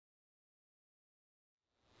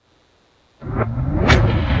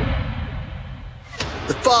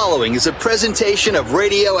The following is a presentation of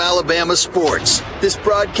Radio Alabama Sports. This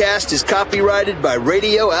broadcast is copyrighted by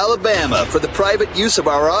Radio Alabama for the private use of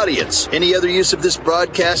our audience. Any other use of this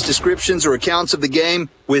broadcast, descriptions, or accounts of the game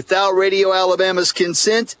without Radio Alabama's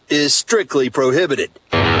consent is strictly prohibited.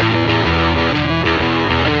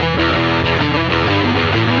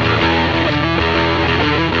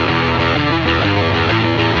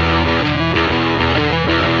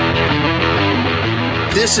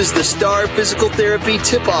 This is the Star Physical Therapy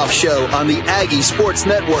Tip-Off Show on the Aggie Sports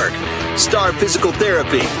Network. Star Physical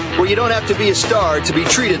Therapy, where you don't have to be a star to be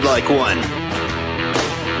treated like one.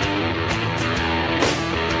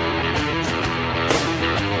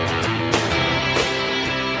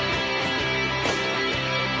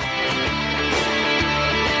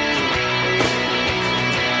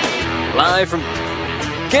 Live from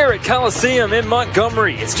Garrett Coliseum in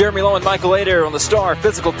Montgomery, it's Jeremy Law and Michael Adair on the Star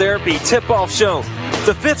Physical Therapy Tip-Off Show.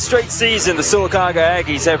 The fifth straight season, the Sylacauga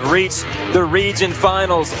Aggies have reached the region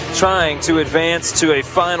finals, trying to advance to a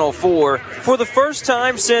Final Four for the first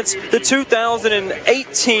time since the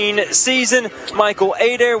 2018 season. Michael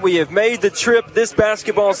Adair, we have made the trip this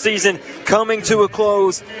basketball season, coming to a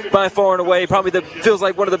close by far and away. Probably feels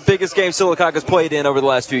like one of the biggest games Sylacauga's played in over the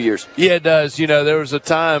last few years. Yeah, it does. You know, there was a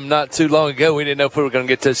time not too long ago we didn't know if we were going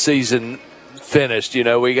to get this season finished. You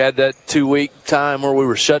know, we had that 2-week time where we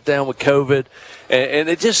were shut down with COVID. And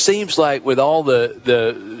it just seems like with all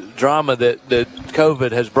the drama that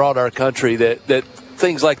COVID has brought our country that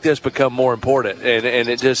things like this become more important. And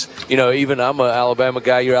it just, you know, even I'm an Alabama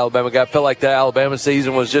guy, you're an Alabama guy, I felt like the Alabama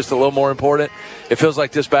season was just a little more important. It feels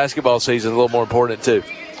like this basketball season is a little more important too.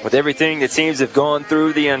 With everything the teams have gone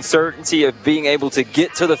through, the uncertainty of being able to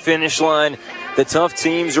get to the finish line, the tough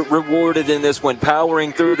teams are rewarded in this one,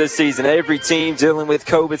 powering through this season. Every team dealing with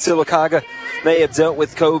COVID. Sylacauga may have dealt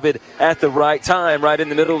with COVID at the right time, right in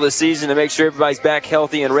the middle of the season, to make sure everybody's back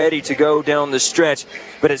healthy and ready to go down the stretch.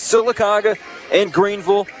 But it's Sylacauga and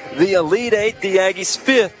Greenville, the Elite Eight, the Aggies'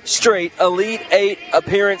 fifth straight Elite Eight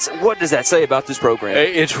appearance. What does that say about this program?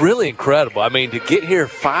 It's really incredible. I mean, to get here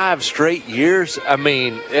 5 straight years, I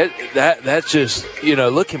mean, that's just, you know,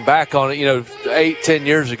 looking back on it, you know, 8-10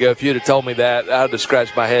 years ago, if you'd have told me that, I'd have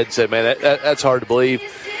scratched my head and said, man, that's hard to believe.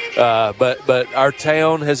 But our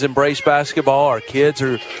town has embraced basketball. Our kids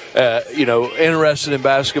are, you know, interested in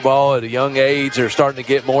basketball at a young age. They're starting to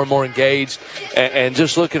get more and more engaged. And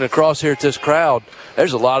just looking across here at this crowd,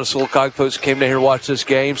 there's a lot of Sylacauga folks who came down here to watch this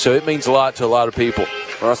game, so it means a lot to a lot of people.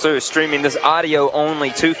 We're also streaming this audio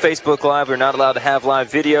only to Facebook Live. We're not allowed to have live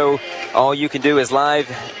video. All you can do is live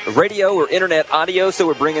radio or internet audio, so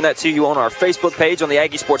we're bringing that to you on our Facebook page on the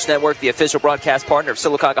Aggie Sports Network, the official broadcast partner of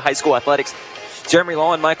Sylacauga High School Athletics. Jeremy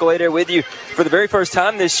Law and Michael Adair with you for the very first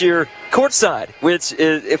time this year, courtside, which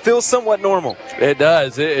it feels somewhat normal. It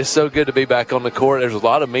does. It's so good to be back on the court. There's a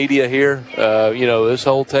lot of media here. You know, this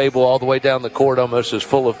whole table all the way down the court almost is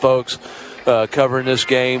full of folks covering this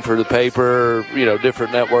game for the paper, you know,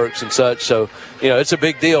 different networks and such. So, you know, it's a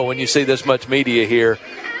big deal when you see this much media here.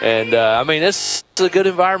 And, I mean, it's a good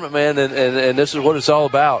environment, man, and this is what it's all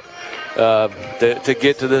about to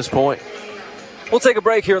get to this point. We'll take a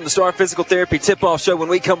break here on the Star Physical Therapy Tip-Off Show. When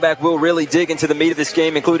we come back, we'll really dig into the meat of this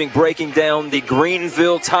game, including breaking down the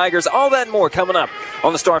Greenville Tigers. All that and more coming up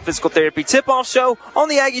on the Star Physical Therapy Tip-Off Show on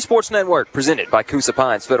the Aggie Sports Network, presented by Coosa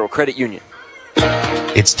Pines Federal Credit Union.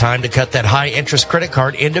 It's time to cut that high-interest credit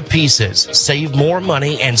card into pieces. Save more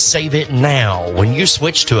money and save it now when you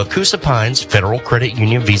switch to a Coosa Pines Federal Credit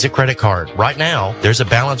Union Visa credit card. Right now, there's a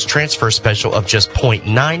balance transfer special of just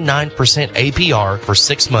 0.99% APR for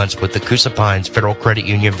 6 months with the Coosa Pines Federal Credit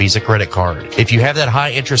Union Visa credit card. If you have that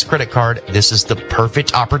high-interest credit card, this is the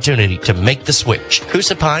perfect opportunity to make the switch.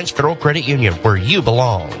 Coosa Pines Federal Credit Union, where you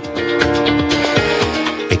belong.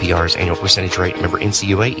 APR's annual percentage rate, member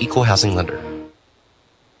NCUA, equal housing lender.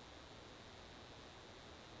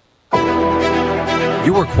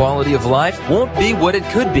 Your quality of life won't be what it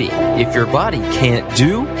could be if your body can't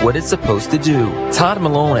do what it's supposed to do. Todd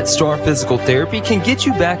Malone at Star Physical Therapy can get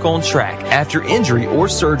you back on track after injury or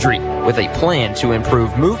surgery with a plan to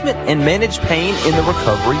improve movement and manage pain in the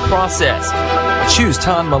recovery process. Choose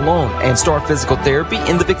Todd Malone and Star Physical Therapy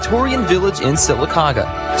in the Victorian Village in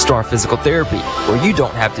Sylacauga. Star Physical Therapy, where you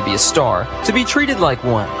don't have to be a star to be treated like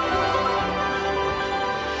one.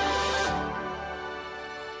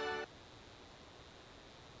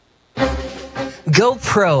 Go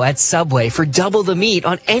pro at Subway for double the meat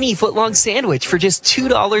on any footlong sandwich for just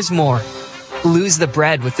 $2 more. Lose the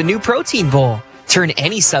bread with the new Protein Bowl. Turn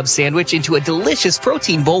any sub sandwich into a delicious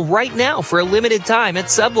protein bowl right now for a limited time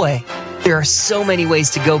at Subway. There are so many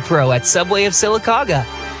ways to go pro at Subway of Sylacauga.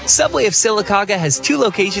 Subway of Sylacauga has 2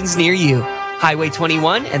 locations near you. Highway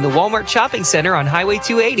 21, and the Walmart Shopping Center on Highway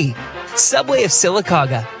 280. Subway of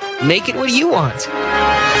Sylacauga. Make it what you want.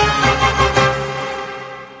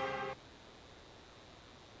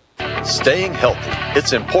 Staying healthy,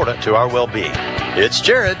 it's important to our well-being. It's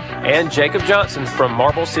Jared and Jacob Johnson from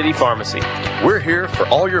Marble City Pharmacy. We're here for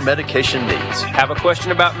all your medication needs. Have a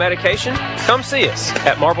question about medication? Come see us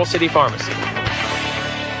at Marble City Pharmacy.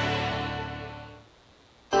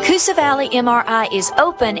 Coosa Valley MRI is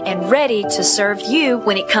open and ready to serve you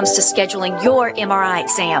when it comes to scheduling your MRI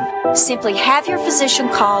exam. Simply have your physician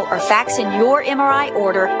call or fax in your MRI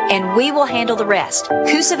order and we will handle the rest.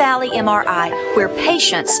 Coosa Valley MRI, where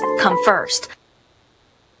patients come first.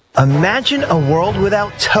 Imagine a world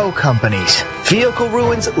without tow companies. Vehicle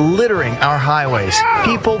ruins littering our highways.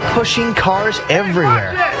 People pushing cars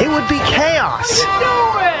everywhere. It would be chaos.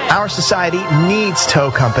 Our society needs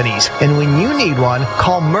tow companies, and when you need one,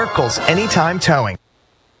 call Merkel's Anytime Towing.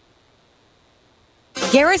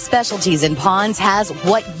 Garris Specialties in Ponds has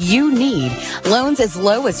what you need. Loans as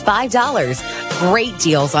low as $5. Great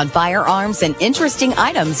deals on firearms and interesting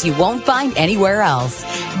items you won't find anywhere else.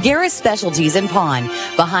 Garris Specialties in Pond,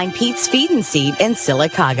 behind Pete's Feed and Seed in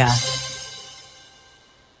Sylacauga.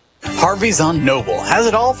 Harvey's on Noble has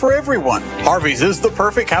it all for everyone. Harvey's is the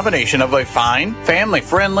perfect combination of a fine,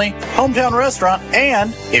 family-friendly, hometown restaurant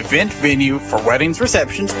and event venue for weddings,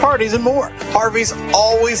 receptions, parties, and more. Harvey's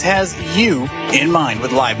always has you in mind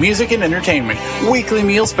with live music and entertainment, weekly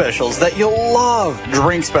meal specials that you'll love,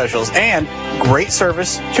 drink specials, and great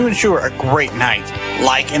service to ensure a great night.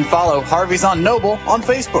 Like and follow Harvey's on Noble on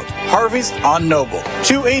Facebook. Harvey's on Noble,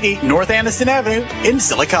 280 North Anniston Avenue in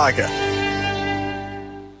Sylacauga.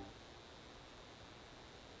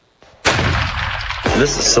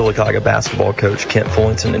 This is Sylacauga basketball coach Kent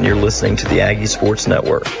Fullington, and you're listening to the Aggie Sports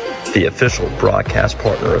Network, the official broadcast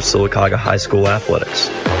partner of Sylacauga High School Athletics.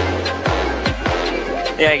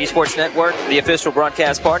 The Aggie Sports Network, the official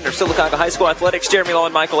broadcast partner of Sylacauga High School Athletics. Jeremy Law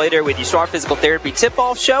and Michael Adair with you. Star Physical Therapy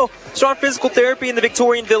tip-off show. Star Physical Therapy in the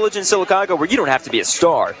Victorian Village in Sylacauga, where you don't have to be a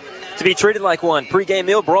star to be treated like one. Pre-game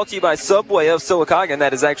meal brought to you by Subway of Sylacauga, and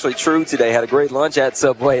that is actually true today. Had a great lunch at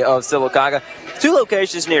Subway of Sylacauga. 2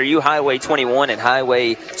 locations near you, Highway 21 and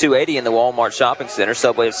Highway 280 in the Walmart Shopping Center.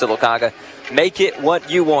 Subway of Sylacauga. Make it what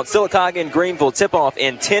you want. Sylacauga and Greenville tip-off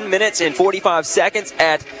in 10 minutes and 45 seconds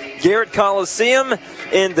at Garrett Coliseum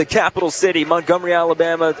in the capital city, Montgomery,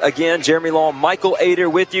 Alabama. Again, Jeremy Law, Michael Adair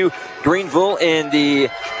with you. Greenville in the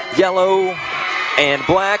yellow and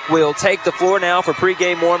black will take the floor now for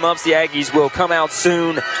pregame warm-ups. The Aggies will come out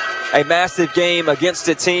soon. A massive game against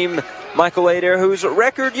a team, Michael Adair, whose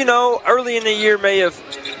record, early in the year may have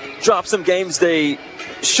dropped some games they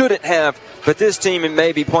shouldn't have, but this team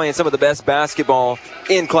may be playing some of the best basketball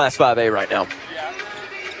in Class 5A right now.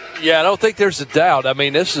 Yeah, I don't think there's a doubt. I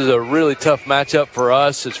mean, this is a really tough matchup for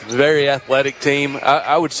us. It's a very athletic team.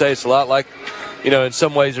 I would say it's a lot like, in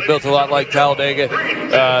some ways they're built a lot like Talladega.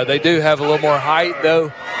 They do have a little more height,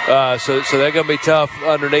 though, so they're going to be tough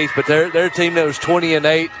underneath. But they're a team that was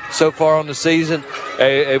 20-8 so far on the season.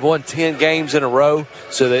 They've won 10 games in a row,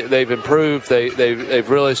 so they've improved. They've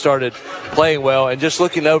really started playing well. And just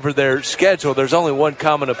looking over their schedule, there's only one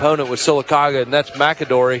common opponent with Sylacauga, and that's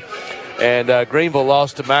McAdory. And Greenville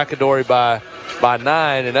lost to McAdory by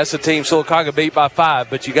 9, and that's a team Sylacauga beat by 5.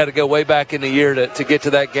 But you got to go way back in the year to get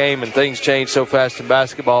to that game, and things change so fast in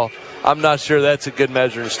basketball. I'm not sure that's a good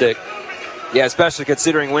measuring stick. Yeah, especially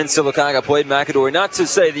considering when Sylacauga played McAdory. Not to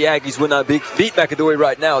say the Aggies would not beat McAdory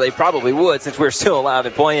right now. They probably would, since we're still alive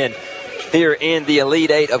and playing here in the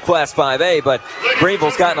Elite 8 of Class 5A. But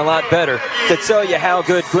Greenville's gotten a lot better. To tell you how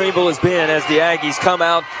good Greenville has been as the Aggies come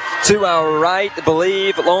out to our right,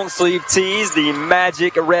 believe, long sleeve tees, the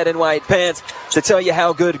magic red and white pants. To tell you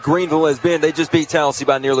how good Greenville has been, they just beat Tallahassee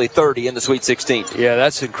by nearly 30 in the Sweet 16. Yeah,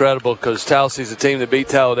 that's incredible because Tallahassee's a team that beat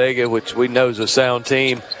Talladega, which we know is a sound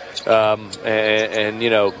team. This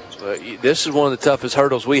is one of the toughest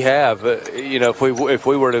hurdles we have. If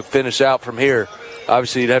we were to finish out from here,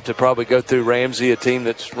 obviously you'd have to probably go through Ramsey, a team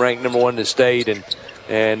that's ranked number 1 in the state,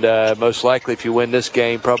 and most likely if you win this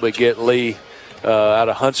game, probably get Lee out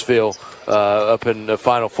of Huntsville up in the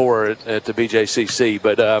Final Four at the BJCC.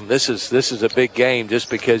 But this is a big game just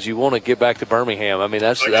because you want to get back to Birmingham. I mean,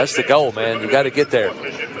 that's the goal, man. You got to get there.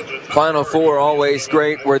 Final Four always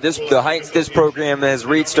great, where the heights this program has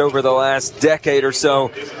reached over the last decade or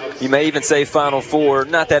so. You may even say Final Four,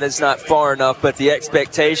 not that it's not far enough, but the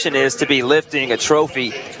expectation is to be lifting a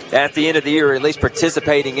trophy at the end of the year, or at least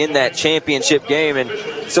participating in that championship game. And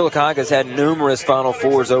Sylacauga's had numerous Final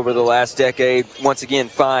Fours over the last decade. Once again,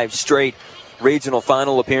 5 straight regional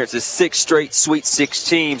final appearances, 6 straight Sweet 6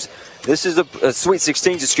 teams. This is a Sweet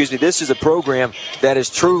 16s, excuse me. This is a program that is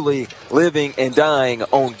truly living and dying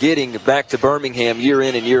on getting back to Birmingham year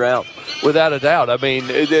in and year out. Without a doubt. I mean,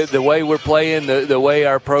 the way we're playing, the way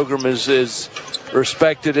our program is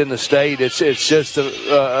respected in the state, it's just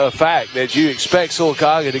a fact that you expect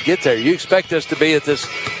Sylacauga to get there. You expect us to be at this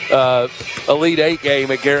Elite 8 game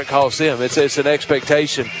at Garrett Coliseum. It's an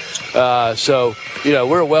expectation. So,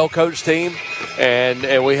 we're a well-coached team,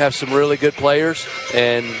 and we have some really good players.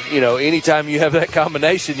 And, anytime you have that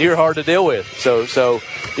combination, you're hard to deal with. So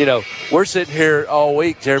we're sitting here all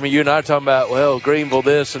week, Jeremy, you and I are talking about, well, Greenville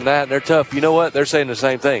this and that, and they're tough. You know what? They're saying the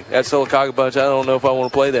same thing. That Sylacauga bunch, I don't know if I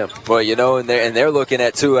want to play them. Well, and they're looking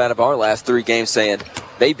at 2 out of our last 3 games saying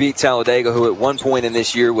they beat Talladega, who at one point in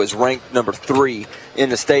this year was ranked number 3 in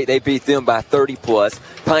the state. They beat them by 30+.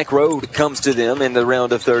 Pike Road comes to them in the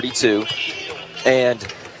round of 32. And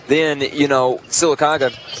then,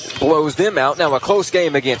 Sylacauga blows them out. Now, a close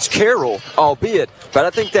game against Carroll, albeit. But I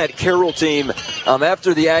think that Carroll team,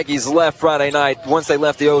 after the Aggies left Friday night, once they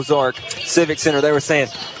left the Ozark Civic Center, they were saying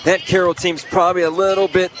that Carroll team's probably a little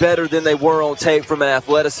bit better than they were on tape from an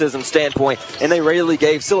athleticism standpoint. And they really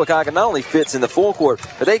gave Sylacauga not only fits in the full court,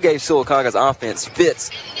 but they gave Sylacauga's offense fits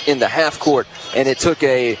in the half court. And it took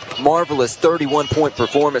a marvelous 31-point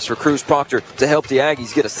performance for Cruz Proctor to help the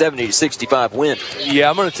Aggies get a 70-65 win. Yeah,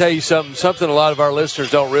 I'm going to tell you something a lot of our listeners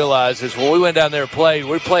don't realize is when we went down there and played,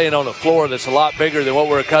 we're playing on a floor that's a lot bigger than what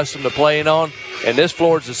we're accustomed to playing on. And this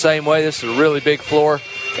floor is the same way. This is a really big floor.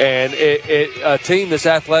 And a team that's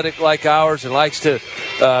athletic like ours and likes to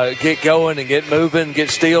get going and get moving, get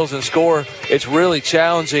steals and score, it's really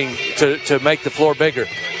challenging to make the floor bigger.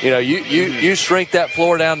 You shrink that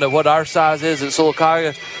floor down to what our size is at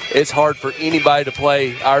Sylacauga, it's hard for anybody to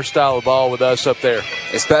play our style of ball with us up there.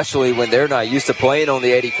 Especially when they're not used to playing on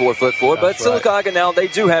the 84-foot floor. That's but Sylacauga right. Now, they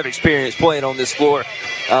do have experience playing on this floor.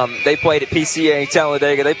 They played at PCA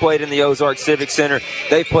Talladega. They played in the Ozark Civic Center.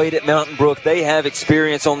 They played at Mountain Brook. They have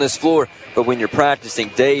experience on this floor. But when you're practicing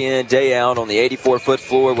day in, day out on the 84-foot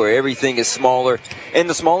floor where everything is smaller, and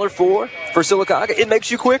the smaller floor for Sylacauga, it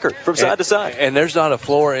makes you quicker from side to side. And there's not a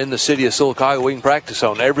floor in the city of Sylacauga we can practice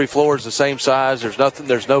on. Every floor is the same size.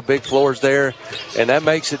 There's no big floors there, and that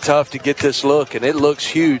makes it tough to get this look. And it looks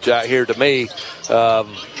huge out here to me,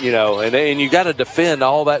 and you got to defend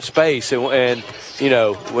all that space. And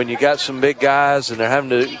when you got some big guys and they're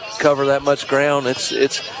having to cover that much ground,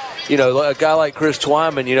 it's a guy like Chris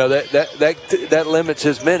Twyman, that limits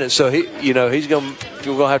his minutes. So we're going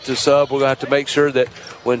to have to sub. We're going to have to make sure that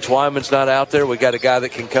when Twyman's not out there, we got a guy that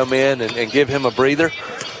can come in and give him a breather,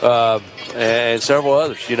 and several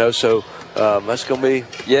others. So that's going to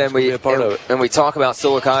be a part of it. And we talk about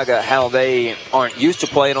Sylacauga, how they aren't used to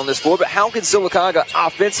playing on this floor, but how can Sylacauga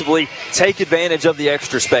offensively take advantage of the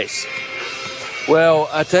extra space? Well,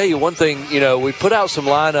 I tell you one thing, we put out some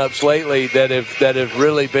lineups lately that have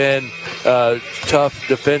really been tough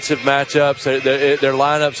defensive matchups. They're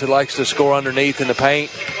lineups that likes to score underneath in the paint.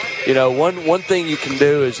 One thing you can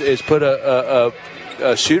do is put a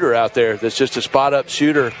shooter out there that's just a spot-up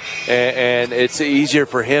shooter, and it's easier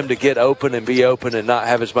for him to get open and be open and not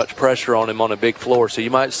have as much pressure on him on a big floor. So you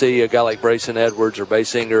might see a guy like Brayson Edwards or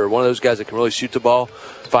Basinger or one of those guys that can really shoot the ball,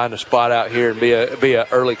 find a spot out here and be an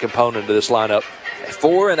early component to this lineup.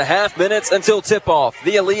 4.5 minutes until tip-off.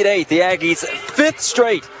 The Elite 8, the Aggies' 5th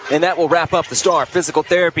straight. And that will wrap up the Star Physical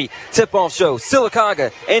Therapy tip-off show.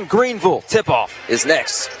 Sylacauga and Greenville tip-off is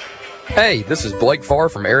next. Hey, this is Blake Farr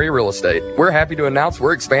from Area Real Estate. We're happy to announce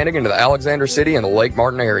we're expanding into the Alexander City and the Lake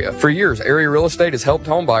Martin area. For years, Area Real Estate has helped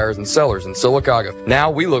home buyers and sellers in Sylacauga. Now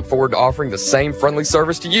we look forward to offering the same friendly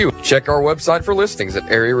service to you. Check our website for listings at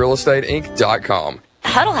arearealestateinc.com.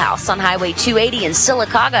 Huddle House on Highway 280 in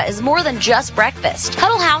Sylacauga is more than just breakfast.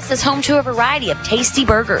 Huddle House is home to a variety of tasty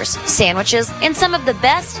burgers, sandwiches, and some of the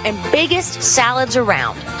best and biggest salads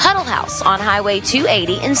around. Huddle House on Highway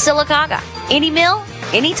 280 in Sylacauga. Any meal,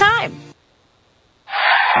 anytime.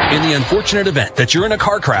 In the unfortunate event that you're in a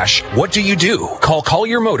car crash, what do? Call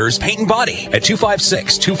Collier Motors Paint and Body at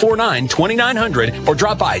 256-249-2900 or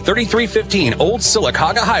drop by 3315 Old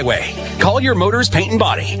Sylacauga Highway. Collier Motors Paint and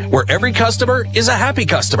Body, where every customer is a happy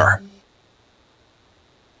customer.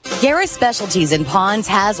 Garris Specialties in Ponds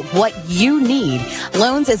has what you need.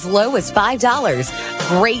 Loans as low as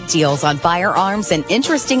 $5. Great deals on firearms and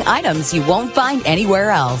interesting items you won't find anywhere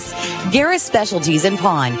else. Garris Specialties in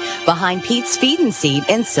Pond, behind Pete's Feed and Seed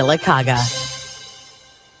in Sylacauga.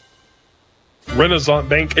 Renaissance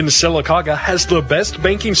Bank in Sylacauga has the best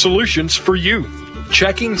banking solutions for you.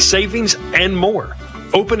 Checking, savings, and more.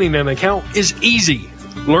 Opening an account is easy.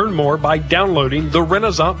 Learn more by downloading the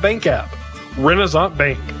Renaissance Bank app. Renaissance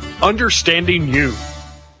Bank. Understanding you.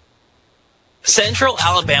 Central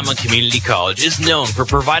Alabama Community College is known for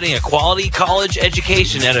providing a quality college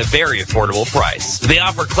education at a very affordable price. They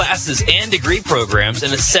offer classes and degree programs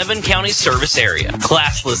in a 7-county service area.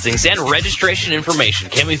 Class listings and registration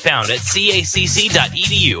information can be found at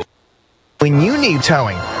cacc.edu. When you need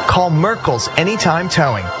towing, call Merkel's Anytime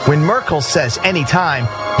Towing. When Merkel's says anytime,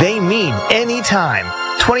 they mean anytime.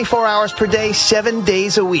 24 hours per day, 7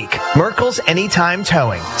 days a week. Merkel's Anytime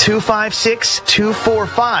Towing.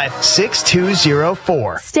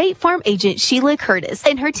 256-245-6204. State Farm agent Sheila Curtis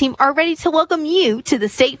and her team are ready to welcome you to the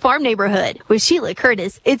State Farm neighborhood. With Sheila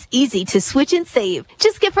Curtis, it's easy to switch and save.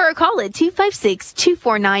 Just give her a call at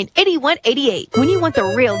 256-249-8188. When you want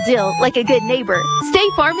the real deal, like a good neighbor,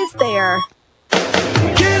 State Farm is there.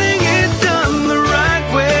 Getting it done the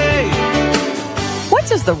right way. What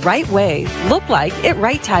does the right way look like at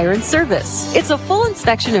Right Tire and Service? It's a full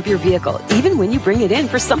inspection of your vehicle, even when you bring it in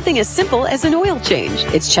for something as simple as an oil change.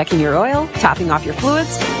 It's checking your oil, topping off your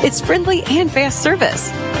fluids. It's friendly and fast service.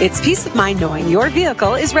 It's peace of mind knowing your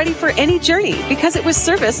vehicle is ready for any journey because it was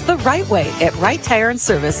serviced the right way at Right Tire and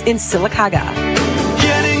Service in Sylacauga.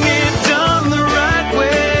 Getting it done the right way.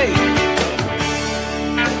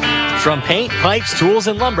 From paint, pipes, tools,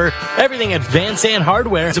 and lumber, everything at Van Zandt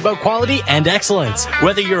Hardware is about quality and excellence.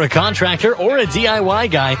 Whether you're a contractor or a DIY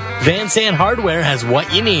guy, Van Zandt Hardware has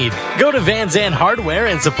what you need. Go to Van Zandt Hardware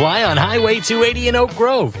and Supply on Highway 280 in Oak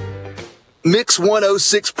Grove. Mix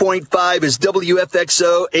 106.5 is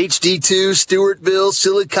WFXO HD2 Stewartville,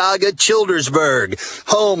 Sylacauga, Childersburg,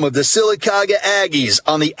 home of the Sylacauga Aggies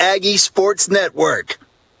on the Aggie Sports Network.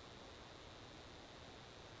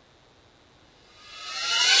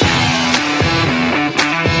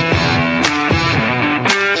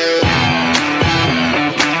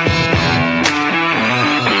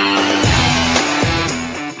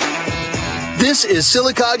 This is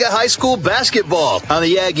Sylacauga High School basketball on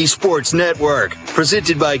the Aggie Sports Network,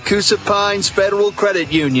 presented by Coosa Pines Federal Credit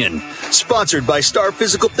Union, sponsored by Star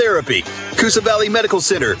Physical Therapy, Coosa Valley Medical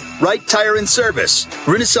Center, Right Tire and Service,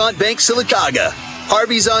 Renaissance Bank Sylacauga,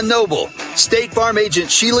 Harvey's on Noble, State Farm agent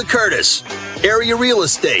Sheila Curtis, Area Real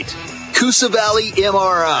Estate, Coosa Valley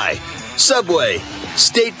MRI, Subway,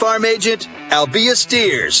 State Farm agent Albia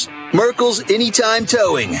Steers, Merkel's Anytime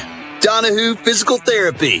Towing, Donahue Physical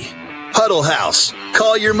Therapy, Huddle House,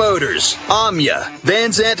 Collier Motors, Amya,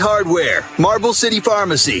 Van Zandt Hardware, Marble City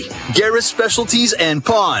Pharmacy, Garris Specialties and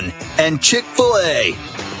Pawn, and Chick-fil-A.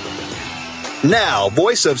 Now,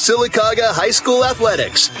 voice of Sylacauga High School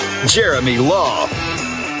Athletics, Jeremy Law.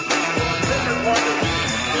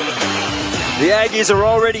 The Aggies are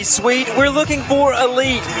already sweet. We're looking for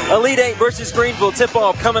Elite. Elite 8 versus Greenville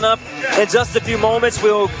tip-off coming up in just a few moments.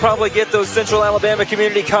 We'll probably get those Central Alabama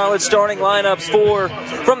Community College starting lineups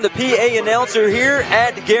from the PA announcer here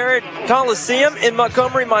at Garrett Coliseum in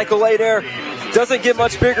Montgomery. Michael Adair. Doesn't get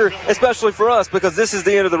much bigger, especially for us, because this is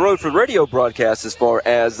the end of the road for radio broadcasts as far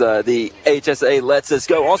as the HSA lets us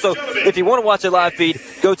go. Also, if you want to watch a live feed,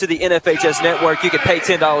 go to the NFHS network. You can pay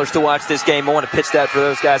 $10 to watch this game. I want to pitch that for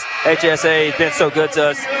those guys. HSA has been so good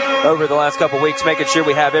to us over the last couple weeks, making sure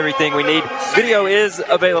we have everything we need. Video is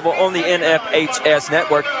available on the NFHS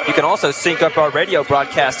network. You can also sync up our radio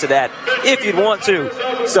broadcast to that if you'd want to.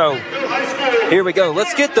 So, here we go.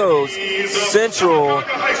 Let's get those Central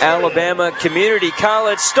Alabama Community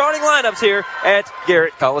College starting lineups here at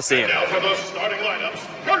Garrett Coliseum. Now for the starting lineups.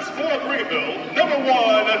 First for Greenville, number 1,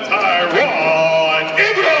 Tyrone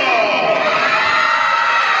Ingram.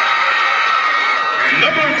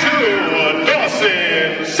 Number 2,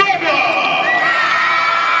 Dawson Saba.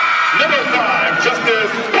 Number 5,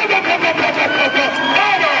 Justice Palmer.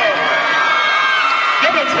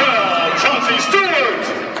 Number 12, Chauncey Stewart.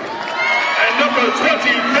 And number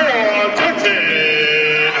 24,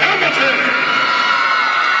 Quentin Hamilton.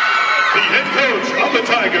 The head coach of the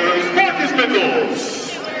Tigers, Marcus Nichols.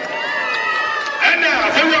 And now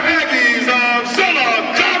for your Aggies of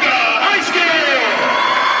Sylacauga High School.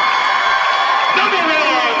 Number 1,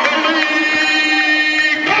 Malik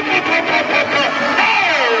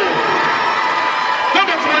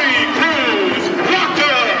Number 3, Cruz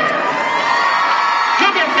Proctor.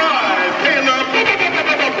 Number 5, Caleb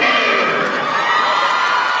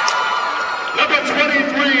Number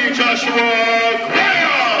 23, Joshua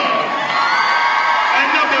Graham. And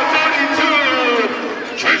number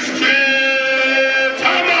 32, Tristan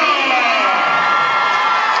Thomas.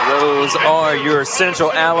 Those are your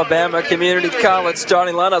Central Alabama Community College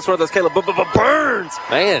starting lineups for those Caleb Burns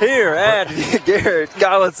here at Garrett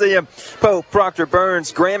Coliseum. Pope, Proctor,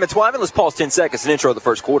 Burns, Graham, and Twyman. Let's pause 10 seconds and intro the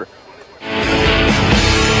first quarter.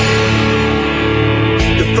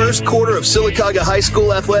 The first first quarter of Sylacauga High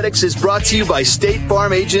School athletics is brought to you by State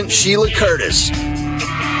Farm agent Sheila Curtis.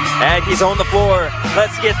 Aggies on the floor.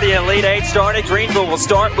 Let's get the Elite Eight started. Greenville will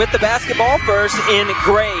start with the basketball first in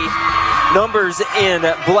gray. Numbers in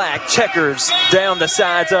black. Checkers down the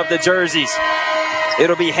sides of the jerseys.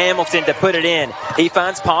 It'll be Hamilton to put it in. He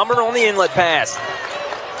finds Palmer on the inlet pass.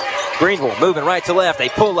 Greenville moving right to left. They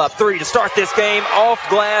pull up three to start this game. Off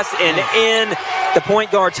glass and in. The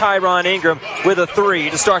point guard Tyron Ingram with a three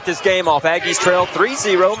to start this game off. Aggies trail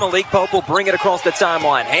 3-0. Malik Pope will bring it across the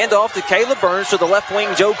timeline. Hand off to Caleb Burns to the left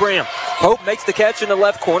wing, Joe Graham. Pope makes the catch in the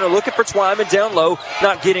left corner, looking for Twyman down low.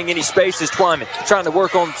 Not getting any space as Twyman trying to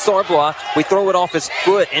work on Sarblois. We throw it off his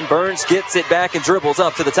foot, and Burns gets it back and dribbles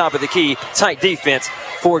up to the top of the key. Tight defense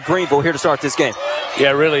for Greenville here to start this game. Yeah,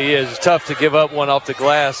 it really is. It's tough to give up one off the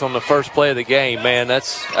glass on the first play of the game, man.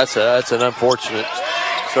 That's an unfortunate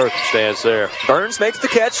circumstance there. Burns makes the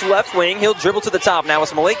catch, left wing. He'll dribble to the top. Now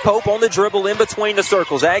it's Malik Pope on the dribble in between the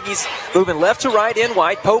circles. Aggies moving left to right in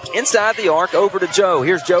white. Pope inside the arc over to Joe.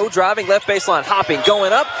 Here's Joe driving left baseline, hopping,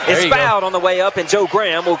 going up. It's fouled on the way up, and Joe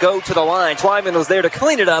Graham will go to the line. Twyman was there to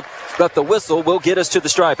clean it up, but the whistle will get us to the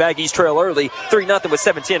stripe. Aggies trail early, 3-0 with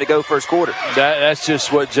 7:10 to go first quarter. That's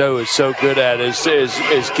just what Joe is so good at,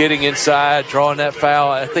 is getting inside, drawing that foul.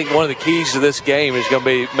 I think one of the keys to this game is going to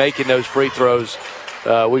be making those free throws.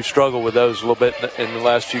 We've struggled with those a little bit in the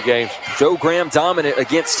last few games. Joe Graham dominant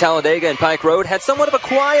against Talladega and Pike Road. Had somewhat of a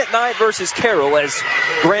quiet night versus Carroll as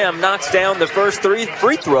Graham knocks down the first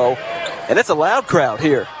free throw. And it's a loud crowd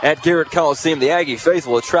here at Garrett Coliseum. The Aggie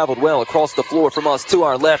faithful have traveled well across the floor from us to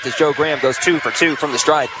our left as Joe Graham goes 2 for 2 from the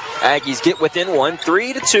stripe. Aggies get within one,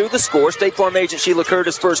 3-2 the score. State Farm agent Sheila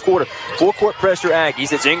Curtis first quarter. Full court pressure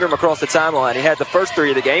Aggies. It's Ingram across the timeline. He had the first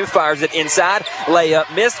three of the game. Fires it inside.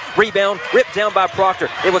 Layup missed. Rebound ripped down by Proctor.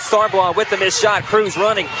 It was Sarblois with the missed shot. Cruz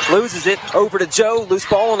running. Loses it over to Joe. Loose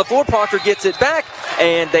ball on the floor. Proctor gets it back.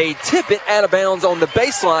 And they tip it out of bounds on the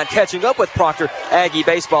baseline. Catching up with Proctor. Aggie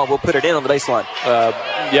baseball will put it in on the baseline.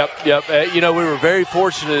 Yep. We were very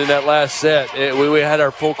fortunate in that last set. We had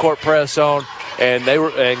our full court press on, and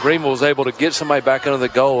Greenville was able to get somebody back under the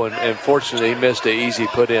goal, and fortunately he missed an easy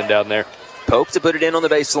put in down there. Pope to put it in on the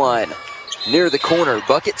baseline. Near the corner.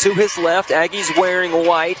 Bucket to his left. Aggies wearing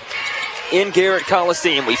white. In Garrett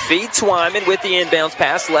Coliseum, we feed Twyman with the inbounds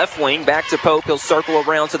pass, left wing, back to Pope. He'll circle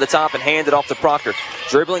around to the top and hand it off to Proctor.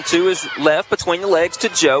 Dribbling to his left between the legs to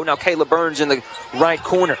Joe. Now Caleb Burns in the right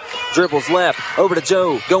corner. Dribbles left, over to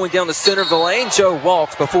Joe. Going down the center of the lane. Joe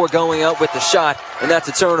walks before going up with the shot, and that's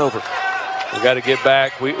a turnover. We got to get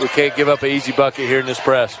back. We can't give up an easy bucket here in this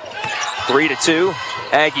press. 3-2,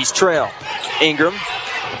 Aggies trail. Ingram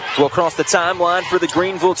will cross the timeline for the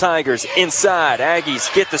Greenville Tigers. Inside,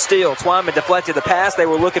 Aggies get the steal. Twyman deflected the pass. They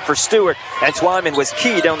were looking for Stewart, and Twyman was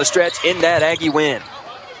key down the stretch in that Aggie win.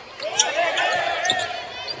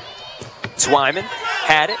 Twyman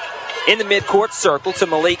had it in the midcourt circle to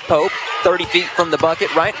Malik Pope. 30 feet from the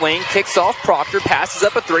bucket, right wing, kicks off Proctor, passes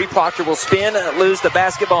up a three. Proctor will spin, lose the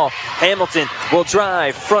basketball. Hamilton will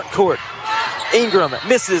drive front court. Ingram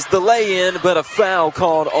misses the lay-in, but a foul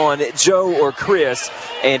called on Joe or Chris,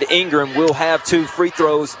 and Ingram will have 2 free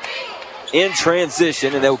throws in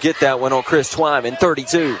transition, and they'll get that one on Chris Twyman,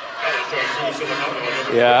 32.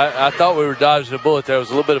 Yeah, I thought we were dodging a bullet there. There was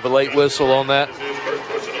a little bit of a late whistle on that,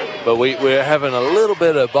 but we're having a little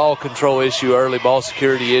bit of ball control issue, early ball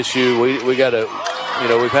security issue. We got to,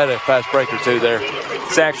 we've had a fast break or two there.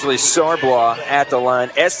 It's actually Sarblois at the line.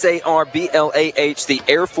 Sarblah, the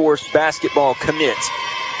Air Force basketball commit.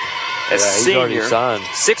 A senior,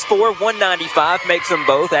 6'4", 195, makes them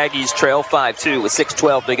both. Aggies trail 5-2 with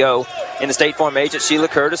 6:12 to go in the State Farm agent Sheila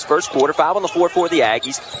Curtis first quarter. 5 on the floor for the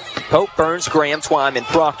Aggies. Pope, Burns, Graham, Twyman,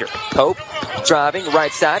 Proctor. Pope driving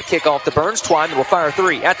right side, kick off to Burns. Twyman will fire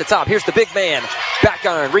 3 at the top. Here's the big man. Back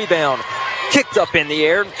iron, rebound. Kicked up in the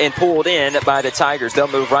air and pulled in by the Tigers. They'll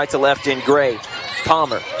move right to left in gray.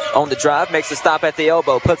 Palmer on the drive, makes a stop at the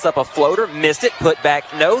elbow, puts up a floater, missed it, put back,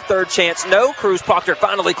 no, third chance, no. Cruz Proctor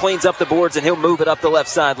finally cleans up the boards, and he'll move it up the left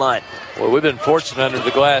sideline. Well, we've been fortunate under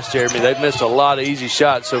the glass, Jeremy. They've missed a lot of easy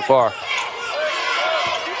shots so far.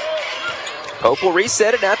 Pope will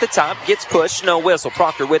reset it at the top, gets pushed, no whistle.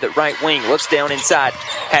 Proctor with it, right wing, looks down inside.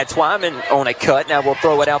 Had Twyman on a cut, now we'll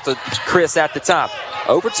throw it out to Chris at the top.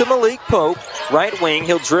 Over to Malik Pope, right wing.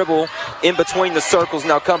 He'll dribble in between the circles.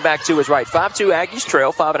 Now come back to his right. 5-2 Aggies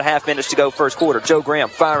trail. 5.5 minutes to go first quarter. Joe Graham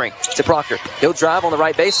firing to Proctor. He'll drive on the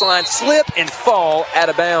right baseline, slip and fall out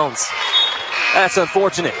of bounds. That's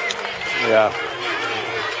unfortunate. Yeah,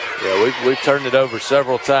 we've turned it over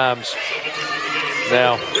several times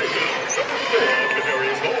now.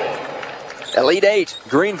 Elite Eight,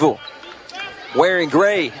 Greenville. wearing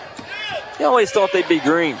gray. You always thought they'd be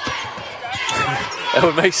green. That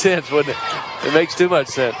would make sense, wouldn't it? It makes too much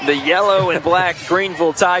sense. The yellow and black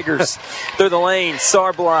Greenville Tigers through the lane.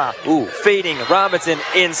 Sarbla, feeding Robinson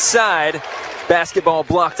inside. Basketball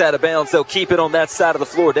blocked out of bounds. They'll keep it on that side of the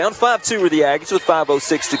floor. Down 5-2 are the Aggies with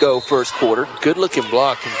 5:06 to go first quarter. Good-looking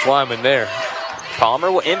block from Twyman there.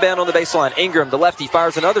 Palmer will inbound on the baseline. Ingram, the lefty,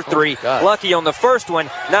 fires another three. Lucky on the first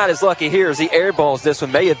one. Not as lucky here as he airballs this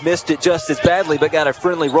one. May have missed it just as badly, but got a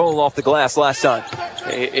friendly roll off the glass last time.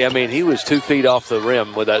 I mean, he was 2 feet off the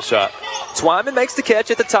rim with that shot. Twyman makes the catch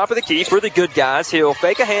at the top of the key for the good guys. He'll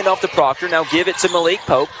fake a handoff to Proctor. Now give it to Malik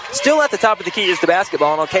Pope. Still at the top of the key is the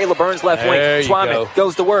basketball on Caleb Burns' left wing. Twyman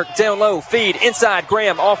goes to work. Down low. Feed. Inside.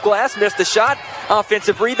 Graham off glass. Missed the shot.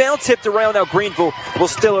 Offensive rebound. Tipped around. Now Greenville will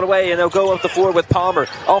steal it away, and they'll go up the floor with Palmer.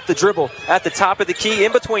 Off the dribble. At the top of the key.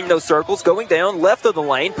 In between those circles. Going down left of the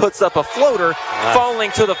lane. Puts up a floater.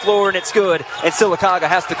 Falling to the floor, and it's good. And Sylacauga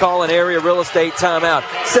has to call an area real estate timeout.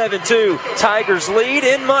 7-2. Tigers lead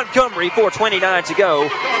in Montgomery. 4:29 to go,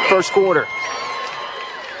 first quarter.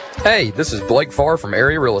 Hey, this is Blake Farr from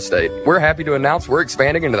Area Real Estate. We're happy to announce we're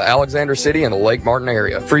expanding into the Alexander City and the Lake Martin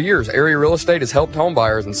area. For years, Area Real Estate has helped home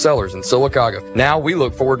buyers and sellers in Sylacauga. Now we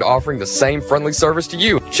look forward to offering the same friendly service to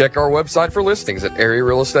you. Check our website for listings at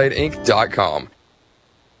arearealestateinc.com.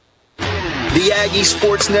 The Aggie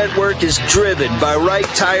Sports Network is driven by Wright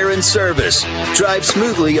Tire and Service. Drive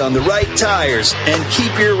smoothly on the right tires and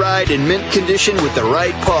keep your ride in mint condition with the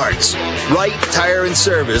right parts. Wright Tire and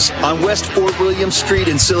Service on West Fort William Street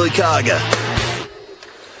in Sylacauga.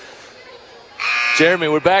 Jeremy,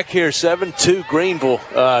 we're back here, 7-2 Greenville.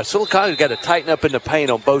 Sylacauga's got to tighten up in the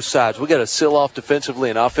paint on both sides. We got to seal off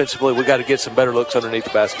defensively, and offensively, we got to get some better looks underneath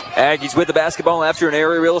the basket. Aggies with the basketball after an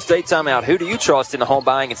area real estate timeout. Who do you trust in the home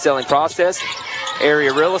buying and selling process?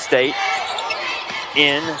 Area real estate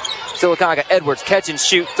in Sylacauga. Edwards catch and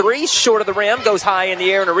shoot three, short of the rim, goes high in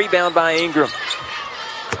the air, and a rebound by Ingram.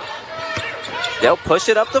 They'll push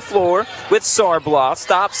it up the floor with Sarbla.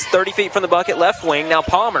 Stops 30 feet from the bucket, left wing. Now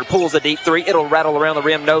Palmer pulls a deep three. It'll rattle around the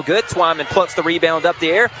rim, no good. Twyman plucks the rebound up the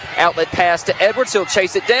air. Outlet pass to Edwards. He'll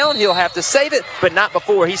chase it down. He'll have to save it, but not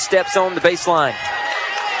before he steps on the baseline.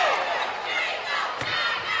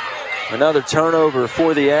 Another turnover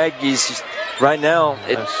for the Aggies. Right now,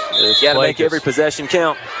 it's got to make every possession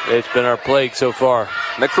count. It's been our plague so far.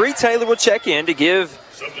 McCree Taylor will check in to give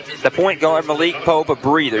the point guard Malik Pope a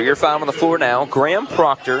breather. You're 5 on the floor now. Graham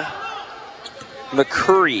Proctor,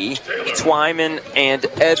 McCree, Twyman, and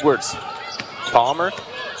Edwards. Palmer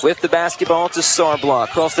with the basketball to Sarbla.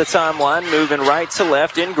 Across the timeline, moving right to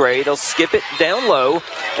left in gray. They'll skip it down low,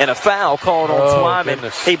 and a foul called on Twyman.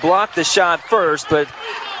 Goodness. He blocked the shot first, but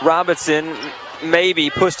Robinson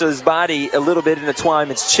maybe pushed his body a little bit into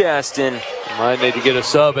Twyman's chest. And might need to get a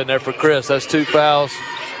sub in there for Chris. That's 2 fouls.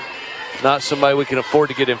 Not somebody we can afford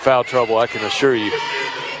to get in foul trouble, I can assure you.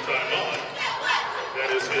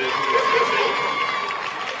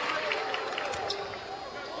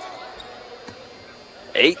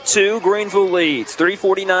 (8-2) Greenville leads.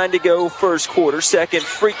 3:49 to go first quarter. Second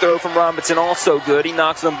free throw from Robinson also good. He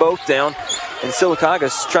knocks them both down. And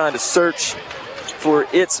Sylacauga's trying to search for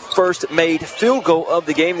its first made field goal of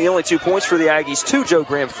the game. The only 2 points for the Aggies, 2 Joe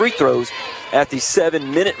Graham free throws at the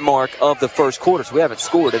 7-minute mark of the first quarter. So we haven't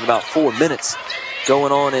scored in about 4 minutes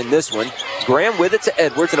going on in this one. Graham with it to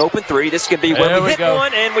Edwards, an open three. This can be where we hit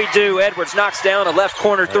one, and we do. Edwards knocks down a left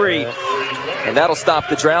corner three, and that'll stop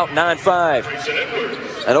the drought.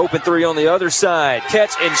 9-5. An open three on the other side.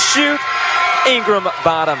 Catch and shoot. Ingram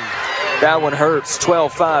bottom. That one hurts.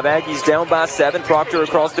 12-5. Aggies down by 7. Proctor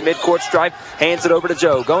across the midcourt stripe. Hands it over to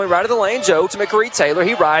Joe. Going right of the lane. Joe to McCree. Taylor.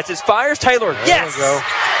 He rises. Fires. Taylor. Yes!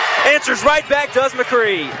 Answers right back. Does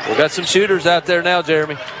McCree. We got some shooters out there now,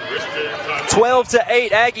 Jeremy.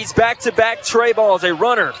 12-8. Aggies back-to-back tray balls. A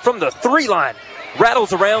runner from the 3 line.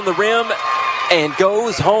 Rattles around the rim and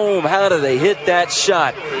goes home. How do they hit that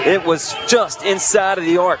shot? It was just inside of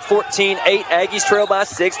the arc. 14-8. Aggies trail by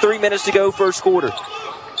 6. 3 minutes to go first quarter.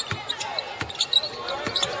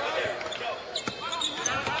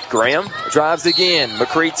 Graham drives again.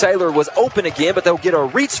 McCree Taylor was open again, but they'll get a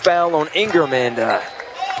reach foul on Ingram, and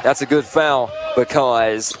that's a good foul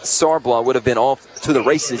because Sarbla would have been off to the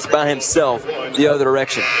races by himself the other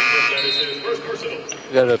direction.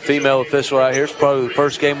 We got a female official out here. It's probably the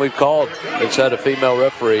first game we've called that's had a female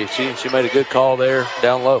referee. She made a good call there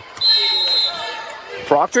down low.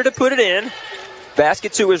 Proctor to put it in.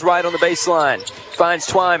 Basket to his right on the baseline. finds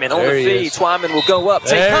Twyman on the feed. Twyman will go up,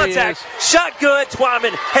 take contact, shot good.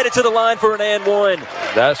 Twyman headed to the line for an and one.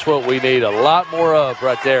 That's what we need a lot more of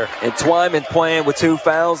right there. And Twyman playing with 2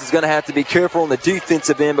 fouls is going to have to be careful on the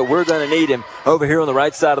defensive end, but we're going to need him over here on the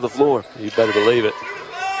right side of the floor. You better believe it.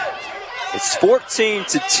 It's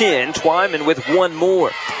 14-10. Twyman with 1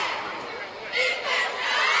 more.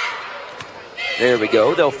 There we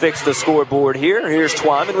go. They'll fix the scoreboard here. Here's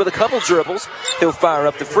Twyman with a couple dribbles. He'll fire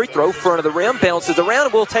up the free throw, front of the rim, bounces around,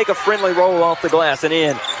 and we'll take a friendly roll off the glass and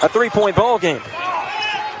in. A 3-point ball game.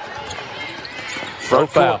 No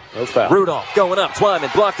foul. No foul. Rudolph going up.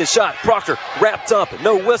 Twyman blocked his shot. Proctor wrapped up.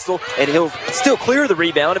 No whistle. And he'll still clear the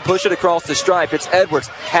rebound and push it across the stripe. It's Edwards.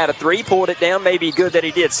 Had a 3. Pulled it down. Maybe good that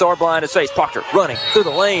he did. Sarbla in his face. Proctor running through the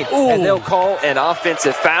lane. Ooh. And they'll call an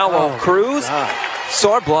offensive foul on Cruz. God.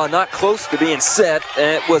 Sarbla not close to being set.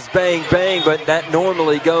 It was bang, bang, but that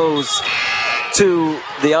normally goes to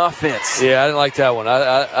the offense. Yeah, I didn't like that one.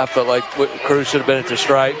 I felt like Cruz should have been at the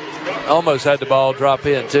stripe. Almost had the ball drop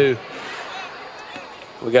in, too.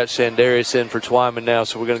 We got Sandarius in for Twyman now,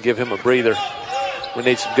 so we're going to give him a breather. We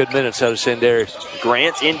need some good minutes out of Sandarius.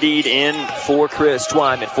 Grant indeed in for Chris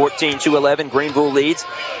Twyman. 14-11. Greenville leads.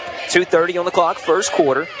 2:30 on the clock, first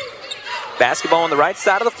quarter. Basketball on the right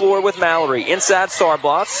side of the floor with Mallory. Inside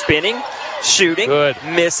Sarbla, spinning, shooting,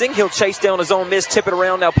 missing. He'll chase down his own miss, tip it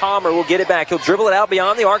around. Now Palmer will get it back. He'll dribble it out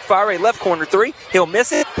beyond the arc, fire a left corner 3. He'll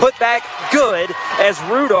miss it, put back good as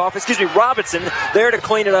Robinson there to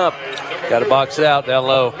clean it up. Got to box it out down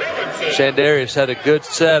low. Sandarius had a good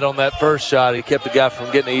set on that first shot. He kept the guy from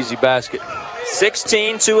getting an easy basket.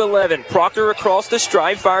 16-11. Proctor across the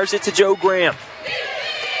stripe, fires it to Joe Graham.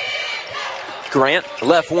 Grant,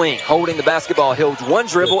 left wing, holding the basketball. He'll one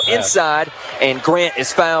dribble inside, and Graham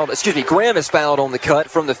is fouled on the cut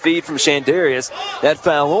from the feed from Shandarius. That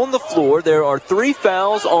foul on the floor. There are 3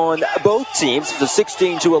 fouls on both teams. It's a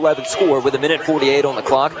 16-11 score with 1:48 on the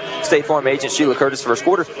clock. State Farm agent Sheila Curtis, first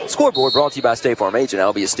quarter. Scoreboard brought to you by State Farm agent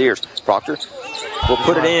Albia Steers. Proctor will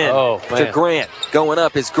put it in to Grant. Going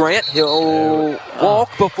up is Grant. He'll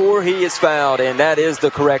walk before he is fouled, and that is the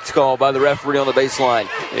correct call by the referee on the baseline.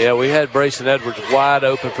 Yeah, we had Brayson Edwards wide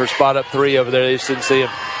open for spot up 3 over there. They just didn't see him.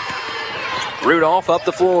 Rudolph up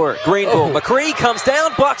the floor. Greenville. McCree comes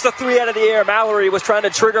down, blocks a 3 out of the air. Mallory was trying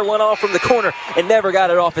to trigger one off from the corner and never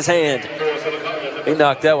got it off his hand. He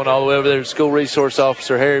knocked that one all the way over there to School Resource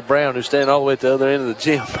Officer Harry Brown, who's standing all the way at the other end of the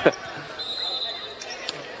gym.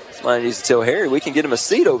 Somebody needs to tell Harry we can get him a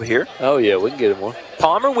seat over here. Oh, yeah, we can get him one.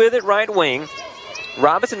 Palmer with it, right wing.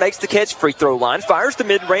 Robinson makes the catch, free throw line, fires the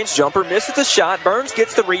mid-range jumper, misses the shot. Burns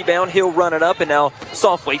gets the rebound. He'll run it up and now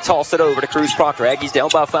softly toss it over to Cruz Proctor. Aggies down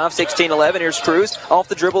by 5, 16-11. Here's Cruz off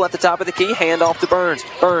the dribble at the top of the key, hand off to Burns.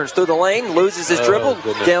 Burns through the lane, loses his dribble,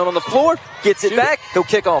 down on the floor, gets it back. He'll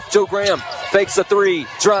kick off. Joe Graham fakes a 3,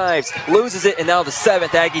 drives, loses it, and now the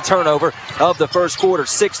 7th Aggie turnover of the first quarter.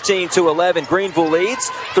 16-11. Greenville leads.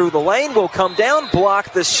 Through the lane, will come down,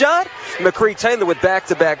 block the shot. McCree Taylor with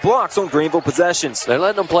back-to-back blocks on Greenville possessions. They're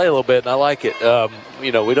letting them play a little bit, and I like it.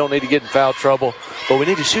 We don't need to get in foul trouble, but we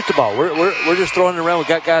need to shoot the ball. We're just throwing it around. We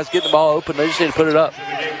got guys getting the ball open. They just need to put it up.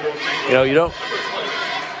 You don't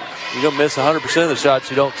miss 100% of the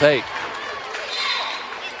shots you don't take.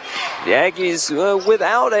 The Aggies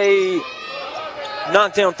without a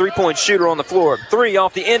knockdown 3-point shooter on the floor. 3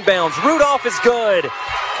 off the inbounds. Rudolph is good.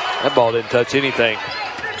 That ball didn't touch anything.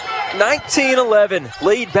 19-11.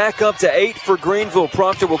 Lead back up to 8 for Greenville.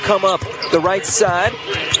 Proctor will come up the right side.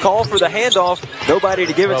 Call for the handoff. Nobody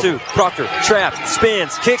to give it to. Proctor, trap,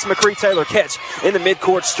 spins, kicks. McCree Taylor catch in the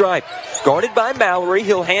midcourt stripe. Guarded by Mallory.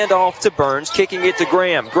 He'll hand off to Burns, kicking it to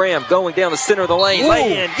Graham. Graham going down the center of the lane.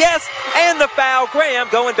 Lay in. Yes, and the foul. Graham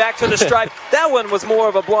going back to the stripe. That one was more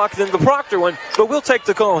of a block than the Proctor one, but we'll take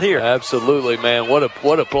the call here. Absolutely, man. What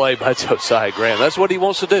a play by Josiah Graham. That's what he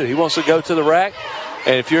wants to do. He wants to go to the rack.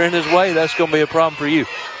 And if you're in his way, that's going to be a problem for you.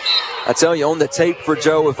 I tell you, on the tape for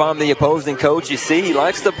Joe, if I'm the opposing coach, you see he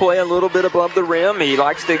likes to play a little bit above the rim. He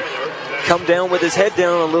likes to come down with his head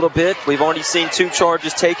down a little bit. We've already seen 2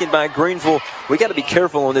 charges taken by Greenville. We got to be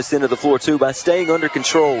careful on this end of the floor, too, by staying under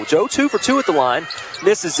control. Joe 2 for 2 at the line.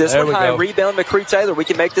 Misses this one. High rebound, McCree Taylor. We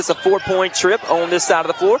can make this a 4-point trip on this side of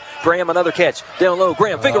the floor. Graham, another catch. Down low,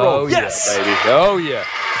 Graham, finger roll. Yes! Yeah, baby. Oh, yeah.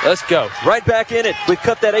 Let's go. Right back in it. We've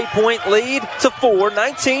cut that 8-point lead to 4,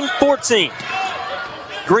 19-14.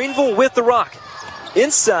 Greenville with the rock.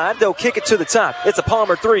 Inside, they'll kick it to the top. It's a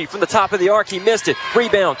Palmer 3 from the top of the arc. He missed it.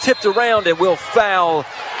 Rebound, tipped around, and will foul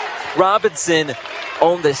Robinson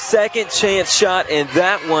on the second chance shot, and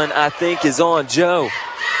that one, I think, is on Joe.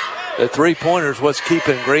 The 3-pointer is what's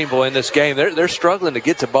keeping Greenville in this game. They're struggling to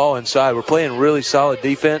get the ball inside. We're playing really solid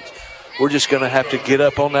defense. we're just going to have to get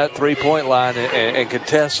up on that three-point line and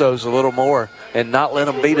contest those a little more and not let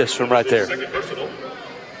them beat us from right there.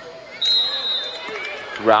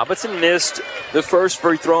 Robinson missed the first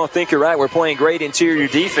free throw. I think you're right. We're playing great interior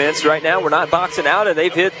defense. Right now, we're not boxing out, and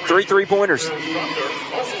they've hit 3 3-pointers.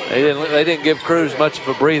 They didn't give Cruz much of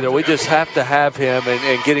a breather. We just have to have him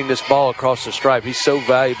and getting this ball across the stripe. He's so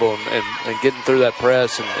valuable and getting through that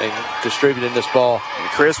press and distributing this ball. And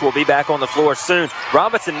Chris will be back on the floor soon.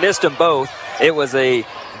 Robinson missed them both. It was a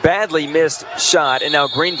badly missed shot, and now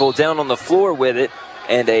Greenville down on the floor with it.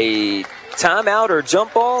 And a timeout or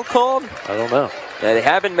jump ball called? I don't know. Yeah, they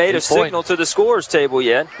haven't made a signal to the scorer's table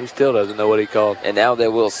yet. He still doesn't know what he called. And now they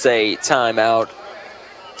will say timeout.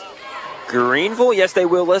 Greenville, yes, they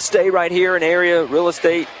will. Let's stay right here in area real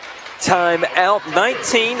estate. Timeout,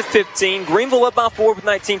 19-15. Greenville up by 4 with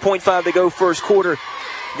 19.5 to go first quarter.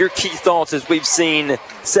 Your key thoughts as we've seen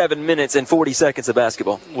 7 minutes and 40 seconds of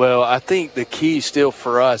basketball? Well, I think the key still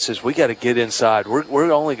for us is we got to get inside.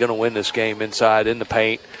 We're only going to win this game inside in the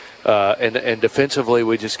paint. And defensively,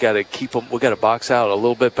 we just got to keep them. We got to box out a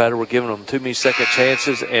little bit better. We're giving them too many second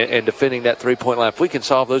chances and defending that three-point line. If we can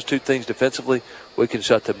solve those two things defensively, we can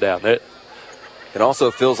shut them down. It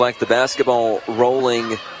also feels like the basketball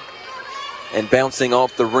rolling and bouncing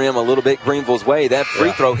off the rim a little bit Greenville's way. That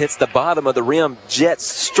free throw hits the bottom of the rim, jets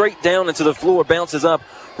straight down into the floor, bounces up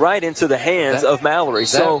right into the hands of Mallory.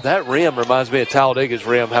 That rim reminds me of Talladega's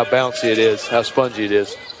rim, how bouncy it is, how spongy it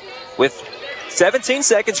is. With 17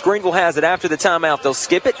 seconds, Greenville has it after the timeout. They'll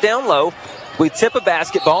skip it down low. We tip a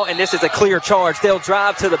basketball, and this is a clear charge. They'll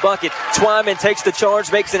drive to the bucket. Twyman takes the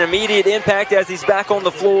charge, makes an immediate impact as he's back on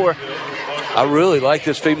the floor. I really like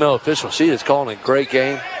this female official. She is calling a great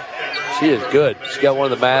game. She is good. She's got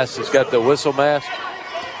one of the masks. She's got the whistle mask.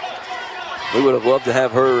 We would have loved to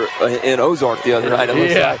have her in Ozark the other night.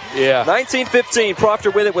 Yeah. 19-15.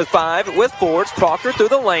 Proctor with it with 5 with Fords. Proctor through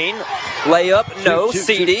the lane. Layup, no.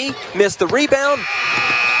 CD missed the rebound.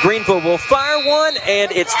 Greenville will fire one,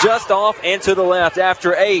 and it's just off and to the left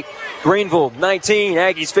after 8. Greenville 19,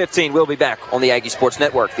 Aggies 15. We'll be back on the Aggie Sports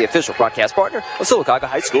Network, the official broadcast partner of Sylacauga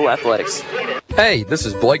High School Athletics. Hey, this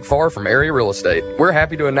is Blake Farr from Area Real Estate. We're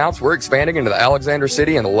happy to announce we're expanding into the Alexander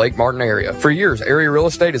City and the Lake Martin area. For years, Area Real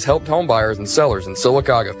Estate has helped home buyers and sellers in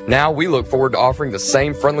Sylacauga. Now we look forward to offering the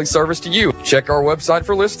same friendly service to you. Check our website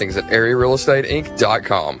for listings at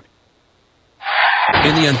arearealestateinc.com.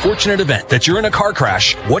 In the unfortunate event that you're in a car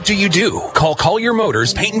crash, what do? Call Collier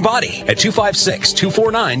Motors Paint and Body at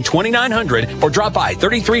 256-249-2900 or drop by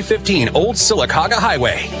 3315 Old Sylacauga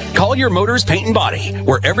Highway. Collier Motors Paint and Body,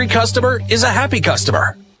 where every customer is a happy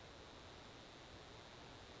customer.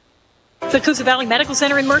 The Coosa Valley Medical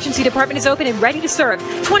Center Emergency Department is open and ready to serve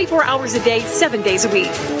 24 hours a day, 7 days a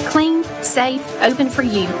week. Clean, safe, open for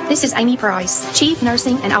you. This is Amy Price, Chief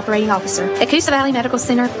Nursing and Operating Officer. At Coosa Valley Medical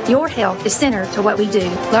Center, your health is center to what we do.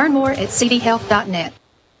 Learn more at cvhealth.net.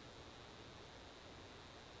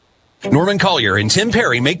 Norman Collier and Tim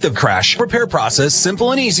Perry make the crash repair process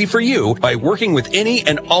simple and easy for you by working with any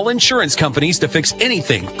and all insurance companies to fix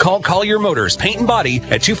anything. Call Collier Motors Paint and Body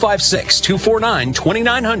at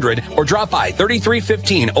 256-249-2900 or drop by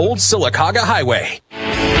 3315 Old Sylacauga Highway.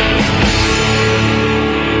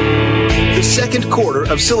 The second quarter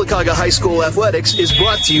of Sylacauga High School Athletics is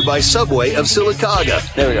brought to you by Subway of Sylacauga.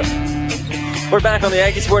 There we go. We're back on the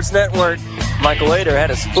Aggie Sports Network. Michael Ader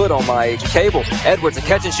had his foot on my cable. Edwards, a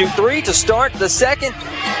catch and shoot 3 to start the second.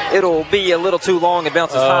 It'll be a little too long. It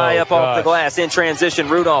bounces high up off the glass. In transition,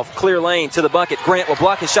 Rudolph, clear lane to the bucket. Grant will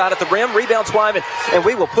block his shot at the rim. Rebound Twyman, and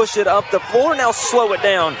we will push it up the floor. Now slow it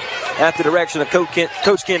down at the direction of Coach Ken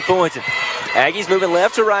Fullington. Aggies moving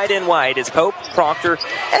left to right in white. It's Pope, Proctor,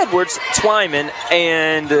 Edwards, Twyman,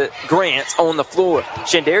 and Grant on the floor.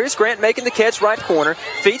 Shandarius Grant making the catch right corner.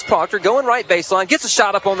 Feeds Proctor, going right baseline. Gets a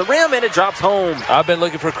shot up on the rim, and it drops home. I've been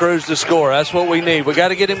looking for Cruz to score. That's what we need. We got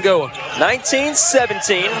to get him going.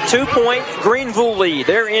 19-17, 2-point Greenville lead.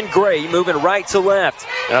 They're in gray, moving right to left.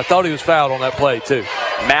 And I thought he was fouled on that play, too.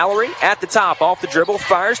 Mallory at the top, off the dribble,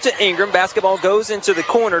 fires to Ingram. Basketball goes into the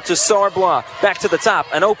corner to Sarbla. Back to the top,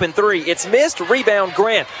 an open 3. It's missed. Rebound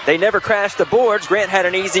Grant. They never crashed the boards. Grant had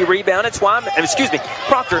an easy rebound. It's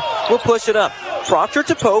Proctor will push it up. Proctor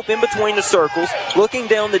to Pope in between the circles, looking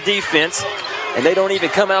down the defense. And they don't even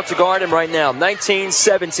come out to guard him right now.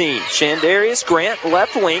 19-17. Shandarius Grant,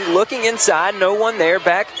 left wing, looking inside. No one there.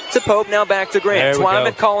 Back to Pope, now back to Grant.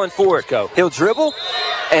 Twyman calling for it. He'll dribble,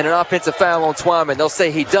 and an offensive foul on Twyman. They'll say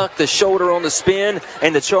he ducked the shoulder on the spin,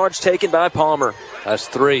 and the charge taken by Palmer. That's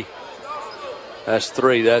 3.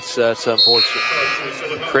 That's unfortunate.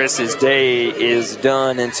 Chris's day is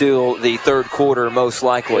done until the third quarter, most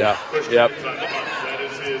likely. Yeah. Yep.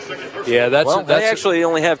 Yeah, they actually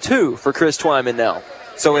only have 2 for Chris Twyman now.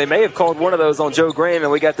 So they may have called one of those on Joe Graham,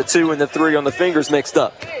 and we got the 2 and the 3 on the fingers mixed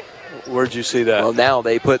up. Where'd you see that? Well, now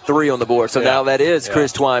they put 3 on the board. So now that is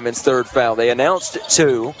Chris Twyman's 3rd foul. They announced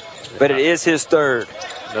 2, but it is his 3rd.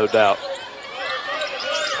 No doubt.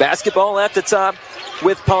 Basketball at the top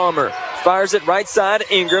with Palmer. Fires it right side.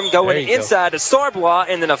 Ingram going inside to Sarbois,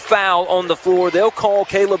 and then a foul on the floor. They'll call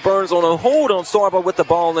Caleb Burns on a hold on Sarbois with the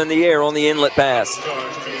ball in the air on the inlet pass.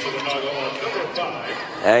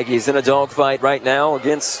 Aggies in a dogfight right now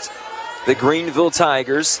against the Greenville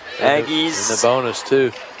Tigers. Aggies in the bonus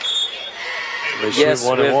too. They shoot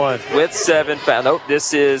 1 and 1 with 7 fouls. Nope, that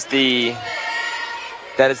is the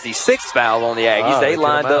 6th foul on the Aggies. They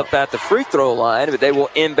lined up at the free throw line, but they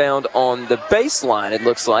will inbound on the baseline, it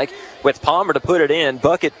looks like, with Palmer to put it in.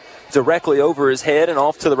 Bucket directly over his head and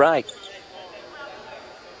off to the right.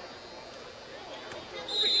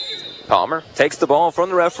 Palmer takes the ball from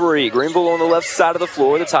the referee. Greenville on the left side of the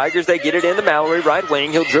floor. The Tigers, they get it into Mallory, right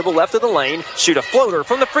wing. He'll dribble left of the lane, shoot a floater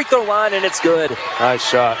from the free throw line, and it's good. Nice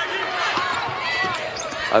shot.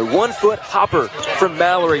 A 1-foot hopper from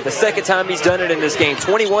Mallory. The second time he's done it in this game.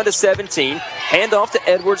 21-17. Handoff to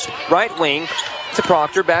Edwards, right wing to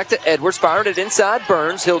Proctor. Back to Edwards. Fired it inside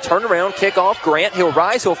Burns. He'll turn around, kick off Grant. He'll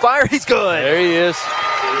rise, he'll fire. He's good. There he is.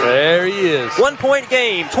 There he is. 1-point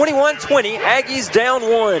game. 21-20. Aggies down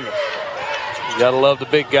 1. You gotta love the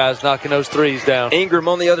big guys knocking those threes down. Ingram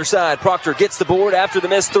on the other side. Proctor gets the board after the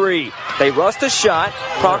missed 3. They rust a shot.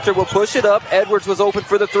 Proctor will push it up. Edwards was open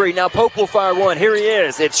for the 3. Now Pope will fire 1. Here he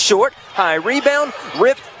is. It's short. High rebound.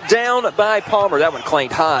 Ripped down by Palmer. That one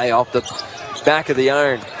clanked high off the back of the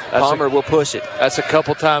iron. Palmer will push it. That's a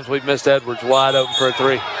couple times we've missed Edwards wide open for a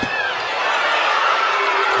 3.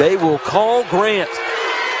 They will call Grant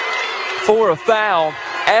for a foul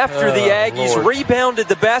after the Aggies rebounded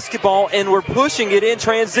the basketball and were pushing it in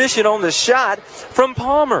transition on the shot from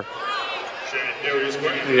Palmer.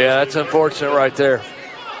 Yeah, that's unfortunate right there.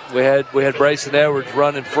 We had Brayson Edwards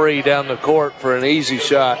running free down the court for an easy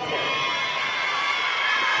shot.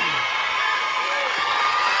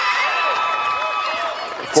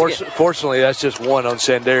 Fortunately, that's just 1 on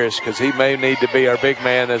Sandarius because he may need to be our big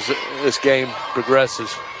man as this game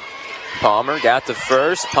progresses. Palmer got the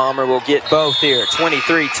first. Palmer will get both here.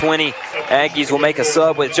 23-20. Aggies will make a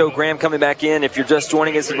sub with Joe Graham coming back in. If you're just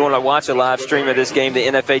joining us and you want to watch a live stream of this game, the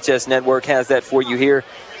NFHS Network has that for you here.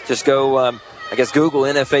 Just go, Google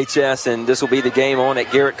NFHS, and this will be the game on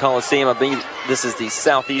at Garrett Coliseum. I believe this is the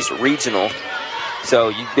Southeast Regional. So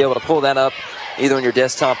you'll be able to pull that up either on your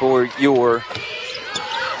desktop or your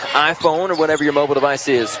iPhone or whatever your mobile device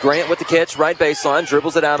is. Grant with the catch, right baseline,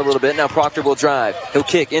 dribbles it out a little bit. Now Proctor will drive. He'll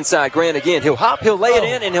kick inside Grant again. He'll hop, he'll lay it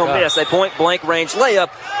in, and he'll miss a point-blank range layup.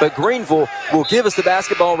 But Greenville will give us the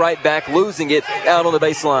basketball right back, losing it out on the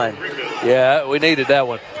baseline. Yeah, we needed that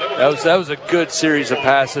one. That was a good series of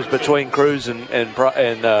passes between Cruz and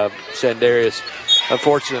Sandarius.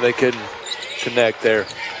 Unfortunately, they couldn't connect there.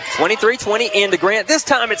 23-20 into Grant. This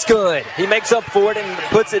time it's good. He makes up for it and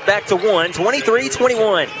puts it back to 1.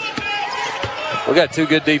 23-21. We got 2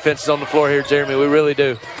 good defenses on the floor here, Jeremy. We really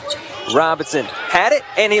do. Robinson had it,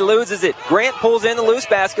 and he loses it. Grant pulls in the loose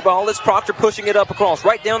basketball. It's Proctor pushing it up across.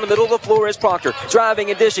 Right down the middle of the floor is Proctor. Driving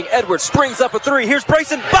and dishing. Edwards springs up a 3. Here's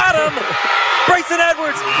Brayson. Bottom! Brayson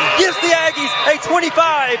Edwards gives the Aggies a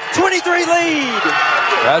 25-23 lead.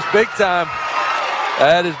 That's big time.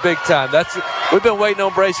 That is big time. We've been waiting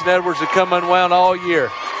on Brayson Edwards to come unwound all year,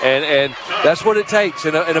 and that's what it takes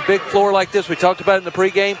in a big floor like this. We talked about it in the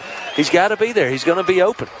pregame. He's got to be there. He's going to be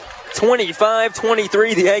open.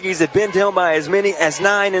 25-23. The Aggies have been down by as many as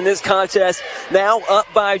 9 in this contest. Now up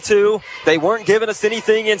by 2. They weren't giving us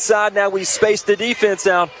anything inside. Now we spaced the defense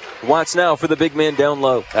out. Watch now for the big men down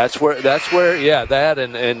low. That's where that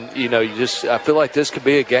and you know, I feel like this could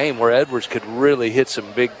be a game where Edwards could really hit some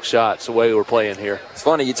big shots the way we're playing here. It's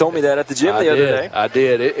funny, you told me that at the gym the other day. I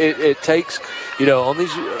did. It takes, you know, on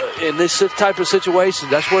these in this type of situation,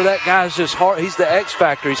 that's where that guy's just hard. He's the X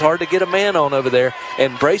factor. He's hard to get a man on over there,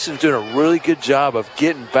 and Brayson's doing a really good job of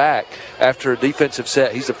getting back after a defensive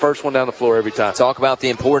set. He's the first one down the floor every time. Talk about the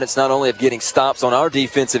importance not only of getting stops on our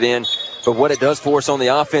defensive end, but what it does for us on the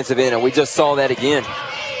offensive end, and we just saw that again.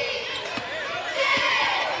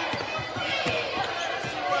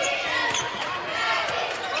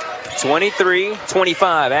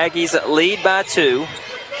 (23-25). Aggies lead by 2.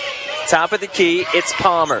 Top of the key, it's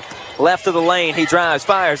Palmer. Left of the lane, he drives,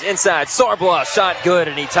 fires inside. Sarbois, shot good,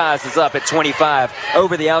 and he ties us up at 25.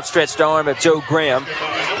 Over the outstretched arm of Joe Graham.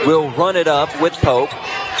 Will run it up with Pope.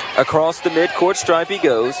 Across the midcourt stripe he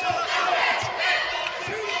goes.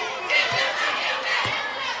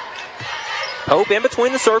 Pope in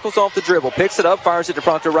between the circles off the dribble. Picks it up, fires it to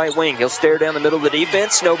Proctor right wing. He'll stare down the middle of the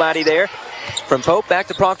defense. Nobody there. From Pope back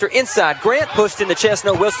to Proctor inside. Grant pushed in the chest,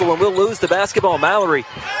 no whistle, and we'll lose the basketball. Mallory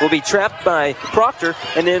will be trapped by Proctor,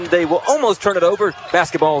 and then they will almost turn it over.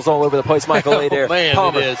 Basketball's all over the place. Michael Adair. Man,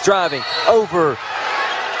 Palmer driving over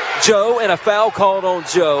Joe, and a foul called on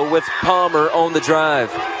Joe with Palmer on the drive.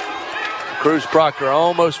 Cruz Proctor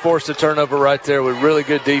almost forced a turnover right there with really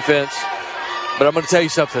good defense. But I'm going to tell you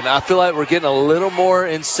something. I feel like we're getting a little more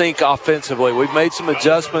in sync offensively. We've made some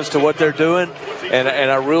adjustments to what they're doing, and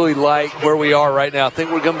I really like where we are right now. I think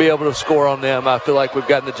we're going to be able to score on them. I feel like we've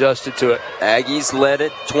gotten adjusted to it. Aggies led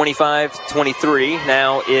it 25-23.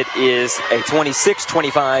 Now it is a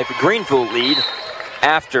 26-25 Greenville lead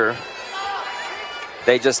after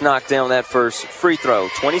they just knocked down that first free throw.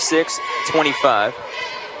 26-25.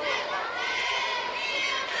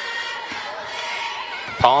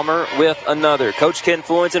 Palmer with another. Coach Ken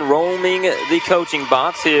Fullington roaming the coaching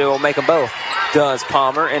box. He'll make them both. Does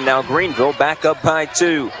Palmer, and now Greenville back up by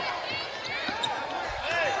 2.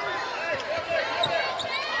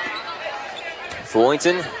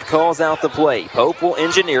 Fullington calls out the play. Pope will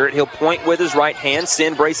engineer it. He'll point with his right hand,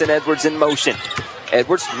 send Brayson Edwards in motion.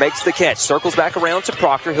 Edwards makes the catch, circles back around to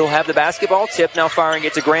Proctor. He'll have the basketball tip, now firing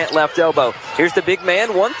it to Grant, left elbow. Here's the big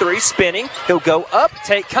man, 1-3, spinning. He'll go up,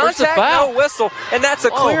 take contact, no whistle, and that's a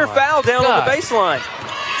clear foul down on the baseline.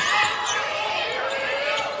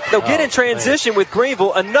 They'll get in transition with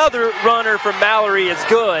Greenville. Another runner from Mallory is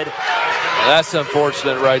good. That's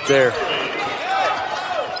unfortunate right there.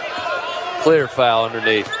 Clear foul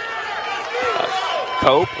underneath.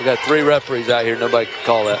 Pope. We got 3 referees out here. Nobody can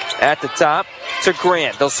call that. At the top to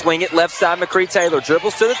Grant. They'll swing it left side. McCree Taylor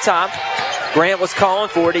dribbles to the top. Grant was calling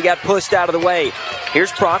for it. He got pushed out of the way.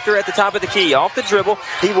 Here's Proctor at the top of the key. Off the dribble.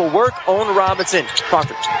 He will work on Robinson.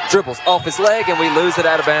 Proctor dribbles off his leg, and we lose it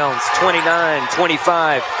out of bounds.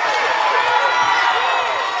 29-25.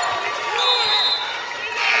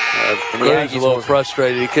 Cruz was a little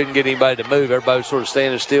frustrated. He couldn't get anybody to move. Everybody was sort of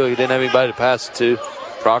standing still. He didn't have anybody to pass it to.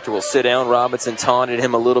 Proctor will sit down. Robinson taunted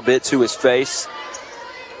him a little bit to his face.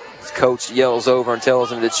 His coach yells over and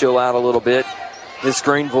tells him to chill out a little bit. This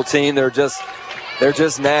Greenville team, they're just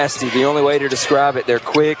nasty. The only way to describe it, they're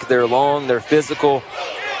quick, they're long, they're physical.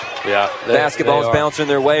 Yeah, basketball's bouncing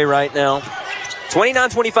their way right now.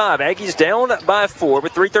 29-25, Aggies down by 4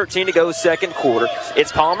 with 3:13 to go second quarter.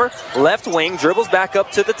 It's Palmer, left wing, dribbles back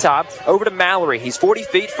up to the top, over to Mallory. He's 40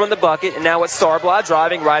 feet from the bucket, and now it's Sarbla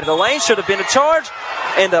driving right of the lane. Should have been a charge,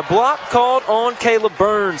 and a block called on Caleb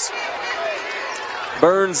Burns.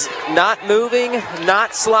 Burns not moving,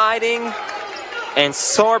 not sliding, and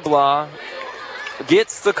Sarbla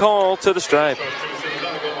gets the call to the stripe.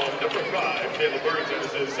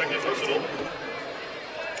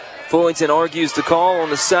 Fullington argues the call on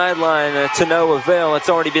the sideline to no avail. It's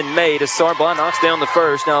already been made as Sarbla knocks down the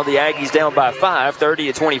first. Now the Aggies down by 5,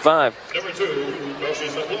 30-25. Number 2, Roshi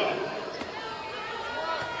Sarbla.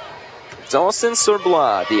 Dawson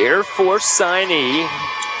Sarbla, the Air Force signee,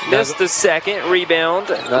 missed the second rebound.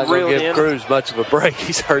 Not going to give Cruz much of a break.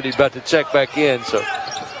 He's already about to check back in, so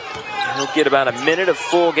he'll get about a minute of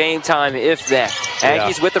full game time, if that.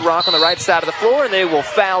 Aggies with the rock on the right side of the floor, and they will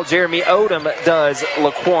foul Jeremy Odom, does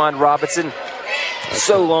Laquan Robinson.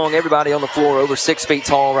 So long, everybody on the floor over 6 feet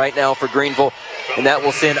tall right now for Greenville, and that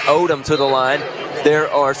will send Odom to the line.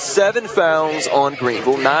 There are 7 fouls on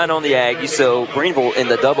Greenville, 9 on the Aggies, so Greenville in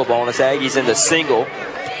the double bonus, Aggies in the single.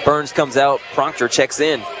 Burns comes out, Proctor checks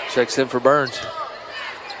in. Checks in for Burns.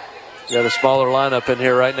 Got a smaller lineup in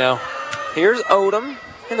here right now. Here's Odom.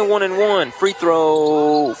 In the 1-and-1. Free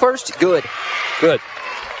throw first. Good. Good.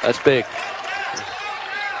 That's big.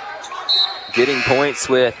 Getting points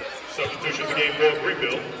with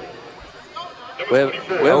we haven't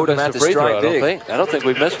missed a free throw, I don't think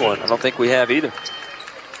we've missed one. I don't think we have either.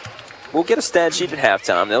 We'll get a stat sheet at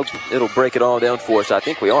halftime. It'll break it all down for us. I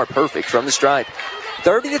think we are perfect from the stripe.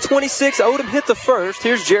 30-26. Odom hit the first.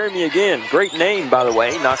 Here's Jeremy again. Great name, by the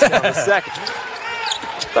way. Knocks down the second.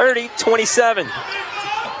 30-27.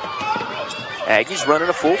 Aggies running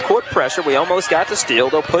a full court pressure. We almost got the steal.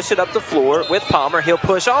 They'll push it up the floor with Palmer. He'll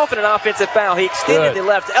push off in an offensive foul. He extended the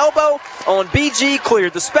left elbow on BG,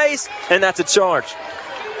 cleared the space, and that's a charge.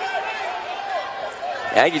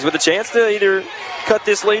 Aggies with a chance to either cut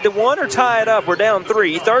this lead to 1 or tie it up. We're down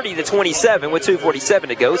 3, 30-27 with 2:47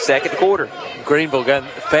 to go, second quarter. Greenville got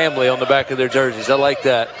family on the back of their jerseys. I like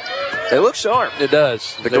that. They look sharp. It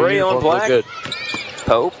does. The gray on black. Good.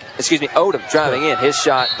 Odom driving in. His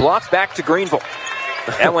shot blocks back to Greenville.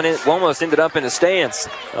 That one almost ended up in the stands.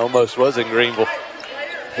 Almost was in Greenville.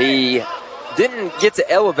 He didn't get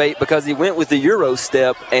to elevate because he went with the Euro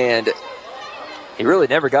step, and He really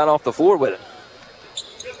never got off the floor with it.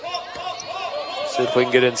 See if we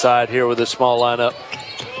can get inside here with this small lineup.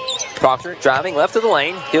 Proctor driving left of the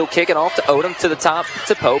lane. He'll kick it off to Odom to the top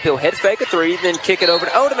to Pope. He'll head fake a three, then kick it over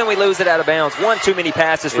to Odom, and we lose it out of bounds. One too many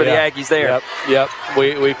passes for the Aggies there. Yep.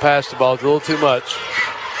 We passed the ball a little too much.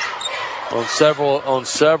 On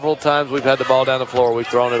several times we've had the ball down the floor. We've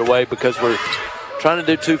thrown it away because we're trying to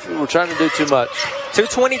do too much.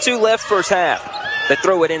 2:22 left first half. They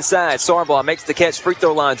throw it inside. Sarbaugh makes the catch, free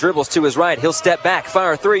throw line, dribbles to his right. He'll step back,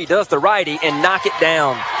 fire three, does the righty, and knock it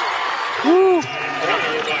down. Woo.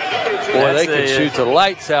 Boy, they can shoot the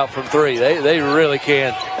lights out from three. They really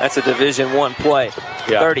can. That's a Division I play.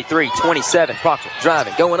 33-27. Proctor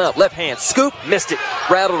driving, going up, left hand, scoop, missed it.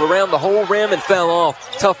 Rattled around the whole rim and fell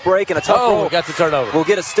off. Tough break and a tough roll. Got the turnover. We'll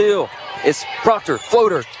get a steal. It's Proctor,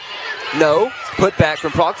 floater. No. Put back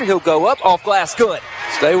from Proctor. He'll go up, off glass, good.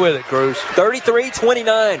 Stay with it, Cruz.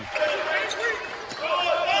 33-29.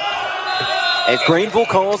 As Greenville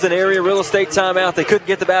calls an area real estate timeout, they couldn't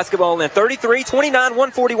get the basketball in. 33-29,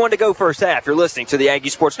 1:41 to go first half. You're listening to the Aggie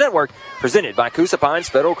Sports Network, presented by Coosa Pines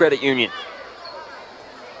Federal Credit Union.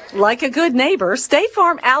 Like a good neighbor, State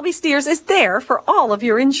Farm Albie Steers is there for all of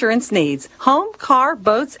your insurance needs. Home, car,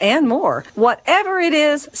 boats, and more. Whatever it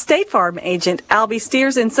is, State Farm agent Albie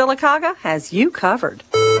Steers in Sylacauga has you covered.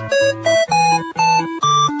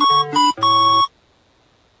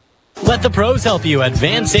 Let the pros help you at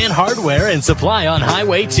Van Zandt Hardware and Supply on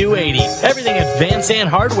Highway 280. Everything at Van Zandt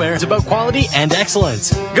Hardware is about quality and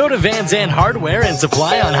excellence. Go to Van Zandt Hardware and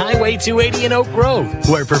Supply on Highway 280 in Oak Grove,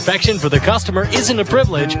 where perfection for the customer isn't a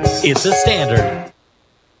privilege, it's a standard.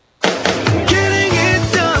 Getting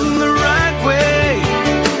it done the right way.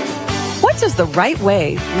 What does the right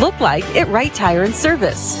way look like at Right Tire and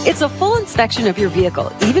Service? It's a full inspection of your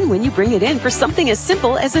vehicle, even when you bring it in for something as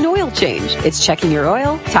simple as an oil change. It's checking your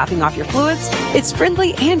oil, topping off your fluids. It's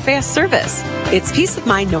friendly and fast service. It's peace of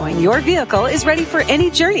mind knowing your vehicle is ready for any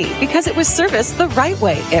journey because it was serviced the right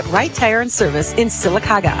way at Right Tire and Service in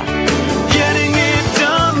Sylacauga. Getting it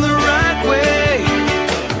done the right way.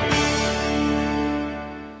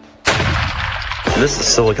 This is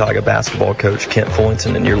Sylacauga basketball coach Kent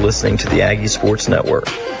Fullington, and you're listening to the Aggie Sports Network,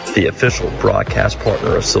 the official broadcast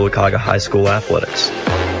partner of Sylacauga High School Athletics.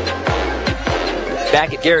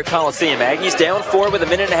 Back at Garrett Coliseum, Aggies down 4 with a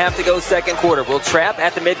minute and a half to go second quarter. Will trap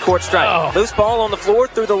at the midcourt stripe. Loose ball on the floor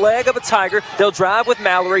through the leg of a Tiger. They'll drive with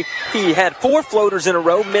Mallory. He had 4 floaters in a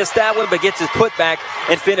row, missed that one, but gets his putback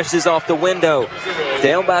and finishes off the window.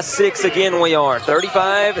 Down by 6 again we are.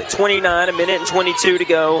 35-29, a minute and 22 to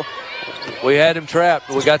go. We had him trapped.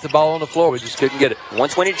 We got the ball on the floor. We just couldn't get it.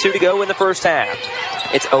 1:22 to go in the first half.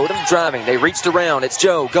 It's Odom driving. They reached around. It's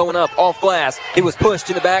Joe going up off glass. He was pushed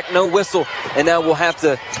in the back. No whistle. And now we'll have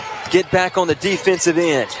to get back on the defensive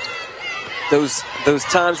end. Those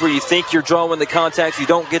times where you think you're drawing the contact, you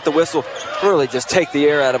don't get the whistle. Really just take the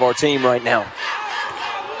air out of our team right now.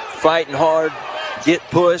 Fighting hard. Get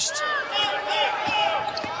pushed.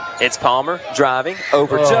 It's Palmer driving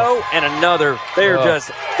over Joe and another.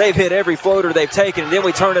 They've hit every floater they've taken, and then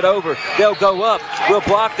we turn it over. They'll go up. We'll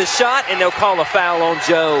block the shot, and they'll call a foul on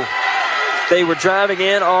Joe. They were driving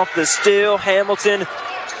in off the steal. Hamilton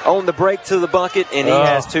on the break to the bucket, and he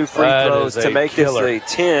has 2 free throws to make this a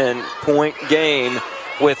 10-point game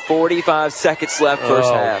with 45 seconds left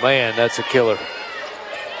first half. Oh, man, that's a killer.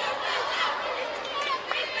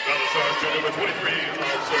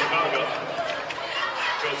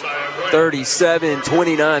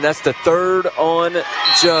 37-29. That's the third on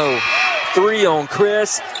Joe. 3 on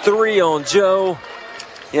Chris, 3 on Joe.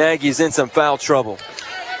 The Aggies in some foul trouble.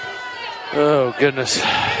 Oh, goodness.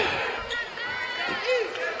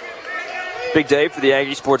 Big day for the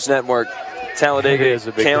Aggie Sports Network.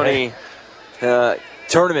 Talladega County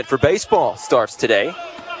tournament for baseball starts today.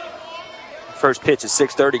 First pitch is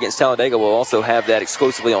 6:30 against Talladega. We'll also have that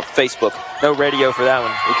exclusively on Facebook. No radio for that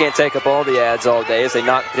one. We can't take up all the ads all day as they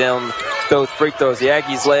knock down both free throws. The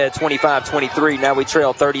Aggies led 25-23. Now we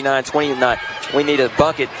trail 39-29. We need a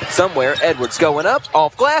bucket somewhere. Edwards going up,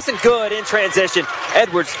 off glass, and good in transition.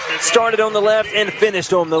 Edwards started on the left and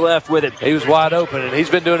finished on the left with it. He was wide open, and he's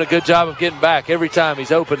been doing a good job of getting back every time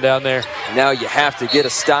he's open down there. Now you have to get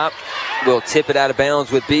a stop. We'll tip it out of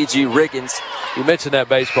bounds with B.G. Riggins. You mentioned that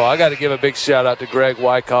baseball. I got to give a big shout out to Greg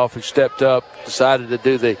Wyckoff, who stepped up, decided to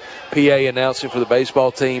do the PA announcing for the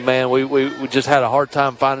baseball team. Man, we just had a hard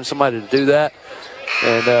time finding somebody to do that.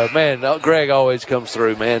 And, man, Greg always comes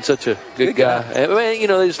through, man. Such a good guy. And, man, you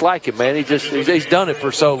know, they just like him, man. He's done it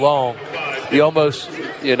for so long. You almost,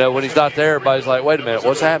 you know, when he's not there, everybody's like, wait a minute,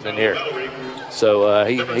 what's happening here? So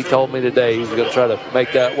he told me today he was going to try to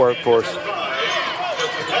make that work for us.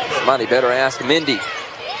 Somebody better ask Mindy.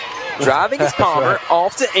 Driving is Palmer,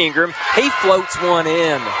 off to Ingram. He floats one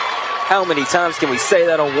in. How many times can we say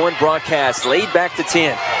that on one broadcast? Lead back to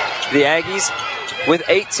 10. The Aggies with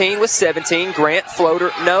 18 with 17. Grant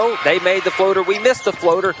floater. No, they made the floater. We missed the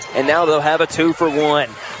floater, and now they'll have a 2-for-1.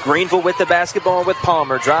 Greenville with the basketball with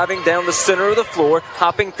Palmer. Driving down the center of the floor,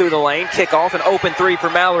 hopping through the lane. Kickoff, an open three for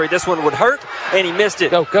Mallory. This one would hurt, and he missed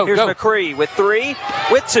it. Here's McCree with 3,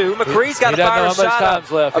 with 2. McCree's got to fire a shot up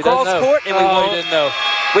across court, and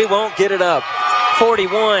we won't get it up.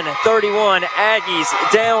 41-31,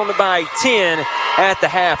 Aggies down by 10 at the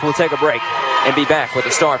half. We'll take a break and be back with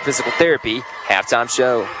the Star Physical Therapy halftime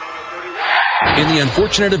show. In the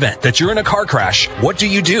unfortunate event that you're in a car crash, what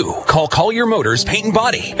do? Call Collier Motors Paint and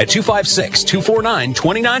Body at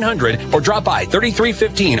 256-249-2900 or drop by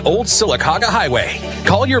 3315 Old Sylacauga Highway.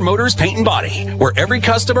 Collier Motors Paint and Body, where every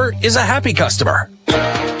customer is a happy customer.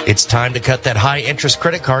 It's time to cut that high-interest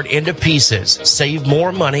credit card into pieces. Save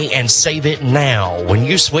more money and save it now when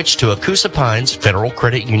you switch to a Coosa Pines Federal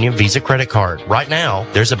Credit Union Visa credit card. Right now,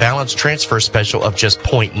 there's a balance transfer special of just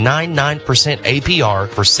 0.99% APR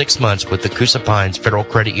for 6 months with the Coosa Pines Federal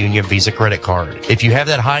Credit Union Visa credit card. If you have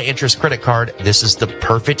that high-interest credit card, this is the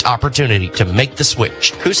perfect opportunity to make the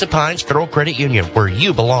switch. Coosa Pines Federal Credit Union, where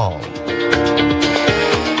you belong.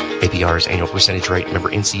 APR's annual percentage rate, member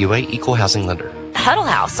NCUA, equal housing lender. Huddle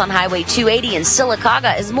House on Highway 280 in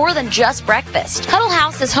Sylacauga is more than just breakfast. Huddle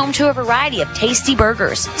House is home to a variety of tasty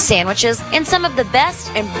burgers, sandwiches, and some of the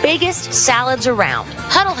best and biggest salads around.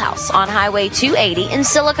 Huddle House on Highway 280 in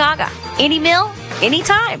Sylacauga. Any meal,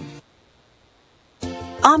 anytime.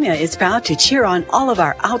 AMIA is proud to cheer on all of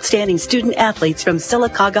our outstanding student athletes from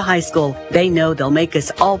Sylacauga High School. They know they'll make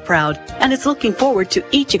us all proud and is looking forward to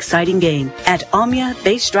each exciting game. At AMIA,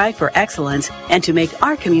 they strive for excellence and to make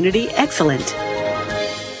our community excellent.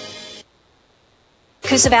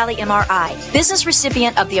 Coosa Valley MRI, business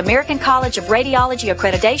recipient of the American College of Radiology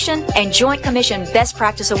Accreditation and Joint Commission Best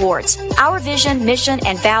Practice Awards. Our vision, mission,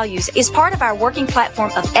 and values is part of our working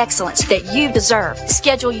platform of excellence that you deserve.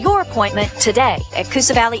 Schedule your appointment today at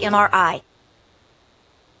Coosa Valley MRI.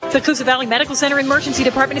 The Coosa Valley Medical Center Emergency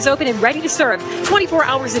Department is open and ready to serve 24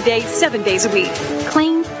 hours a day, 7 days a week.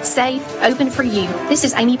 Clean, safe, open for you. This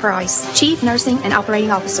is Amy Price, Chief Nursing and Operating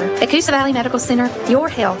Officer. At Coosa Valley Medical Center, your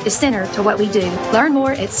health is center to what we do. Learn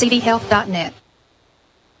more at cdhealth.net.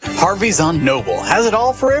 Harvey's on Noble has it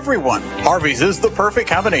all for everyone. Harvey's is the perfect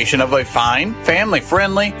combination of a fine,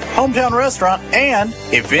 family-friendly, hometown restaurant and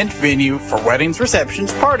event venue for weddings,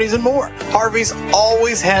 receptions, parties, and more. Harvey's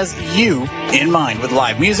always has you in mind with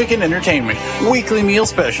live music and entertainment, weekly meal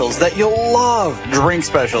specials that you'll love, drink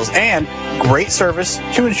specials, and great service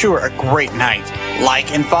to ensure a great night.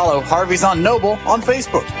 Like and follow Harvey's on Noble on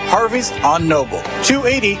Facebook. Harvey's on Noble,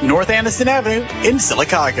 280 North Anniston Avenue in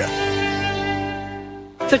Sylacauga.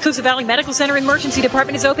 The Coosa Valley Medical Center Emergency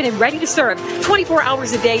Department is open and ready to serve 24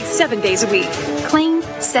 hours a day, 7 days a week. Clean,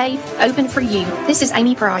 safe, open for you. This is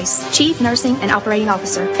Amy Price, Chief Nursing and Operating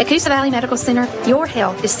Officer. At Coosa Valley Medical Center, your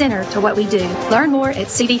health is center to what we do. Learn more at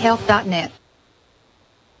cdhealth.net.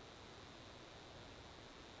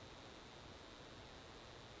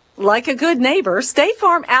 Like a good neighbor, State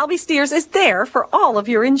Farm Albie Steers is there for all of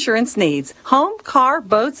your insurance needs. Home, car,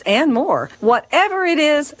 boats, and more. Whatever it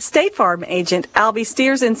is, State Farm agent Albie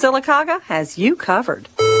Steers in Sylacauga has you covered.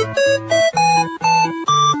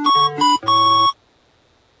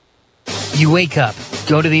 You wake up,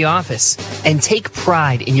 go to the office, and take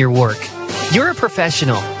pride in your work. You're a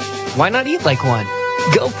professional. Why not eat like one?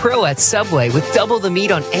 Go pro at Subway with double the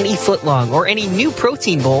meat on any footlong or any new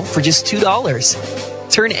protein bowl for just $2.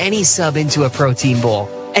 Turn any sub into a protein bowl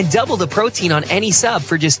and double the protein on any sub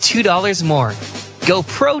for just $2 more. Go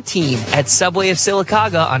pro team at Subway of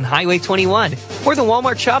Sylacauga on Highway 21 or the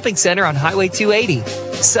Walmart Shopping Center on Highway 280.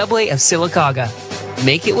 Subway of Sylacauga.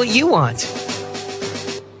 Make it what you want.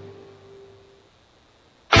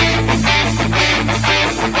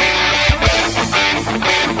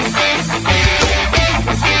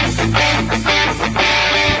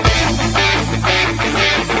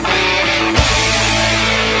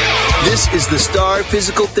 This is the Star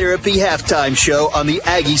Physical Therapy Halftime Show on the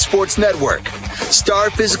Aggie Sports Network. Star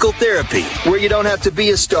Physical Therapy, where you don't have to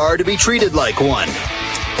be a star to be treated like one.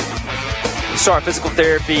 Star Physical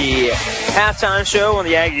Therapy Halftime Show on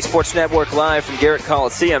the Aggie Sports Network, live from Garrett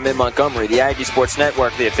Coliseum in Montgomery. The Aggie Sports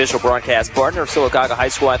Network, the official broadcast partner of Sylacauga High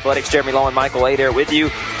School Athletics. Jeremy Law and Michael Adair with you.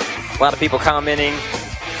 A lot of people commenting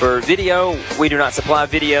for video. We do not supply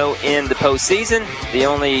video in the postseason. The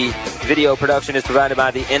only video production is provided by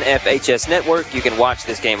the NFHS Network. You can watch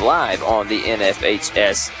this game live on the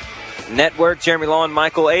NFHS Network. Jeremy Law and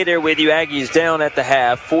Michael Adair with you. Aggies down at the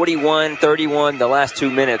half, 41-31. The last 2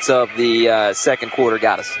 minutes of the second quarter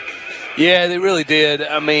got us. Yeah, they really did.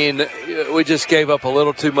 I mean, we just gave up a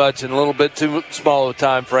little too much and a little bit too small of a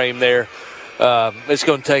time frame there. It's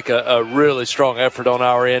going to take a really strong effort on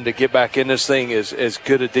our end to get back in this thing as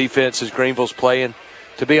good a defense as Greenville's playing.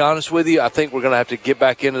 To be honest with you, I think we're going to have to get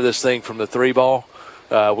back into this thing from the 3-ball.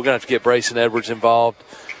 We're going to have to get Brayson Edwards involved.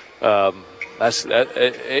 I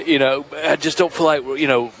just don't feel like,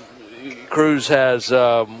 Cruz has,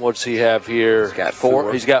 what does he have here? He's got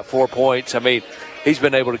 4. He's got 4 points. I mean, he's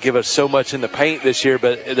been able to give us so much in the paint this year,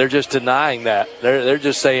 but they're just denying that. They're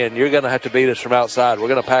just saying, you're going to have to beat us from outside. We're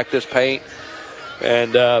going to pack this paint.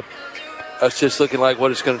 And it's just looking like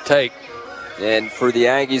what it's going to take. And for the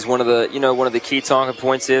Aggies, one of the key talking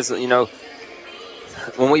points is,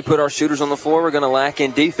 when we put our shooters on the floor, we're going to lack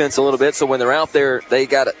in defense a little bit. So when they're out there, they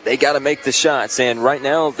got to make the shots. And right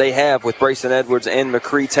now they have with Brayson Edwards and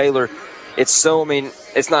McCree Taylor. It's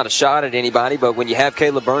not a shot at anybody, but when you have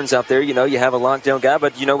Caleb Burns out there, you have a lockdown guy.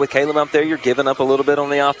 But, with Caleb out there, you're giving up a little bit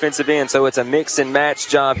on the offensive end. So it's a mix and match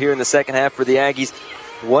job here in the second half for the Aggies.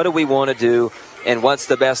 What do we want to do, and what's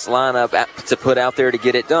the best lineup to put out there to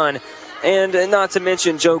get it done? And not to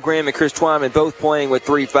mention Joe Graham and Chris Twyman both playing with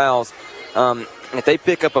 3 fouls. If they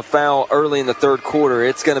pick up a foul early in the third quarter,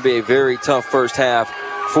 it's going to be a very tough first half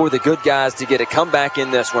for the good guys to get a comeback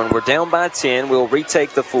in this one. We're down by 10. We'll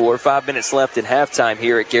retake the floor. 5 minutes left in halftime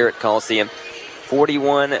here at Garrett Coliseum.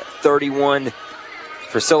 41-31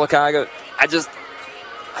 for Sylacauga. I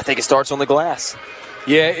think it starts on the glass.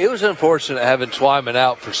 Yeah, it was unfortunate having Twyman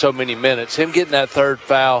out for so many minutes. Him getting that third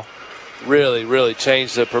foul really, really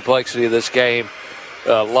changed the perplexity of this game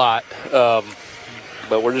a lot.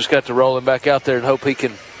 But we're just got to roll him back out there and hope he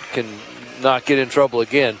can not get in trouble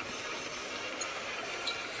again.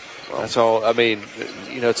 That's all. I mean,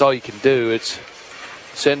 it's all you can do.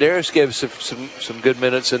 Sanderis gave us some good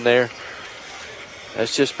minutes in there.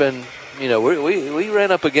 That's just been, we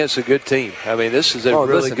ran up against a good team. I mean, this is a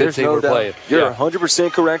really good team we're playing. You're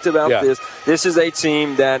 100% correct about this. This is a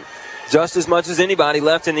team that just as much as anybody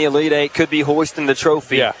left in the Elite Eight could be hoisting the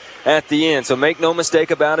trophy at the end. So make no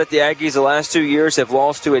mistake about it, the Aggies the last 2 years have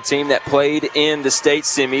lost to a team that played in the state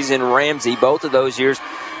semis in Ramsey both of those years.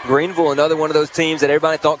 Greenville, another one of those teams that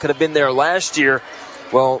everybody thought could have been there last year.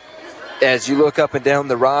 Well, as you look up and down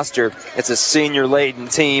the roster, it's a senior-laden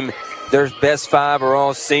team. Their best 5 are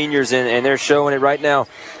all seniors, and they're showing it right now.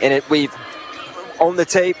 And on the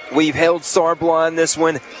tape, we've held Sarbla in this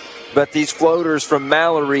one. But these floaters from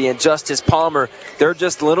Mallory and Justice Palmer, they're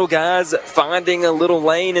just little guys finding a little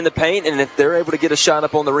lane in the paint, and if they're able to get a shot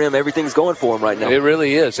up on the rim, everything's going for them right now. It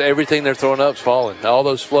really is. Everything they're throwing up is falling. All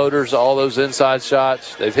those floaters, all those inside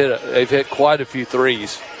shots, they've hit quite a few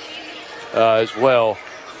threes as well.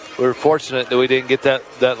 We were fortunate that we didn't get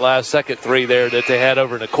that last second 3 there that they had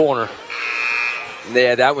over in the corner.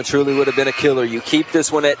 Yeah, that one truly would have been a killer. You keep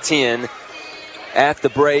this one at 10 at the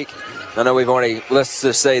break. I know we've already, let's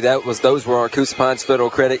just say those were our Coosa Pines Federal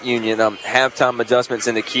Credit Union halftime adjustments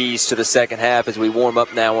and the keys to the second half as we warm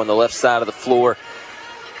up now on the left side of the floor.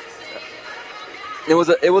 It was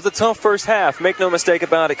a tough first half, make no mistake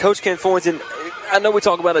about it. Coach Ken Fullington, I know we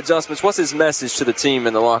talk about adjustments. What's his message to the team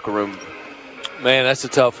in the locker room? Man, that's a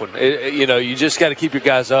tough one. You just got to keep your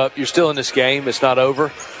guys up. You're still in this game. It's not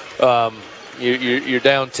over. You're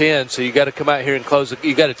down 10, so you got to come out here and close it.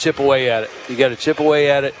 You got to chip away at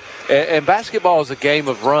it. And basketball is a game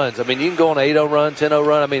of runs. I mean, you can go on an 8-0 run, 10-0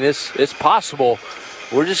 run. I mean, it's possible.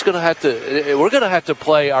 We're just going to have to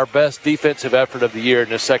play our best defensive effort of the year in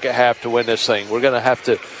the second half to win this thing. We're going to have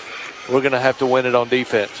to win it on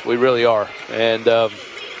defense. We really are. And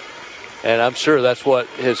I'm sure that's what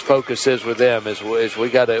his focus is with them is we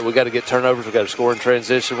got to get turnovers, we got to score in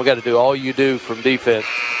transition, we got to do all you do from defense.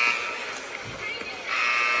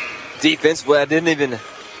 Defensively, I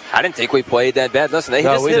didn't think we played that bad. Listen, they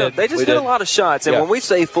just hit a lot of shots. And when we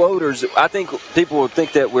say floaters, I think people would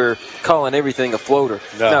think that we're calling everything a floater.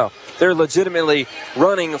 No. They're legitimately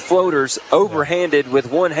running floaters overhanded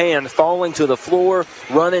with one hand, falling to the floor,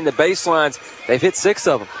 running the baselines. They've hit 6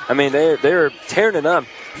 of them. I mean, they're tearing it up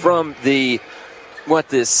from the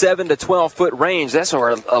 7 to 12 foot range. That's where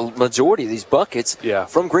a majority of these buckets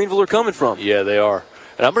from Greenville are coming from. Yeah, they are.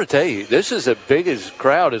 And I'm going to tell you, this is the biggest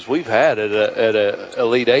crowd as we've had at a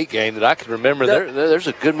Elite Eight game that I can remember. There's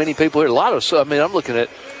a good many people here. I'm looking at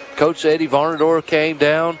Coach Eddie Varnador came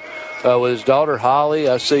down with his daughter Holly.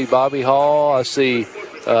 I see Bobby Hall. I see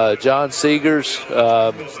John Seegers.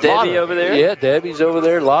 Debbie over there. Yeah, Debbie's over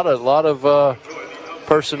there. A lot of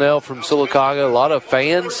personnel from Sylacauga. A lot of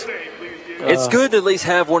fans. It's good to at least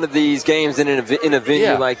have one of these games in a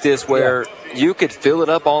venue like this where you could fill it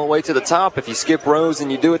up all the way to the top if you skip rows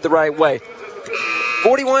and you do it the right way.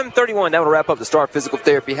 41-31, that will wrap up the Star Physical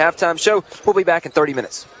Therapy halftime show. We'll be back in 30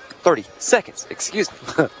 minutes. 30 seconds, excuse me.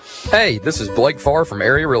 Hey, this is Blake Farr from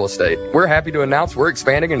Area Real Estate. We're happy to announce we're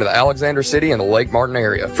expanding into the Alexander City and the Lake Martin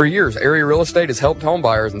area. For years, Area Real Estate has helped home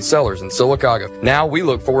buyers and sellers in Sylacauga. Now we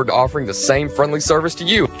look forward to offering the same friendly service to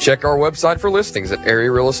you. Check our website for listings at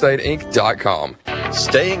arearealestateinc.com.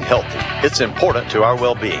 Staying healthy, it's important to our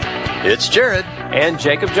well-being. It's Jared and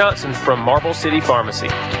Jacob Johnson from Marble City Pharmacy.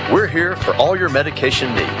 We're here for all your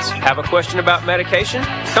medication needs. Have a question about medication?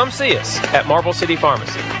 Come see us at Marble City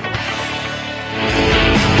Pharmacy.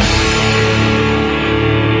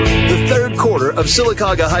 The third quarter of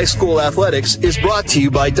Sylacauga High School athletics is brought to you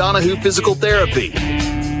by Donahue Physical Therapy.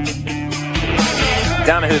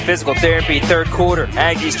 Donahue Physical Therapy, third quarter.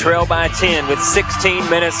 Aggies trail by 10 with 16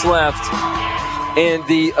 minutes left. In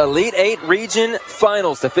the Elite 8 Region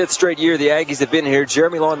Finals, the fifth straight year the Aggies have been here.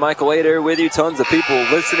 Jeremy Law and Michael Adair with you. Tons of people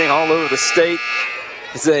listening all over the state.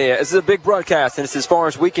 This is a big broadcast, and it's as far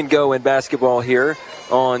as we can go in basketball here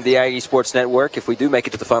on the Aggie Sports Network. If we do make it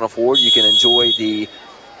to the Final Four, you can enjoy the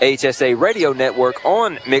HSA Radio Network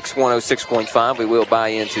on Mix 106.5. We will buy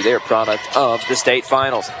into their product of the state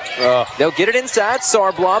finals. They'll get it inside.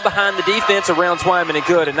 Sarblaw behind the defense around Twyman and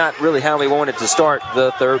good, and not really how we wanted to start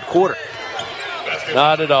the third quarter.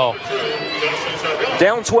 Not at all.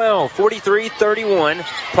 Down 12, 43-31.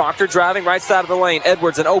 Proctor driving right side of the lane.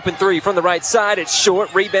 Edwards an open three from the right side. It's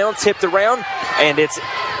short. Rebound tipped around, and it's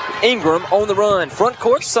Ingram on the run. Front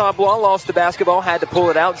court, Sablaw lost the basketball, had to pull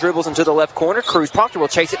it out, dribbles into the left corner. Cruz Proctor will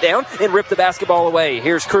chase it down and rip the basketball away.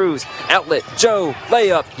 Here's Cruz. Outlet. Joe.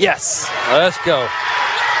 Layup. Yes. Let's go.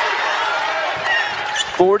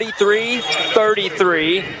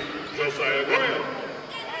 43-33.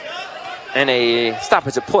 And a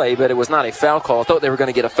stoppage of play, but it was not a foul call. I thought they were going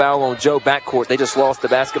to get a foul on Joe backcourt. They just lost the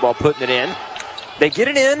basketball putting it in. They get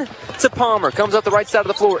it in to Palmer. Comes up the right side of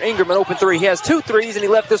the floor. Ingram an open three. He has 2 threes, and he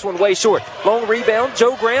left this one way short. Long rebound.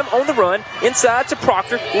 Joe Graham on the run. Inside to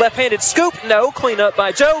Proctor. Left-handed scoop. No. Clean up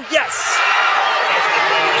by Joe. Yes.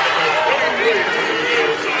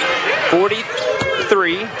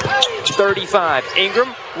 43-35.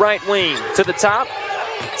 Ingram, right wing to the top.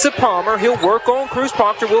 To Palmer. He'll work on Cruz.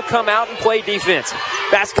 Proctor will come out and play defense.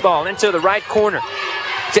 Basketball into the right corner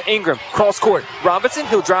to Ingram. Cross court. Robinson,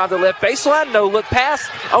 he'll drive the left baseline. No look pass.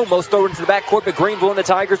 Almost throw it into the back court, but Greenville and the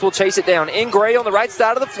Tigers will chase it down. In Gray on the right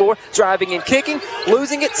side of the floor. Driving and kicking.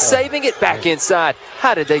 Losing it. Saving it back inside.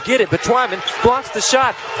 How did they get it? But Twyman blocks the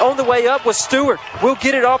shot. On the way up was Stewart. We'll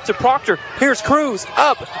get it off to Proctor. Here's Cruz.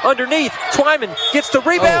 Up. Underneath. Twyman gets the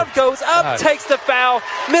rebound. Goes up. Takes the foul.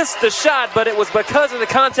 Missed the shot, but it was because of the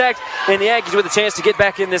contact, and the Aggies with a chance to get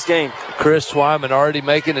back in this game. Chris Twyman already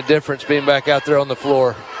making a difference being back out there on the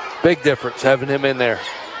floor. Big difference having him in there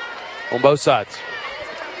on both sides.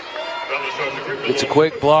 Gets a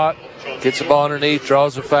quick block, gets the ball underneath,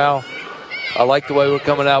 draws a foul. I like the way we're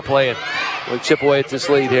coming out playing. We chip away at this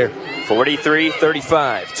lead here.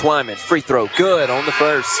 43-35. Twyman, free throw, good on the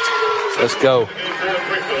first. Let's go.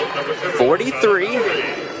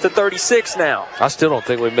 43-36 now. I still don't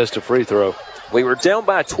think we missed a free throw. We were down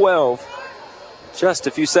by 12 just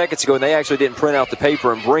a few seconds ago, and they actually didn't print out the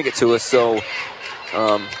paper and bring it to us, so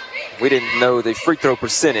we didn't know the free throw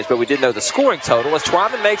percentage, but we did know the scoring total as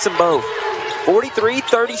Twyman makes them both.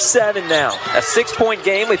 43-37 now. A 6-point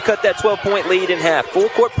game. We've cut that 12-point lead in half. Full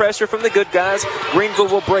court pressure from the good guys. Greenville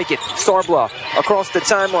will break it. Starblaw across the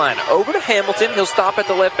timeline. Over to Hamilton. He'll stop at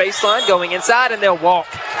the left baseline, going inside, and they'll walk.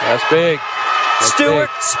 That's big. Stewart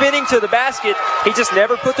spinning to the basket. He just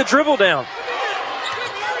never put the dribble down.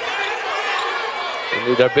 We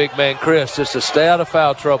need our big man, Chris, just to stay out of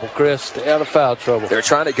foul trouble. Chris, stay out of foul trouble. They're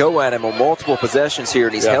trying to go at him on multiple possessions here,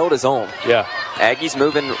 and he's held his own. Yeah. Aggies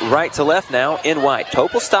moving right to left now in white.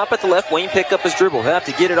 Pope will stop at the left wing, pick up his dribble. He'll have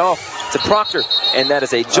to get it off to Proctor, and that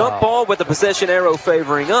is a jump ball with the possession arrow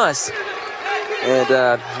favoring us. And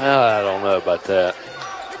I don't know about that.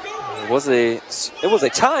 It was a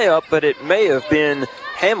tie-up, but it may have been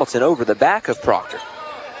Hamilton over the back of Proctor.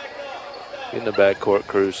 In the backcourt,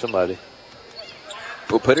 Cruz, somebody.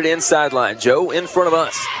 We'll put it in sideline. Joe in front of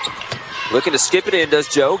us. Looking to skip it in, does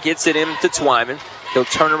Joe. Gets it in to Twyman. He'll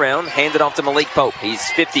turn around, hand it off to Malik Pope. He's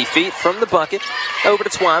 50 feet from the bucket. Over to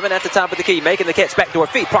Twyman at the top of the key. Making the catch. Backdoor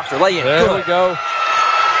feed. Proctor lay in. There we go.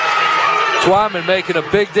 Twyman making a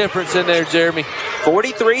big difference in there, Jeremy.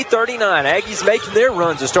 43-39. Aggies making their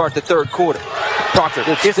run to start the third quarter. Proctor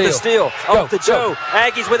gets the steal. Off to Joe.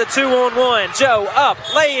 Aggies with a 2-on-1. Joe up.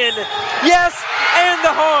 Lay in. Yes. and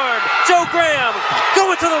the harm. Joe Graham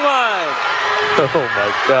going to the line. Oh,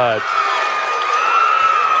 my God.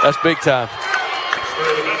 That's big time.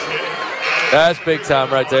 That's big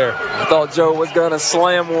time right there. I thought Joe was going to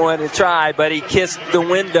slam one and try, but he kissed the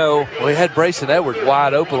window. Well, he had Brayson Edwards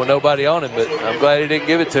wide open with nobody on him, but I'm glad he didn't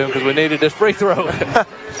give it to him because we needed this free throw.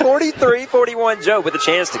 43-41 Joe with a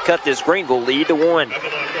chance to cut this Greenville lead to 1.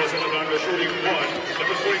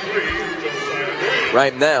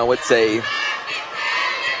 Right now, it's a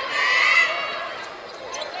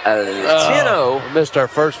 10-0. We missed our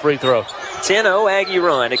first free throw. 10-0 Aggie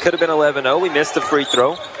run. It could have been 11-0. We missed the free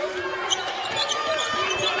throw.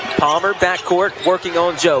 Palmer, backcourt, working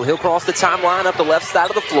on Joe. He'll cross the timeline up the left side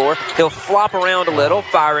of the floor. He'll flop around a little,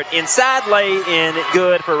 fire it inside, lay in,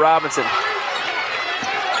 good for Robinson.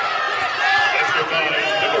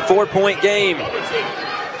 4-point game.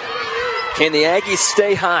 Can the Aggies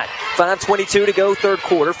stay hot? 5:22 to go, third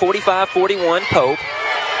quarter. 45-41, Pope.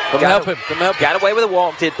 Come help him. Got away with a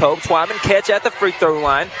walk, did Pope. Twyman catch at the free throw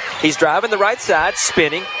line. He's driving the right side,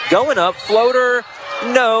 spinning, going up, floater.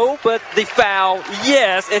 No, but the foul,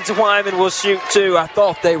 yes, and Twyman will shoot two. I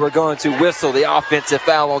thought they were going to whistle the offensive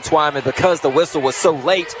foul on Twyman because the whistle was so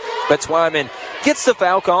late, but Twyman gets the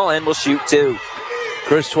foul call and will shoot two.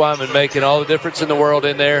 Chris Twyman making all the difference in the world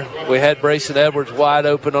in there. We had Brayson Edwards wide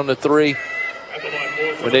open on the three.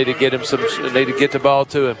 We need to get him need to get the ball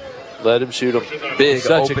to him. Let him shoot him. Big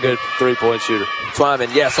Such opening. a good three-point shooter.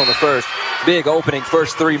 Twyman, yes, on the first. Big opening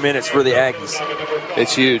first 3 minutes for the Aggies.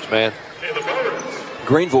 It's huge, man.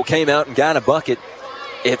 Greenville came out and got a bucket.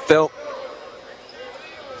 It felt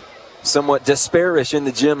somewhat desperacious in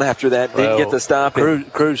the gym after that. Didn't get the stop.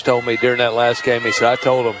 Cruz told me during that last game, he said, I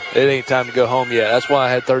told him, it ain't time to go home yet. That's why I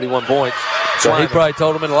had 31 points. So he probably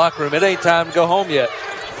told him in the locker room, it ain't time to go home yet.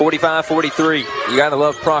 45-43. You got to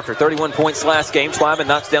love Proctor. 31 points last game. Twyman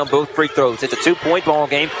knocks down both free throws. It's a 2-point ball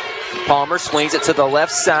game. Palmer swings it to the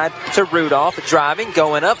left side to Rudolph. Driving,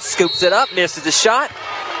 going up, scoops it up, misses the shot.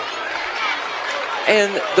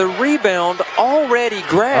 And the rebound already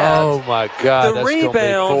grabbed. Oh, my God. That's going to be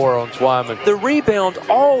 4 on Twyman. The rebound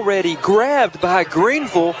already grabbed by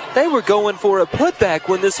Greenville. They were going for a putback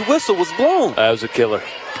when this whistle was blown. That was a killer.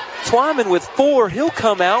 Twyman with 4. He'll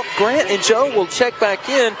come out. Grant and Joe will check back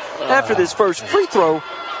in after this first free throw.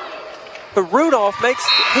 But Rudolph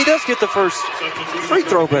he does get the first free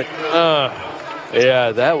throw, but.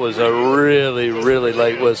 Yeah, that was a really, really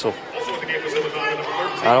late whistle.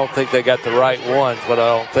 I don't think they got the right ones, but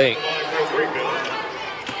I don't think.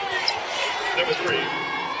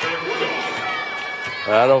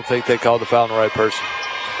 I don't think they called the foul on the right person.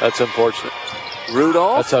 That's unfortunate.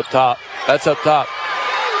 Rudolph? That's up top. That's up top.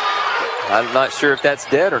 I'm not sure if that's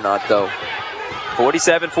dead or not, though.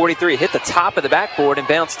 47-43. Hit the top of the backboard and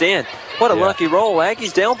bounced in. What a lucky roll.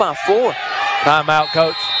 Aggies down by 4. Timeout,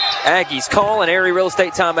 coach. Aggies call an Erie Real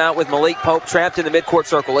Estate timeout with Malik Pope trapped in the midcourt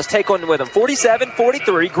circle. Let's take one with him.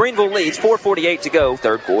 47-43. Greenville leads. 4:48 to go,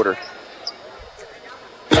 third quarter.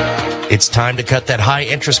 It's time to cut that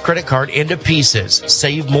high-interest credit card into pieces.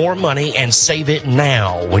 Save more money and save it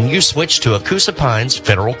now when you switch to a Coosa Pines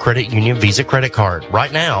Federal Credit Union Visa credit card.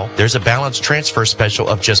 Right now, there's a balance transfer special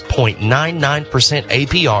of just 0.99%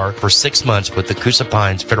 APR for 6 months with the Coosa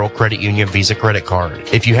Pines Federal Credit Union Visa credit card.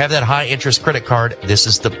 If you have that high-interest credit card, this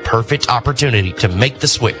is the perfect opportunity to make the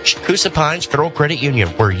switch. Coosa Pines Federal Credit Union,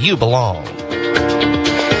 where you belong.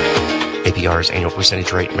 APR's annual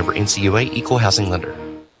percentage rate. Member NCUA, Equal Housing Lender.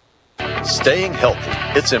 Staying healthy,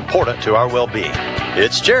 it's important to our well-being.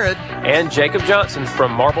 It's Jared and Jacob Johnson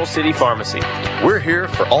from Marble City Pharmacy. We're here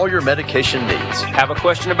for all your medication needs. Have a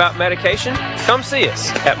question about medication? Come see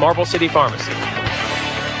us at Marble City Pharmacy.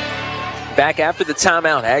 Back after the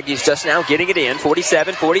timeout. Aggies just now getting it in.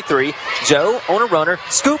 47-43. Joe on a runner.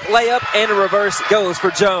 Scoop, layup, and a reverse goes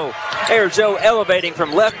for Joe. There, Joe elevating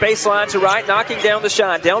from left baseline to right, knocking down the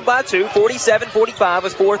shot. Down by 2. 47-45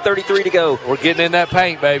 with 4:33 to go. We're getting in that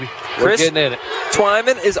paint, baby. We're getting in it.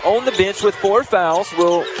 Twyman is on the bench with 4 fouls.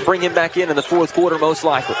 We'll bring him back in the fourth quarter most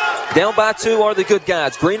likely. Down by 2 are the good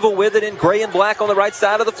guys. Greenville with it in gray and black on the right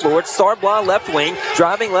side of the floor. It's Sarbois left wing,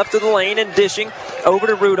 driving left of the lane and dishing over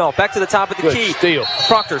to Rudolph. Back to the top of the key. Steal.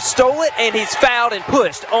 Proctor stole it, and he's fouled and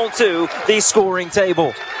pushed onto the scoring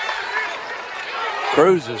table.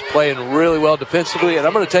 Cruz is playing really well defensively, and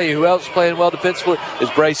I'm going to tell you who else is playing well defensively is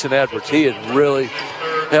Brayson Edwards. He has really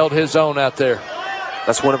held his own out there.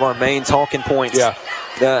 That's one of our main talking points. Yeah.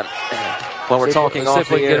 When we're talking off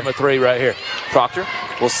the air. Get him a 3 right here. Proctor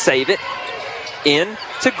will save it. In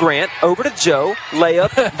to Grant, over to Joe,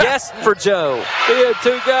 layup, yes for Joe. He had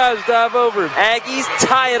 2 guys dive over him. Aggies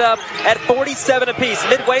tie it up at 47 apiece,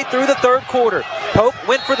 midway through the third quarter. Pope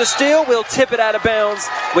went for the steal. We'll tip it out of bounds.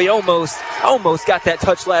 We almost got that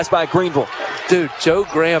touch last by Greenville. Dude, Joe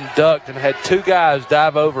Graham ducked and had two guys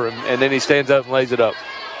dive over him, and then he stands up and lays it up.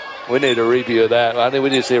 We need a review of that. I think we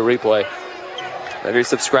need to see a replay. If you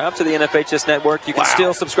subscribe to the NFHS network, you can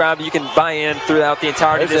still subscribe. You can buy in throughout the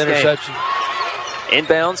entirety of this interception. Game.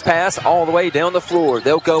 Inbounds pass all the way down the floor.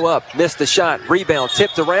 They'll go up, miss the shot, rebound,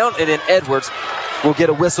 tipped around, and then Edwards will get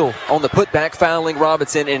a whistle on the putback, fouling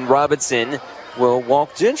Robinson, and Robinson will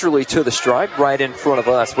walk gingerly to the stripe right in front of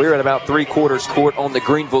us. We're at about 3/4 court on the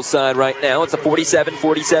Greenville side right now. It's a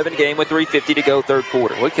 47-47 game with 3:50 to go, third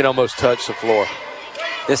quarter. We can almost touch the floor.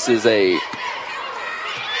 This is a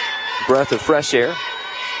breath of fresh air.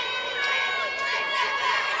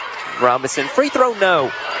 Robinson, free throw, no.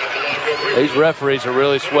 These referees are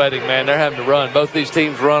really sweating, man. They're having to run. Both these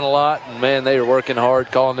teams run a lot, and, man, they are working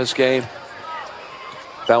hard calling this game.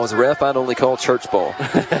 If I was a ref, I'd only call church ball.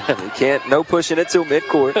 You can't, no pushing it till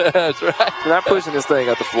midcourt. That's right. You're not pushing this thing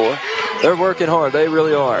up the floor. They're working hard. They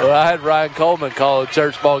really are. Well, I had Ryan Coleman call a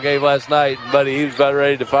church ball game last night, and buddy, he was about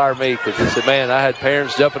ready to fire me because he said, man, I had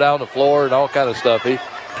parents jumping out on the floor and all kind of stuff.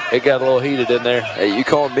 It got a little heated in there. Hey, you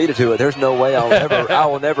called me to do it. There's no way I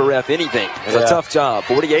will never ref anything. It's a tough job.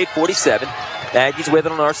 48-47. Aggies with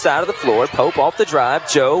it on our side of the floor. Pope off the drive.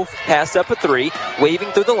 Joe passed up a three.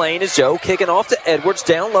 Weaving through the lane is Joe. Kicking off to Edwards.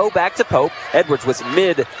 Down low, back to Pope. Edwards was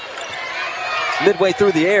midway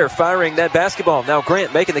through the air, firing that basketball. Now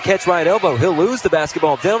Grant making the catch right elbow. He'll lose the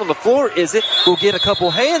basketball. Down on the floor is it. We'll get a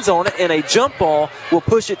couple hands on it, and a jump ball will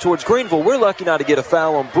push it towards Greenville. We're lucky not to get a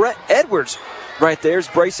foul on Brett Edwards. Right there,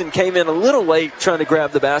 Brayson came in a little late trying to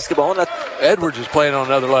grab the basketball. Edwards is playing on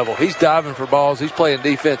another level. He's diving for balls. He's playing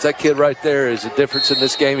defense. That kid right there is a difference in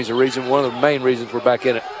this game. He's one of the main reasons we're back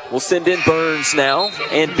in it. We'll send in Burns now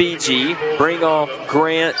and BG. Bring off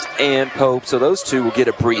Grant and Pope, so those two will get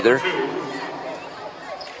a breather.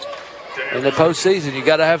 In the postseason, you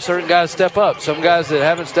got to have certain guys step up. Some guys that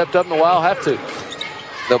haven't stepped up in a while have to.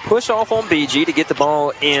 They'll push off on BG to get the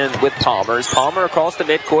ball in with Palmer. As Palmer across the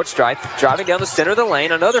midcourt stripe, driving down the center of the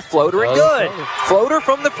lane. Another floater and good. Floater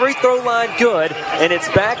from the free throw line, good. And it's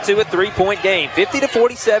back to a three-point game.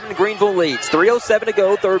 50-47, Greenville leads. 3:07 to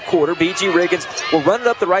go, third quarter. BG Riggins will run it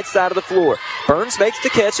up the right side of the floor. Burns makes the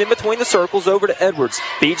catch in between the circles over to Edwards.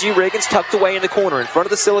 BG Riggins tucked away in the corner in front of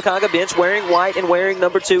the Sylacauga bench, wearing white and wearing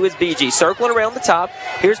number 2 is BG. Circling around the top.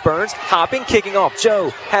 Here's Burns, hopping, kicking off.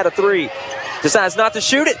 Joe had a three. Decides not to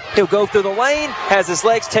shoot it. He'll go through the lane. Has his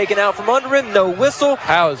legs taken out from under him. No whistle.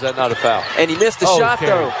 How is that not a foul? And he missed the shot,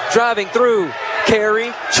 though. Driving through.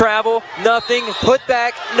 Carry. Travel. Nothing. Put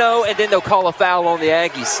back. No. And then they'll call a foul on the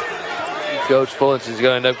Aggies. Coach Fullinson's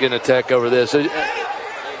going to end up getting a tech over this.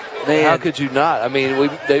 Man, how could you not? I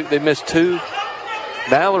mean, they missed two.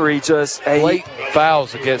 Mallory just late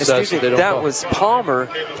fouls against us. That was Palmer.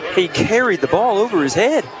 He carried the ball over his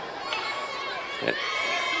head.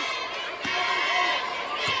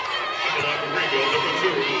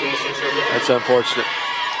 That's unfortunate.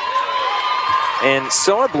 And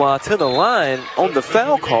Sarbla to the line on the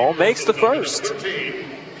foul call makes the first.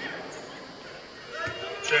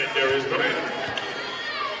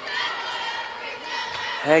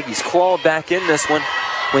 Aggies clawed back in this one.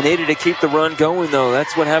 We needed to keep the run going, though.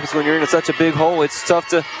 That's what happens when you're in such a big hole. It's tough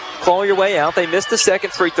to claw your way out. They missed the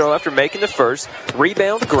second free throw after making the first.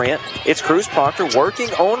 Rebound Grant. It's Cruz Proctor working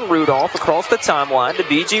on Rudolph across the timeline to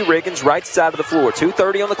BG Riggins, right side of the floor.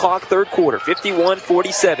 2:30 on the clock, third quarter.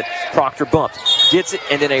 51-47. Proctor bumped. Gets it,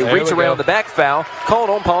 and then a reach around the back foul. Called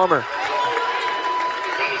on Palmer.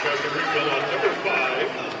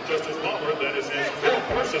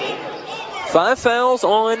 Five fouls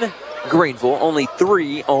on Greenville, only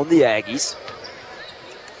 3 on the Aggies.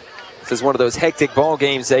 This is one of those hectic ball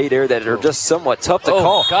games, there that are just somewhat tough to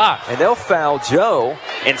call. God. And they'll foul Joe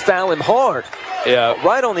and foul him hard. Yeah.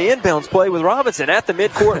 Right on the inbounds play with Robinson at the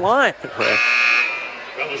midcourt line.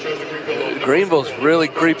 Greenville's really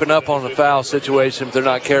creeping up on the foul situation if they're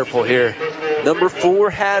not careful here. Number 4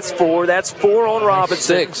 has 4. That's 4 on Robinson.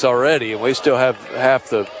 6 already, and we still have half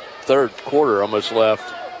the third quarter almost left.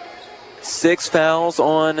 6 fouls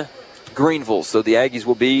on Greenville. So the Aggies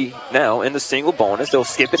will be now in the single bonus. They'll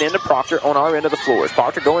skip it into Proctor on our end of the floor.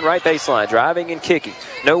 Proctor going right baseline, driving and kicking.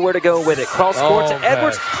 Nowhere to go with it. Cross court to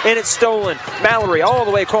Edwards, and it's stolen. Mallory all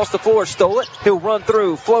the way across the floor, stole it. He'll run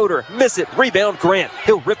through, floater, miss it, rebound Grant.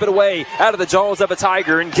 He'll rip it away out of the jaws of a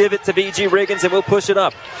tiger and give it to BG Riggins, and we'll push it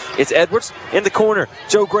up. It's Edwards in the corner.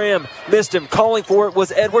 Joe Graham missed him. Calling for it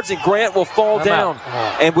was Edwards, and Grant will fall down,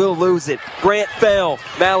 and we'll lose it. Grant fell.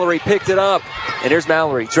 Mallory picked it up, and here's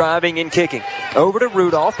Mallory driving and kicking. Over to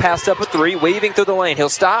Rudolph, passed up a 3, weaving through the lane. He'll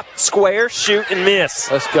stop, square, shoot, and miss.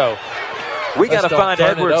 Let's go. We got to find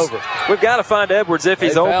Edwards. We've got to find Edwards if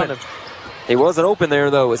he's open. He wasn't open there,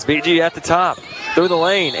 though. It's BG at the top, through the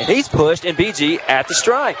lane, and he's pushed, and BG at the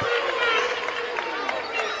stripe.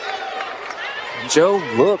 Joe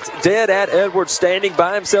looked dead at Edwards, standing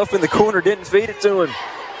by himself in the corner, didn't feed it to him.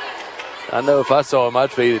 I know if I saw him,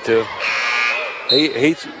 I'd feed it to him.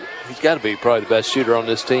 He's got to be probably the best shooter on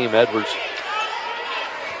this team, Edwards.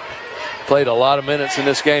 Played a lot of minutes in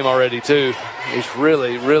this game already, too. He's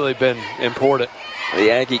really, really been important. The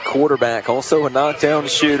Aggie quarterback, also a knockdown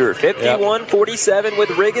shooter. 51-47 with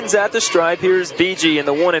Riggins at the stripe. Here's BG in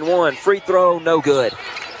the 1-and-1. Free throw, no good.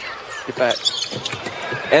 Get back.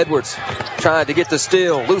 Edwards tried to get the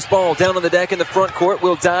steal. Loose ball down on the deck in the front court.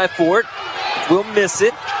 Will dive for it. Will miss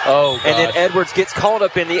it. Oh, gosh. And then Edwards gets caught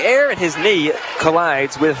up in the air, and his knee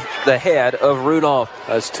collides with the head of Rudolph.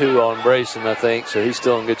 That's 2 on Brayson, I think, so he's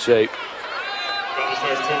still in good shape.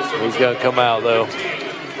 He's got to come out, though.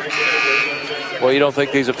 Well, you don't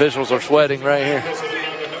think these officials are sweating right here?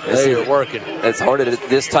 They are working. As hard as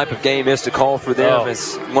this type of game is to call for them,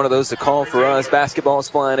 it's one of those to call for us. Basketball's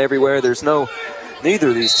flying everywhere. There's neither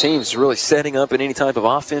of these teams really setting up in any type of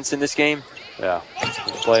offense in this game. Yeah,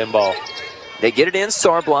 playing ball. They get it in.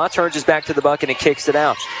 Sarbla turns his back to the bucket and kicks it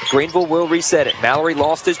out. Greenville will reset it. Mallory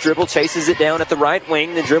lost his dribble, chases it down at the right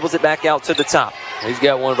wing, then dribbles it back out to the top. He's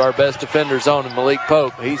got one of our best defenders on him, Malik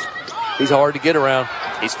Pope. He's hard to get around.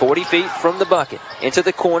 He's 40 feet from the bucket. Into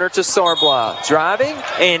the corner to Sarbla. Driving,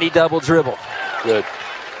 and he double dribble. Good.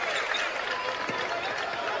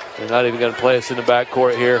 They're not even going to play us in the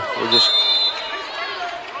backcourt here. We're just...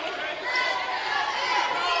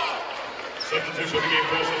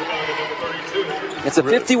 It's a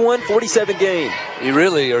 51-47 game. You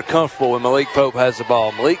really are comfortable when Malik Pope has the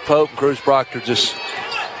ball. Malik Pope and Cruz Proctor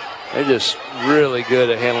they're just really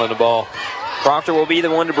good at handling the ball. Proctor will be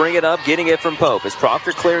the one to bring it up, getting it from Pope. As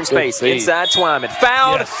Proctor clearing space inside Twyman.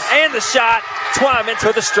 Fouled, and the shot. Twyman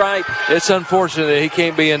to the stripe. It's unfortunate that he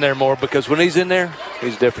can't be in there more because when he's in there,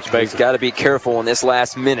 he's a difference maker. He's got to be careful in this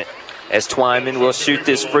last minute as Twyman will shoot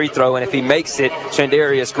this free throw, and if he makes it,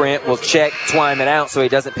 Chandarius Grant will check Twyman out so he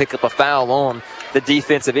doesn't pick up a foul on the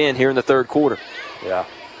defensive end here in the third quarter. Yeah.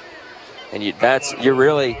 And you're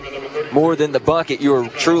really, more than the bucket, you're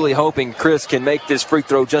truly hoping Chris can make this free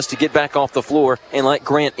throw just to get back off the floor and let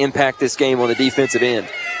Grant impact this game on the defensive end.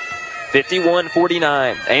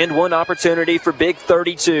 51-49, and one opportunity for Big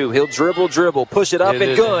 32. He'll dribble, push it up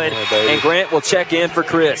and good, and Grant will check in for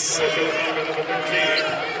Chris.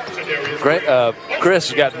 Chris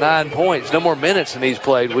has got 9 points, no more minutes than he's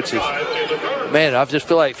played, which is, man, I just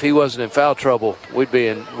feel like if he wasn't in foul trouble, we'd be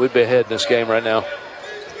ahead in this game right now.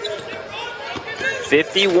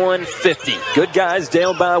 51-50. Good guys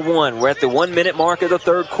down by 1. We're at the 1-minute mark of the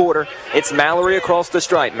third quarter. It's Mallory across the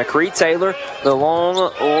stripe. McCree Taylor, the long,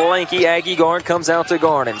 lanky Aggie guard, comes out to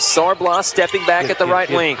guard him. Sarbla stepping back at the right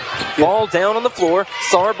wing. Ball down on the floor.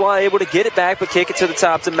 Sarbla able to get it back, but kick it to the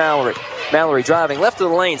top to Mallory. Mallory driving left of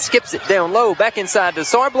the lane, skips it down low, back inside to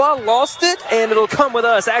Sarbla, lost it, and it'll come with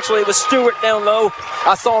us. Actually, it was Stewart down low.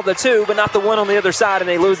 I saw the 2, but not the one on the other side, and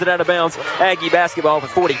they lose it out of bounds. Aggie basketball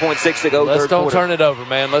with 40.6 to go. Let's third don't quarter. turn it over,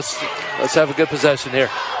 man. Let's have a good possession here.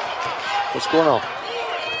 What's going on?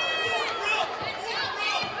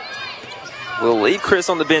 We'll leave Chris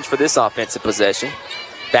on the bench for this offensive possession.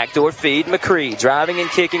 Backdoor feed, McCree driving and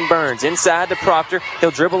kicking Burns. Inside to Proctor.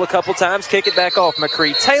 He'll dribble a couple times, kick it back off.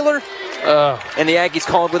 McCree Taylor. And the Aggies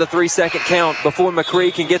called with a 3-second count before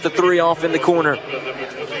McCree can get the 3 off in the corner.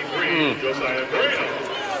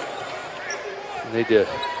 Need to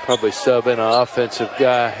probably sub in an offensive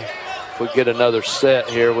guy. If we get another set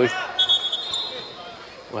here, we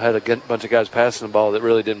had a bunch of guys passing the ball that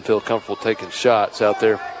really didn't feel comfortable taking shots out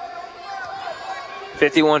there.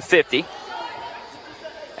 51-50.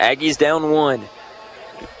 Aggies down 1.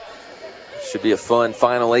 Should be a fun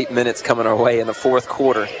final 8 minutes coming our way in the fourth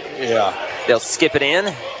quarter. Yeah. They'll skip it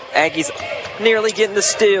in. Aggies nearly getting the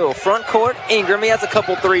steal. Front court, Ingram. He has a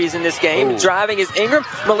couple threes in this game. Ooh. Driving is Ingram.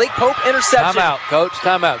 Malik Pope, interception. Timeout, Coach.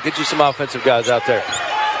 Timeout. Get you some offensive guys out there.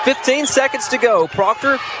 15 seconds to go.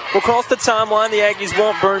 Proctor will cross the timeline. The Aggies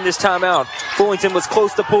won't burn this timeout. Fullington was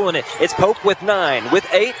close to pulling it. It's Pope with 9.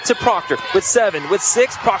 With 8 to Proctor. With 7. With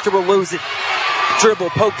 6, Proctor will lose it. Dribble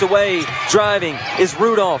poked away. Driving is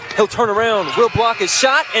Rudolph. He'll turn around. Will block his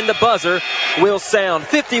shot, and the buzzer will sound.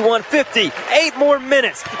 51-50. 8 more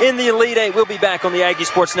minutes in the Elite 8. We'll be back on the Aggie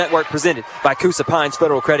Sports Network, presented by Coosa Pines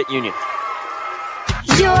Federal Credit Union.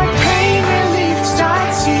 Your pain relief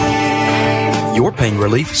starts here. Your pain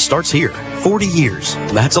relief starts here. 40 years.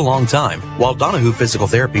 That's a long time. While Donahue Physical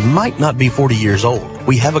Therapy might not be 40 years old,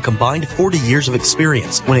 we have a combined 40 years of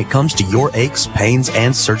experience when it comes to your aches, pains,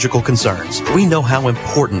 and surgical concerns. We know how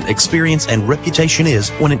important experience and reputation is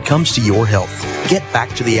when it comes to your health. Get back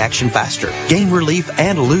to the action faster. Gain relief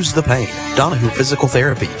and lose the pain. Donahue Physical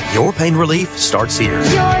Therapy. Your pain relief starts here.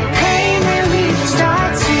 Your pain relief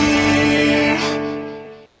starts here.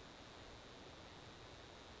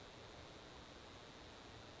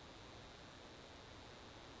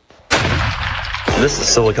 This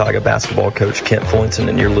is Sylacauga basketball coach Kent Fullington,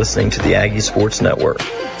 and you're listening to the Aggie Sports Network,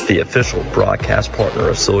 the official broadcast partner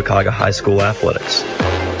of Sylacauga High School Athletics.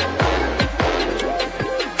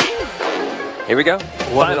 Here we go.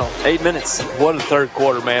 Final 8 minutes. What a third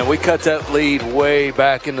quarter, man. We cut that lead way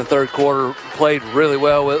back in the third quarter, played really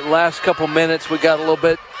well. The last couple minutes, we got a little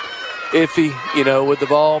bit iffy, with the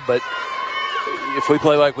ball, but if we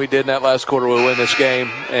play like we did in that last quarter, we'll win this game.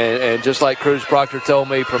 And just like Cruz Proctor told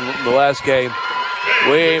me from the last game,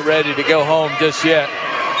 we ain't ready to go home just yet.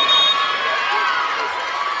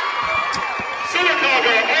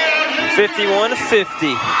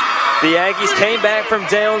 51-50. The Aggies came back from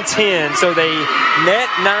down 10, so they net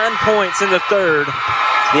 9 points in the third.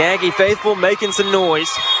 The Aggie faithful making some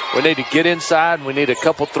noise. We need to get inside, and we need a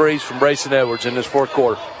couple threes from Brayson Edwards in this fourth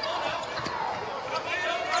quarter.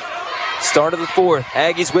 Start of the fourth.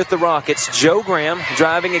 Aggies with the Rockets. Joe Graham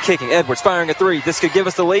driving and kicking. Edwards firing a three. This could give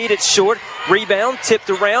us the lead. It's short. Rebound. Tipped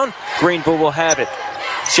around. Greenville will have it.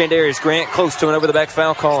 Shandarius Grant close to an over-the-back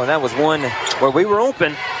foul call, and that was one where we were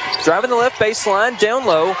open. Driving the left baseline, down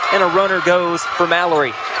low, and a runner goes for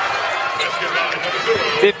Mallory.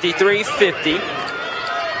 53-50.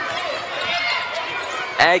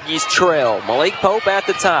 Aggies trail. Malik Pope at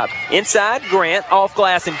the top. Inside, Grant off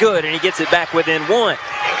glass and good, and he gets it back within one.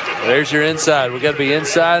 There's your inside. We got to be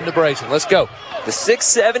inside in the Brayson. Let's go. The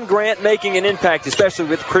 6'7" Grant making an impact, especially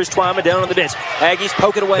with Chris Twyman down on the bench. Aggies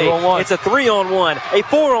poke it away. It's a 3-on-1, a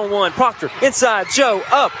 4-on-1. Proctor inside. Joe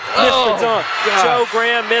up. Missed the dunk. Gosh. Joe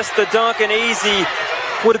Graham missed the dunk.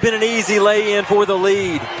 Would have been an easy lay-in for the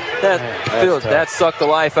lead. That sucked the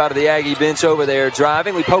life out of the Aggie bench over there.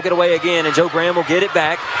 Driving, we poke it away again, and Joe Graham will get it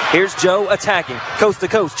back. Here's Joe attacking, coast to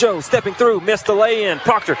coast. Joe stepping through, missed the lay-in.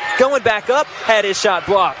 Proctor going back up, had his shot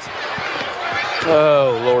blocked.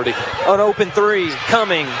 Oh, Lordy. An open three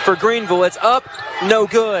coming for Greenville. It's up, no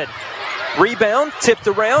good. Rebound, tipped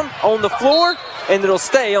around on the floor, and it'll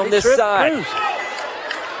stay on this side. Cruz.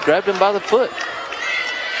 Grabbed him by the foot.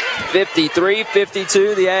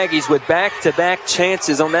 53-52, the Aggies with back-to-back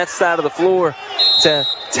chances on that side of the floor to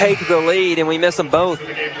take the lead, and we miss them both.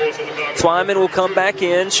 Twyman will come back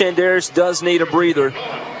in. Shandarius does need a breather.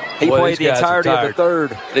 He played the entirety of the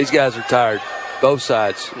third. These guys are tired, both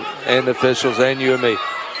sides, and the officials, and you and me.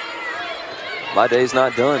 My day's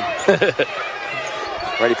not done.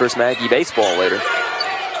 Ready for some Aggie baseball later.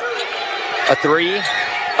 A three.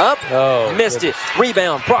 Up, missed it.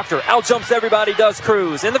 Rebound, Proctor out jumps everybody, does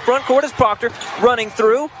Cruz. In the front court is Proctor running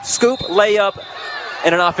through, scoop, layup,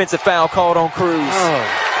 and an offensive foul called on Cruz. Oh,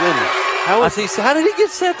 goodness. How did he get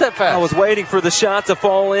set that fast? I was waiting for the shot to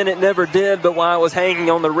fall in. It never did, but while it was hanging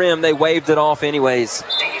on the rim, they waved it off anyways.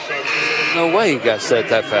 No way he got set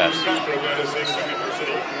that fast.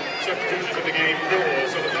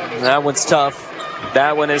 That one's tough.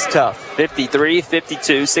 That one is tough.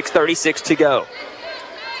 53-52, 6:36 to go.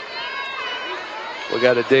 We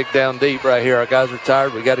got to dig down deep right here. Our guys are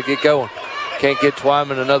tired. We got to get going. Can't get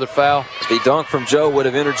Twyman another foul. The dunk from Joe would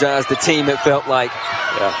have energized the team, it felt like.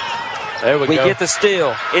 Yeah. There we go. We get the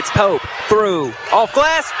steal. It's Pope. Through. Off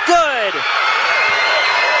glass. Good.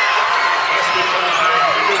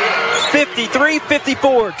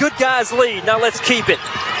 53-54. Good guys lead. Now let's keep it.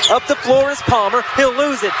 Up the floor is Palmer. He'll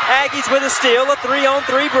lose it. Aggies with a steal. A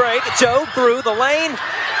 3-on-3 break. Joe through the lane.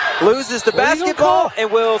 Loses the basketball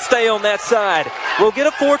and will stay on that side. We'll get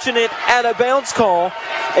a fortunate out-of-bounds call,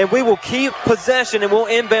 and we will keep possession, and we'll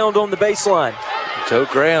inbound on the baseline. Joe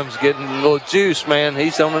Graham's getting a little juice, man.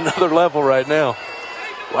 He's on another level right now.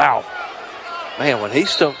 Wow. Man, when he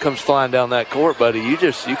comes flying down that court, buddy, you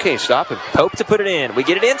can't stop him. Pope to put it in. We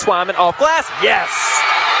get it in. Twyman off glass. Yes.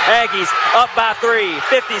 Aggies up by 3.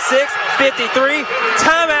 56-53.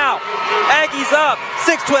 Timeout. Aggies up.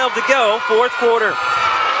 6:12 to go. Fourth quarter.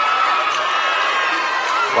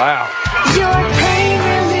 Wow. Your pain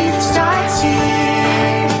relief starts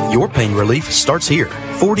here. Your pain relief starts here.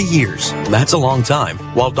 40 years. That's a long time.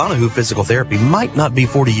 While Donahue Physical Therapy might not be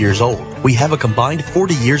 40 years old, we have a combined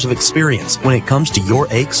 40 years of experience when it comes to your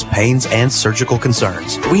aches, pains, and surgical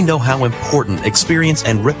concerns. We know how important experience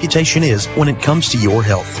and reputation is when it comes to your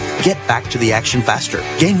health. Get back to the action faster.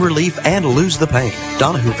 Gain relief and lose the pain.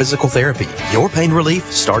 Donahue Physical Therapy. Your pain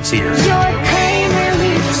relief starts here. Your pain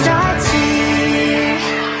relief starts here.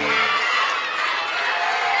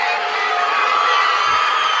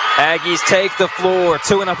 Aggies take the floor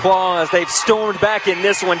to an applause. They've stormed back in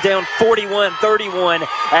this one, down 41-31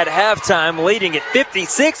 at halftime, leading at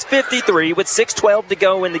 56-53 with 6:12 to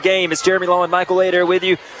go in the game. It's Jeremy Law and Michael Adair with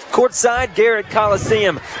you. Courtside, Garrett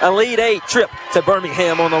Coliseum, Elite 8 trip to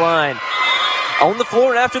Birmingham on the line. On the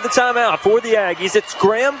floor after the timeout for the Aggies, it's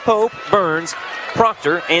Graham, Pope, Burns,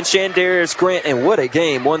 Proctor, and Shandarius Grant. And what a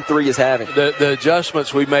game 1-3 is having. The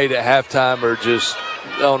adjustments we made at halftime are just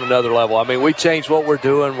on another level. I mean, we changed what we're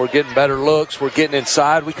doing. We're getting better looks. We're getting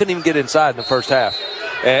inside. We couldn't even get inside in the first half.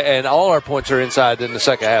 And all our points are inside in the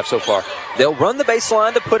second half so far. They'll run the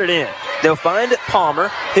baseline to put it in. They'll find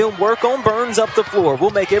Palmer. He'll work on Burns up the floor.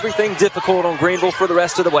 We'll make everything difficult on Greenville for the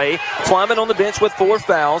rest of the way. Twyman on the bench with 4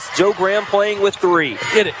 fouls. Joe Graham playing with 3.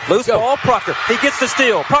 Get it. Loose ball, Proctor. He gets the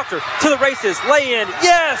steal. Proctor to the races. Lay in.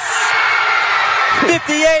 Yes!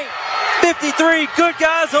 58-53. Good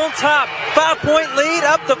guys on top. 5-point lead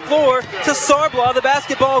up the floor to Sarblaw. The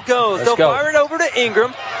basketball goes. They'll fire it over to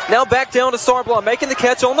Ingram. Now back down to Sarblaw, making the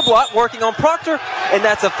catch on the block, working on Proctor, and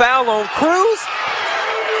that's a foul on Cruz.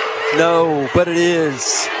 No, but it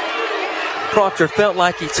is. Proctor felt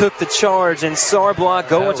like he took the charge, and Sarblaw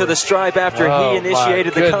going to the stripe after he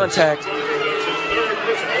initiated the contact.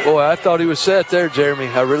 Boy, I thought he was set there, Jeremy.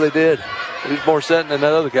 I really did. He was more set than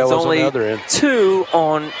that other guy was on the other end. 2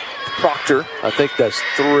 on Proctor. I think that's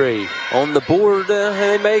 3. On the board,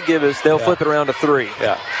 they may give us. They'll flip it around to 3.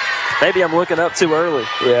 Yeah. Maybe I'm looking up too early.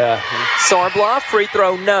 Yeah. Sarblaw, free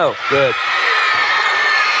throw, no. Good.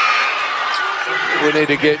 We need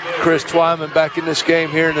to get Chris Twyman back in this game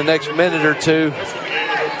here in the next minute or two.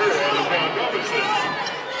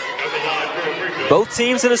 Both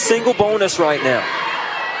teams in a single bonus right now.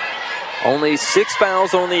 Only 6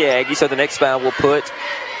 fouls on the Aggies, so the next foul will put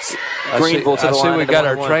Greenville to the line. I see we got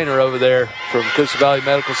our trainer over there from Coosa Valley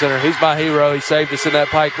Medical Center. He's my hero. He saved us in that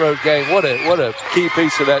Pike Road game. What a key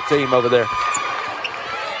piece of that team over there.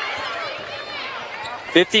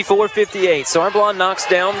 54-58. Sarblaw knocks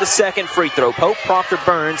down the second free throw. Pope, Proctor,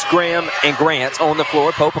 Burns, Graham, and Grant on the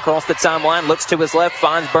floor. Pope across the timeline, looks to his left,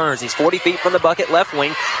 finds Burns. He's 40 feet from the bucket, left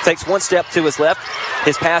wing, takes 1 step to his left.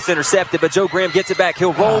 His pass intercepted, but Joe Graham gets it back.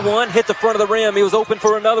 He'll roll one, hit the front of the rim. He was open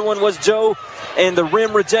for another one, was Joe, and the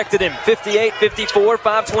rim rejected him. 58-54,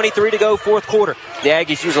 5:23 to go, fourth quarter. The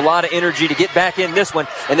Aggies use a lot of energy to get back in this one,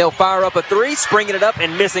 and they'll fire up a 3, springing it up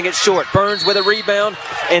and missing it short. Burns with a rebound,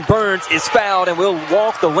 and Burns is fouled and will walk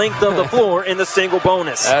the length of the floor in the single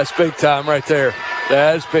bonus. That's big time right there.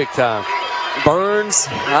 That's big time. Burns,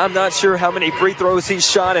 I'm not sure how many free throws he's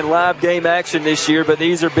shot in live game action this year, but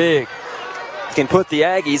these are big. Can put the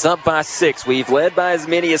Aggies up by 6. We've led by as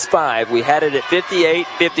many as 5. We had it at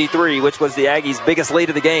 58-53, which was the Aggies' biggest lead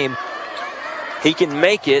of the game. He can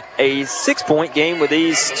make it a 6-point game with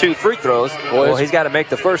these 2 free throws. Well, he's got to make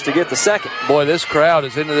the first to get the second. Boy, this crowd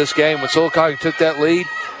is into this game. When Sylacauga took that lead,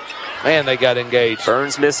 man, they got engaged.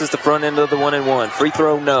 Burns misses the front end of the 1-and-1. Free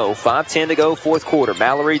throw, no. 5:10 to go, fourth quarter.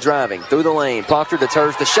 Mallory driving through the lane. Proctor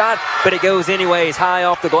deters the shot, but it goes anyways. High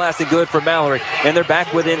off the glass and good for Mallory. And they're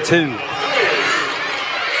back within 2.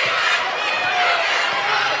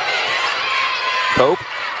 Pope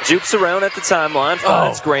jukes around at the timeline,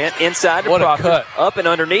 finds Grant inside to Proctor. Cut. Up and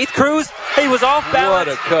underneath. Cruz, he was off balance.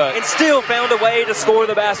 What a cut. And still found a way to score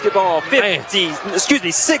the basketball.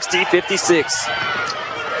 60-56.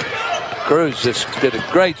 Cruz just did a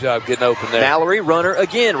great job getting open there. Mallory, runner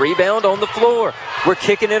again. Rebound on the floor. We're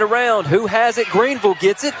kicking it around. Who has it? Greenville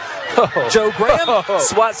gets it. Joe Graham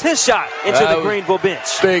swats his shot into the Greenville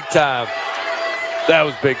bench. Big time. That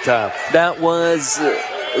was big time. That was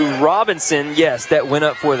Robinson, yes, that went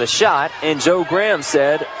up for the shot. And Joe Graham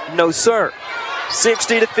said, no, sir.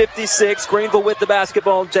 60-56. Greenville with the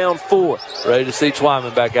basketball, down 4. Ready to see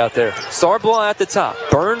Twyman back out there. Sarblaw at the top.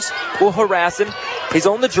 Burns will harass him. He's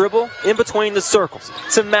on the dribble in between the circles.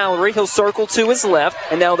 To Mallory, he'll circle to his left,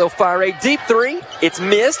 and now they'll fire a deep 3. It's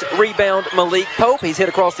missed. Rebound, Malik Pope. He's hit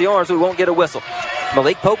across the arms. We won't get a whistle.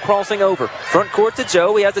 Malik Pope crossing over. Front court to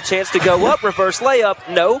Joe. He has a chance to go up. Reverse layup.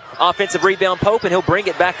 No. Offensive rebound, Pope, and he'll bring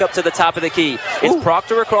it back up to the top of the key. It's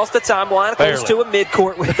Proctor across the timeline. Close to a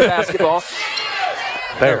midcourt with the basketball.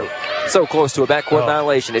 Barely. So close to a backcourt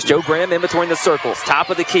violation. It's Joe Graham in between the circles. Top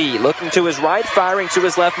of the key. Looking to his right, firing to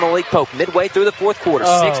his left, Malik Pope. Midway through the fourth quarter.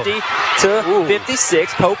 60-56.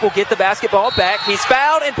 Pope will get the basketball back. He's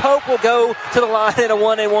fouled, and Pope will go to the line in a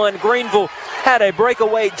 1-and-1. Greenville had a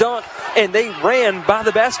breakaway dunk, and they ran by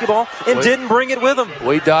the basketball and didn't bring it with them.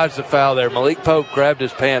 We dodged the foul there. Malik Pope grabbed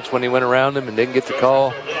his pants when he went around him and didn't get the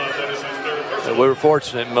call. And we were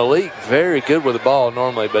fortunate. Malik, very good with the ball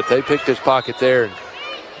normally, but they picked his pocket there, and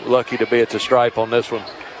lucky to be at the stripe on this one.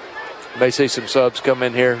 May see some subs come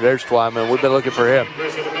in here. There's Twyman. We've been looking for him.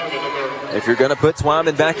 If you're going to put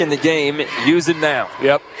Twyman back in the game, use him now.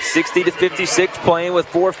 Yep. 60-56, playing with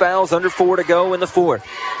 4 fouls, under 4 to go in the fourth.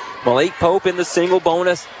 Malik Pope in the single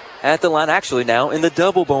bonus at the line. Actually now in the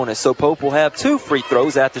double bonus. So Pope will have 2 free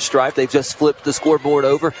throws at the stripe. They've just flipped the scoreboard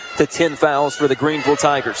over to 10 fouls for the Greenville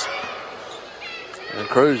Tigers. And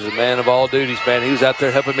Cruz is a man of all duties, man. He was out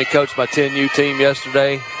there helping me coach my 10U team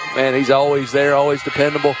yesterday. Man, he's always there, always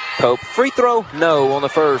dependable. Pope, free throw, no on the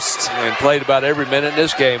first. And played about every minute in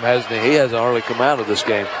this game, hasn't he? He hasn't hardly come out of this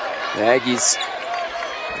game. The Aggies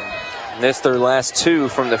missed their last 2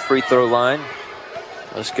 from the free throw line.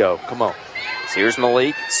 Let's go. Come on. So here's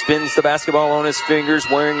Malik. Spins the basketball on his fingers,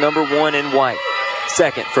 wearing number 1 in white.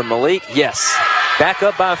 Second from Malik. Yes. Back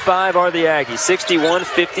up by 5 are the Aggies.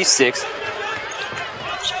 61-56.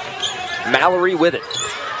 Mallory with it.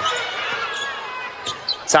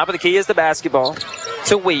 Top of the key is the basketball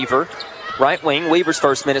to Weaver. Right wing, Weaver's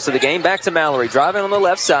first minutes of the game. Back to Mallory. Driving on the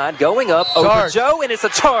left side. Going up over Joe, and it's a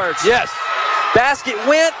charge. Yes. Basket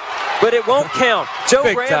went, but it won't count. Joe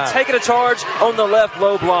Big Graham time. taking a charge on the left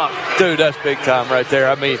low block. Dude, that's big time right there.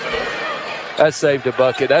 I mean, that saved a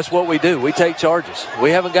bucket. That's what we do. We take charges.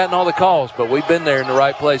 We haven't gotten all the calls, but we've been there in the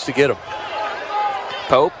right place to get them.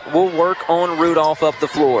 Pope will work on Rudolph up the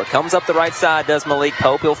floor. Comes up the right side, does Malik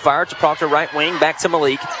Pope. He'll fire to Proctor, right wing, back to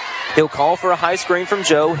Malik. He'll call for a high screen from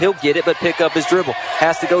Joe. He'll get it, but pick up his dribble.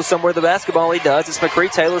 Has to go somewhere the basketball. He does. It's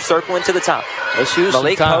McCree Taylor circling to the top. Let's use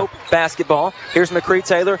Malik some time. Pope, basketball. Here's McCree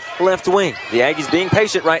Taylor, left wing. The Aggies being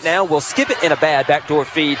patient right now. Will skip it in a bad backdoor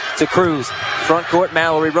feed to Cruz. Front court,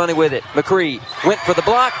 Mallory running with it. McCree went for the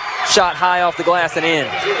block. Shot high off the glass and in.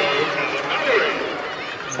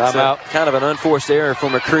 Timeout. Kind of an unforced error for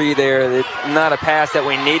McCree there. Not a pass that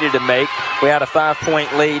we needed to make. We had a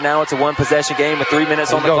 5-point lead. Now it's a 1-possession game with 3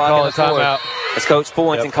 minutes on the clock. Call a timeout. As Coach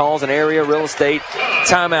Fullington calls an area real estate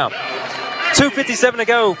timeout. 2:57 to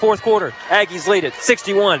go, fourth quarter. Aggies lead it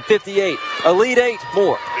 61-58. Elite 8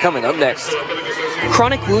 more coming up next.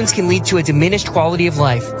 Chronic wounds can lead to a diminished quality of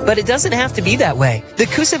life, but it doesn't have to be that way. The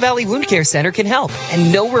Coosa Valley Wound Care Center can help,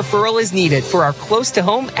 and no referral is needed for our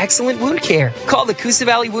close-to-home excellent wound care. Call the Coosa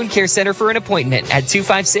Valley Wound Care Center for an appointment at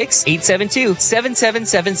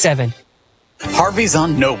 256-872-7777. Harvey's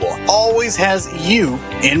on Noble always has you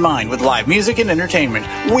in mind with live music and entertainment,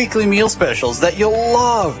 weekly meal specials that you'll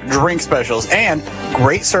love, drink specials, and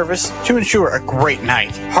great service to ensure a great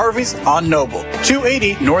night. Harvey's on Noble,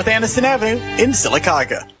 280 North Anniston Avenue in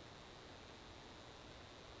Sylacauga.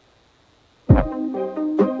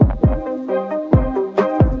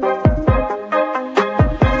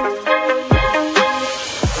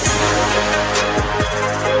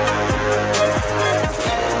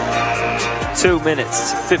 Two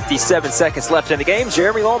minutes, 57 seconds left in the game.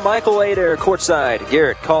 Jeremy Long, Michael Adair, courtside,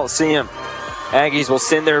 Garrett Coliseum. Aggies will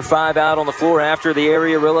send their 5 out on the floor after the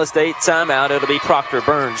area real estate timeout. It'll be Proctor,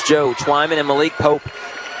 Burns, Joe, Twyman, and Malik Pope.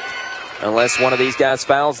 Unless one of these guys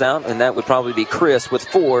fouls out, and that would probably be Chris with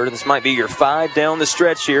 4. This might be your 5 down the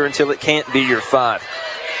stretch here until it can't be your 5.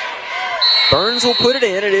 Burns will put it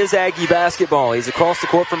in. It is Aggie basketball. He's across the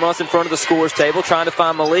court from us in front of the scores table, trying to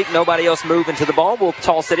find Malik. Nobody else moving to the ball. We'll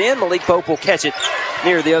toss it in. Malik Pope will catch it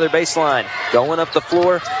near the other baseline. Going up the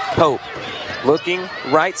floor, Pope. Looking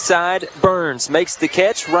right side, Burns makes the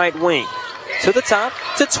catch, right wing. To the top,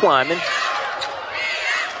 to Twyman.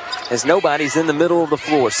 As nobody's in the middle of the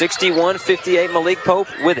floor. 61-58, Malik Pope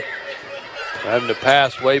with it. Having to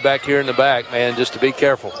pass way back here in the back, man, just to be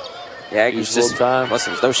careful. The Aggies just,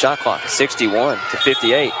 listen, there's no shot clock.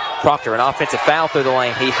 61-58. Proctor, an offensive foul through the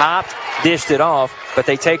lane. He hopped, dished it off, but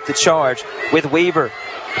they take the charge with Weaver.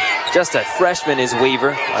 Just a freshman is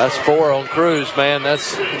Weaver. That's 4 on Cruz, man.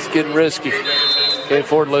 That's getting risky. Can't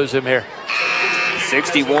afford to lose him here.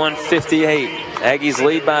 61-58. Aggies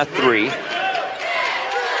lead by 3.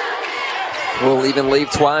 We'll even leave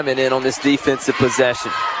Twyman in on this defensive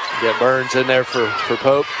possession. Got Burns in there for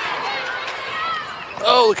Pope.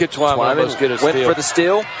 Oh, look at Twyman. Let's get a steal. Went for the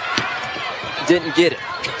steal. Didn't get it.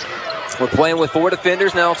 We're playing with 4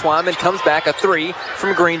 defenders now. Twyman comes back, a 3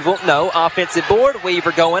 from Greenville. No, offensive board.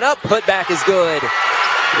 Weaver going up. Put back is good.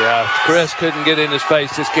 Yeah, Chris couldn't get in his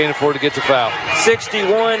face. Just can't afford to get the foul.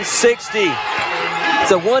 61-60.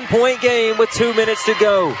 It's a 1-point game with 2 minutes to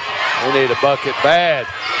go. We need a bucket bad.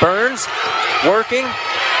 Burns working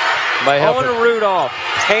on Rudolph.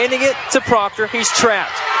 Handing it to Proctor. He's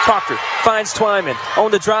trapped. Proctor finds Twyman. On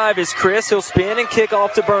the drive is Chris. He'll spin and kick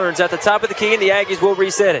off to Burns. At the top of the key, and the Aggies will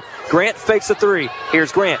reset it. Grant fakes a three.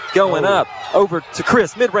 Here's Grant going up. Over to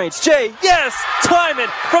Chris. Mid-range. Jay. Yes! Twyman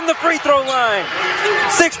from the free throw line.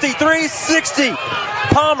 63-60.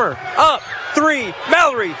 Palmer up. 3.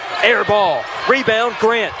 Mallory. Air ball. Rebound.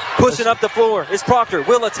 Grant pushing up the floor. Is Proctor.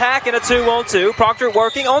 Will attack in a 2-on-2. Proctor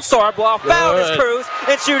working on Starblock. Foul is Cruz.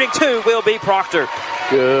 And shooting 2 will be Proctor.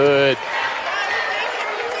 Good.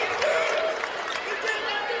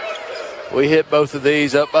 We hit both of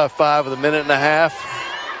these up by 5 with a minute and a half.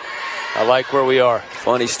 I like where we are.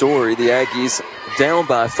 Funny story. The Aggies down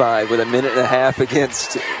by 5 with a minute and a half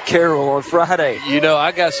against Carroll on Friday. You know,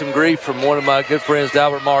 I got some grief from one of my good friends,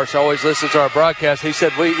 Albert Marsh. Always listens to our broadcast. He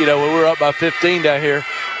said, when we were up by 15 down here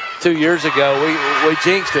 2 years ago, we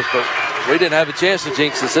jinxed it, but we didn't have a chance to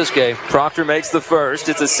jinx us this game. Proctor makes the first.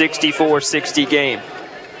 It's a 64-60 game.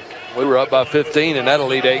 We were up by 15 in that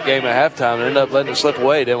Elite 8 game at halftime and ended up letting it slip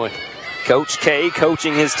away, didn't we? Coach K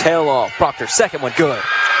coaching his tail off. Proctor, second one, good.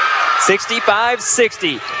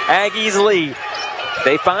 65-60. Aggies lead.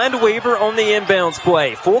 They find Weaver on the inbounds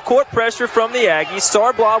play. Full court pressure from the Aggies.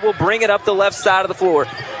 Starblock will bring it up the left side of the floor.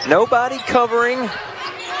 Nobody covering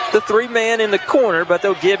the 3-man in the corner, but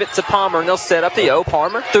they'll give it to Palmer, and they'll set up the O.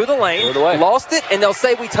 Palmer through the lane. Lost it, and they'll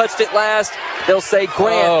say we touched it last. They'll say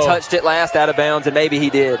Grant touched it last out of bounds, and maybe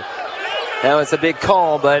he did. Now, it's a big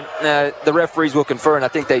call, but the referees will confer, and I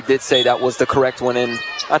think they did say that was the correct one, and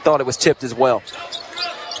I thought it was tipped as well.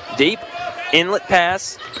 Deep inlet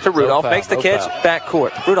pass to Rudolph. Makes the catch,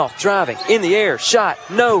 backcourt. Rudolph driving, in the air, shot,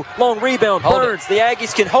 no. Long rebound, Burns. The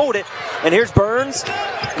Aggies can hold it, and here's Burns.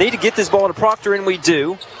 Need to get this ball to Proctor, and we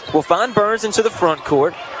do. We'll find Burns into the front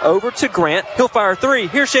court. Over to Grant. He'll fire 3.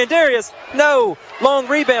 Here's Shandarius. No. Long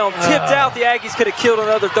rebound. Tipped out. The Aggies could have killed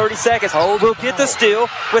another 30 seconds. We'll get the steal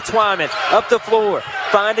with Twyman. Up the floor.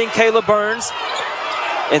 Finding Caleb Burns.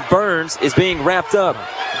 And Burns is being wrapped up.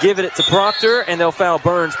 Giving it to Proctor, and they'll foul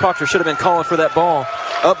Burns. Proctor should have been calling for that ball.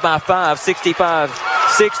 Up by 5,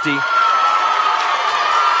 65-60.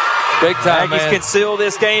 Big time, Aggies can seal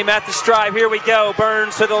this game at the stripe. Here we go.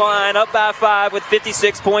 Burns to the line, up by 5 with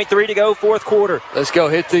 56.3 to go, fourth quarter. Let's go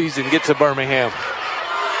hit these and get to Birmingham.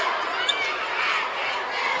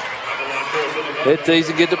 Hit these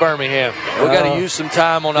and get to Birmingham. We got to use some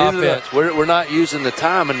time on offense. We're not using the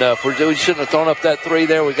time enough. We shouldn't have thrown up that 3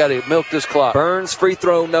 there. We got to milk this clock. Burns free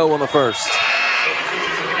throw, no on the first.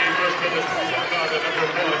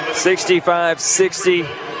 65-60.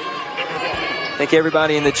 I think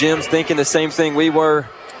everybody in the gym's thinking the same thing we were.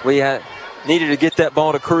 We needed to get that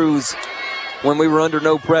ball to Cruz when we were under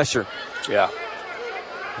no pressure. Yeah.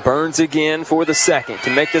 Burns again for the second to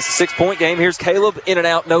make this a 6-point game. Here's Caleb, in and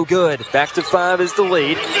out, no good. Back to 5 is the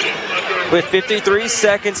lead with 53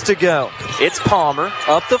 seconds to go. It's Palmer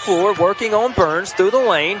up the floor, working on Burns through the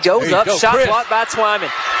lane. Goes up, shot blocked by Twyman.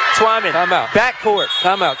 Twyman, backcourt.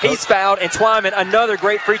 Timeout, Coach. He's fouled, and Twyman, another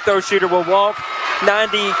great free throw shooter, will walk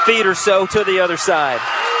 90 feet or so to the other side.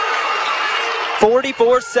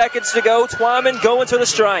 44 seconds to go. Twyman going to the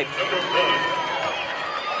stripe.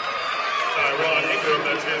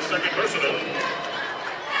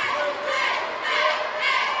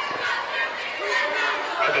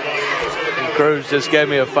 Cruz just gave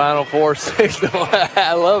me a Final Four signal.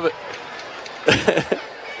 I love it.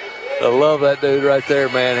 I love that dude right there,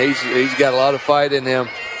 man. He's got a lot of fight in him.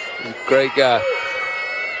 Great guy.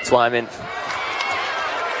 Twyman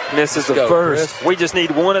misses the first. Chris. We just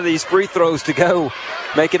need one of these free throws to go.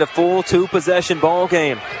 Make it a full 2-possession ball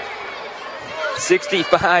game.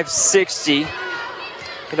 65-60.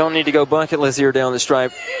 We don't need to go bucketless here down the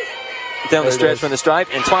stripe. Down the stretch from the stripe,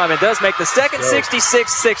 and Twyman does make the second.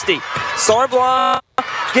 66-60. Starblock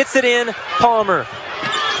gets it in. Palmer.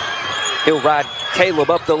 He'll ride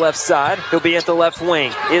Caleb up the left side. He'll be at the left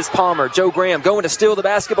wing. Is Palmer. Joe Graham going to steal the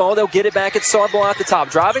basketball. They'll get it back at Starblock at the top.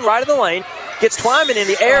 Driving right of the lane. Gets Twyman in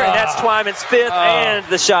the air, and that's Twyman's fifth, and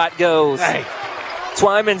the shot goes. Dang.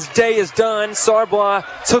 Twyman's day is done. Starblock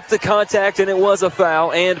took the contact, and it was a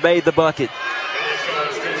foul, and made the bucket.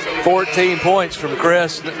 14 points from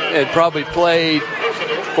Chris, and probably played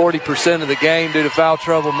 40% of the game due to foul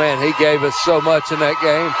trouble. Man, he gave us so much in that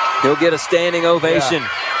game. He'll get a standing ovation. Yeah.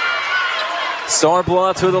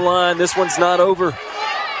 Starblock to the line. This one's not over.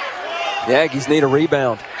 The Aggies need a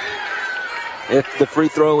rebound if the free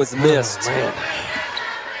throw is missed.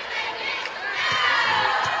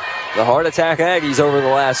 The Heart Attack Aggies over the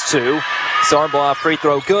last two. Sarbloff free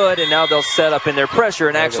throw good, and now they'll set up in their pressure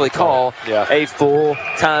and actually call a full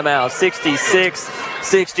timeout.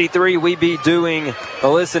 66-63. We'd be doing the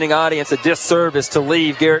listening audience a disservice to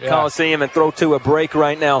leave Garrett Coliseum and throw to a break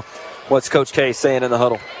right now. What's Coach K saying in the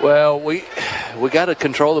huddle? Well, we got to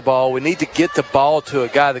control the ball. We need to get the ball to a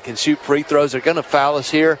guy that can shoot free throws. They're going to foul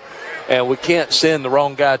us here, and we can't send the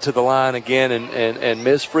wrong guy to the line again and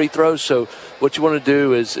miss free throws. So what you want to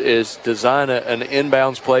do is design an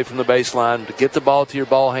inbounds play from the baseline to get the ball to your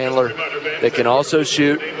ball handler that can also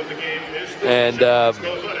shoot and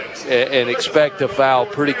expect to foul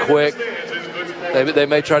pretty quick. They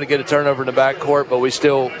may try to get a turnover in the backcourt, but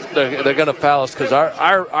they're going to foul us because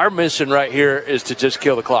our mission right here is to just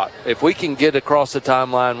kill the clock. If we can get across the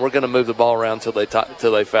timeline, we're going to move the ball around till they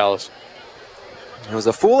foul us. It was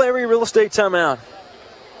a full area real estate timeout.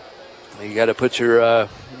 You got to put your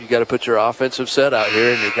offensive set out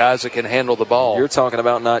here and your guys that can handle the ball. You're talking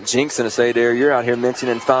about not jinxing us, Adair. You're out here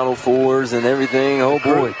mentioning Final Fours and everything. Oh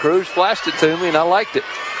boy, Cruz flashed it to me and I liked it.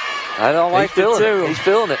 I don't like it too. He's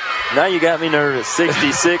feeling it. Now you got me nervous.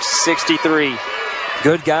 66-63.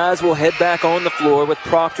 Good guys will head back on the floor with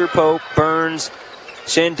Proctor, Pope, Burns,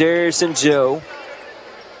 Shandarius, and Joe.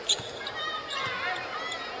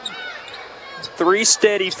 Three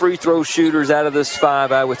steady free throw shooters out of this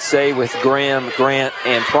five, I would say, with Graham, Grant,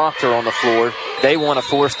 and Proctor on the floor. They want to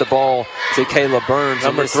force the ball to Caleb Burns.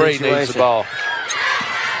 Number 3 needs the ball.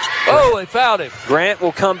 Oh, they fouled him. Grant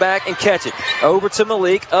will come back and catch it. Over to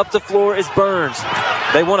Malik. Up the floor is Burns.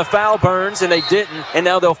 They want to foul Burns, and they didn't, and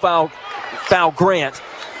now they'll foul Grant.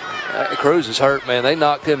 Cruz is hurt, man. They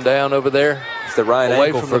knocked him down over there. It's the right away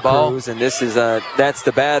ankle from for the ball. Cruz, and this is that's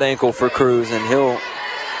the bad ankle for Cruz, and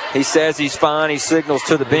he says he's fine. He signals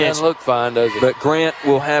to the bench. He doesn't look fine, does he? But Grant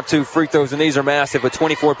will have 2 free throws, and these are massive with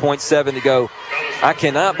 24.7 to go. I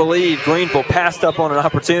cannot believe Greenville passed up on an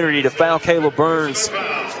opportunity to foul Caleb Burns,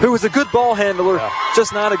 who is a good ball handler,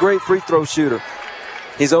 just not a great free throw shooter.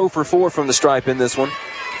 He's 0 for 4 from the stripe in this one.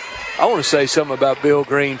 I want to say something about Bill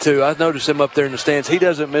Green, too. I noticed him up there in the stands. He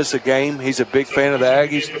doesn't miss a game. He's a big fan of the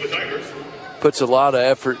Aggies. Puts a lot of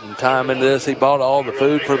effort and time into this. He bought all the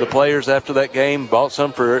food for the players after that game. Bought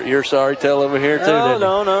some for your sorry tale over here, too, didn't he?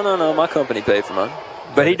 No. My company paid for mine.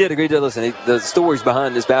 But he did agree to listen. The stories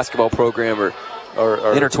behind this basketball program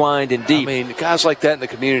are intertwined and deep. I mean, guys like that in the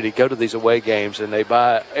community go to these away games and they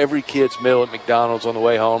buy every kid's meal at McDonald's on the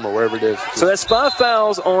way home or wherever it is. So that's 5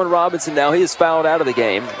 fouls on Robinson now. He is fouled out of the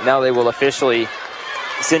game. Now they will officially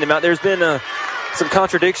send him out. There's been some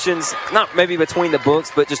contradictions, not maybe between the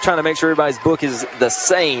books, but just trying to make sure everybody's book is the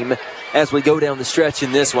same as we go down the stretch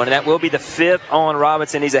in this one. And that will be the 5th on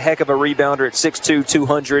Robinson. He's a heck of a rebounder at 6'2",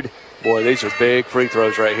 200. Boy, these are big free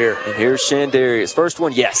throws right here. And here's Shandarius. First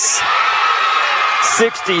one, yes.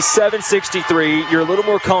 67-63. You're a little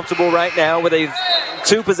more comfortable right now with a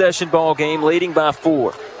 2-possession ball game, leading by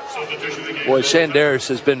 4. Boy, Shandarius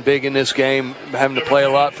has been big in this game, having to play a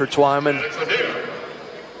lot for Twyman.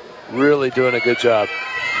 Really doing a good job.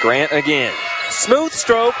 Grant again. Smooth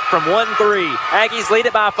stroke from 1-3. Aggies lead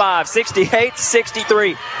it by 5,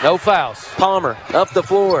 68-63. No fouls. Palmer up the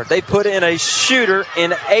floor. They put in a shooter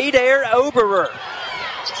in Adair Oberer.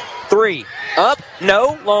 3. Up,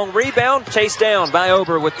 no, long rebound, chased down by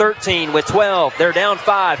Ober with 13, with 12. They're down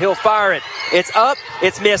 5. He'll fire it. It's up,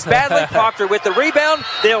 it's missed badly. Proctor with the rebound.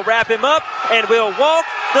 They'll wrap him up, and we'll walk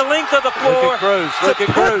the length of the floor to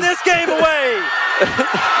put this game away.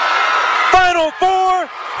 Final 4,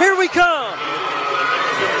 here we come.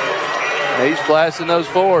 He's flashing those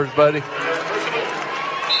 4s, buddy.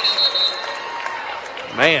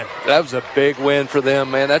 Man, that was a big win for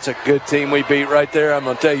them, man. That's a good team we beat right there. I'm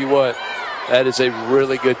going to tell you what, that is a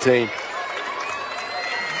really good team.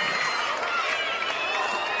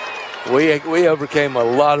 We overcame a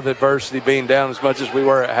lot of adversity being down as much as we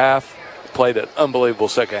were at half. Played an unbelievable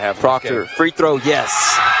second half. Proctor, free throw,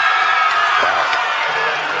 yes.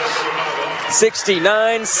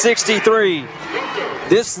 69-63.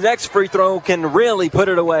 This next free throw can really put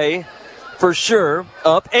it away for sure.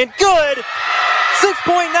 Up and good.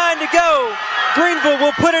 6.9 to go. Greenville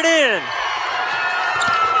will put it in.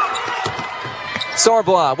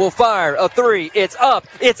 Sarbloff will fire a 3. It's up.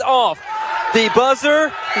 It's off. The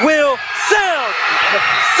buzzer will sound.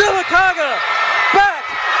 Sylacauga back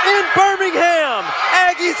in Birmingham.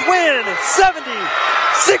 Aggies win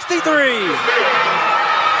 70-63.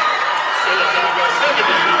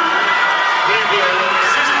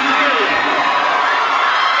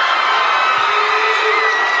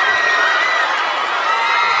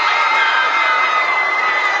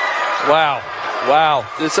 Wow.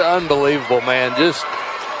 This is unbelievable, man. Just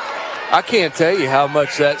I can't tell you how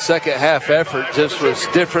much that second half effort just was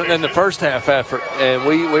different than the first half effort. And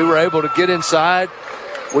we were able to get inside.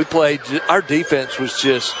 We played, our defense was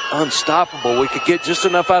just unstoppable. We could get just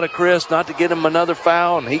enough out of Chris not to get him another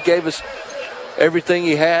foul, and he gave us everything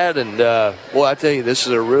he had. And, boy, I tell you, this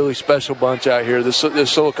is a really special bunch out here. This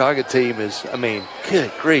Sylacauga team is, I mean,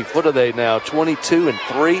 good grief. What are they now,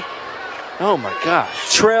 22-3? Oh, my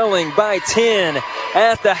gosh. Trailing by 10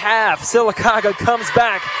 at the half. Sylacauga comes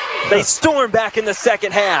back. They storm back in the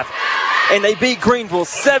second half, and they beat Greenville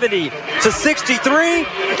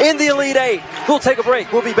 70-63 in the Elite Eight. We'll take a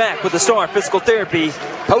break. We'll be back with the Star Physical Therapy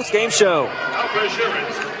post-game show.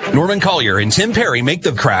 Norman Collier and Tim Perry make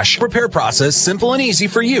the crash repair process simple and easy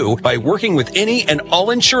for you by working with any and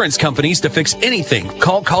all insurance companies to fix anything.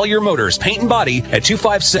 Call Collier Motors Paint and Body at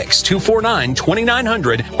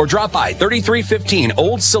 256-249-2900 or drop by 3315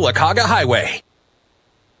 Old Sylacauga Highway.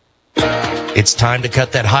 It's time to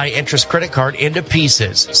cut that high-interest credit card into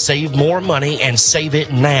pieces. Save more money and save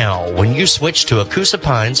it now when you switch to a Coosa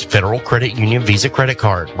Pines Federal Credit Union Visa credit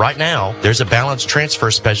card. Right now, there's a balance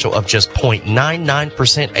transfer special of just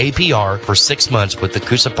 0.99% APR for 6 months with the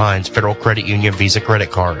Coosa Pines Federal Credit Union Visa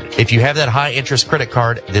credit card. If you have that high-interest credit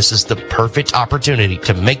card, this is the perfect opportunity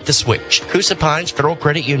to make the switch. Coosa Pines Federal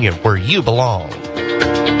Credit Union, where you belong.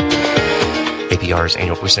 APR's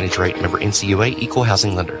annual percentage rate, member NCUA, equal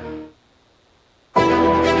housing lender.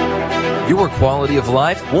 Your quality of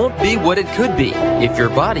life won't be what it could be if your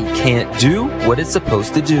body can't do what it's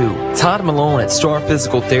supposed to do. Todd Malone at Star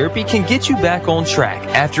Physical Therapy can get you back on track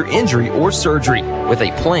after injury or surgery with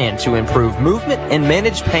a plan to improve movement and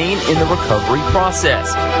manage pain in the recovery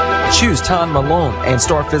process. Choose Todd Malone and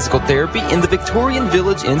Star Physical Therapy in the Victorian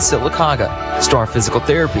Village in Sylacauga. Star Physical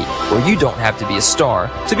Therapy, where you don't have to be a star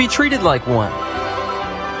to be treated like one.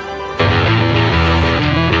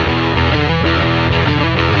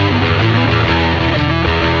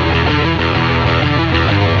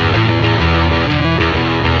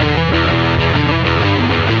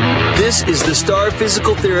 This is the Star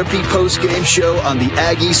Physical Therapy post-game show on the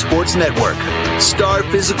Aggie Sports Network. Star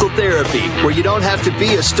Physical Therapy, where you don't have to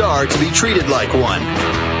be a star to be treated like one.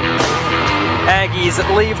 Aggies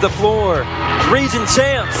leave the floor. Region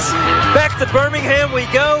champs. Back to Birmingham we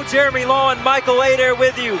go. Jeremy Law and Michael Adair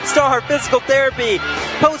with you. Star Physical Therapy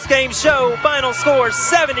post-game show. Final score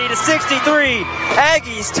 70-63.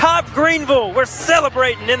 Aggies top Greenville. We're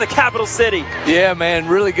celebrating in the capital city. Yeah, man,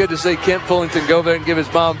 really good to see Kent Fullington go there and give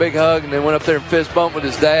his mom a big hug, and then went up there and fist bump with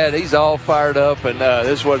his dad. He's all fired up, and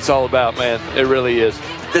this is what it's all about, man. It really is.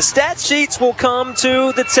 The stat sheets will come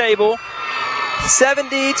to the table.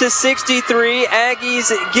 70-63.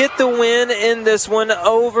 Aggies get the win in this one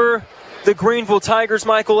over the Greenville Tigers.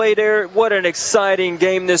 Michael Adair, what an exciting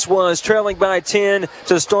game this was. Trailing by 10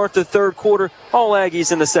 to start the third quarter. All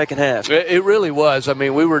Aggies in the second half. It really was. I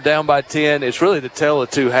mean, we were down by 10. It's really the tale of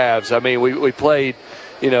two halves. I mean, we played,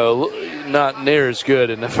 not near as good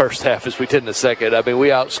in the first half as we did in the second. I mean, we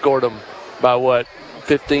outscored them by,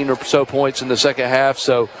 15 or so points in the second half.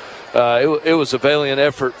 So it was a valiant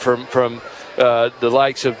effort from the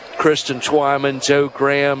likes of Christian Twyman, Joe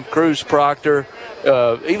Graham, Cruz Proctor,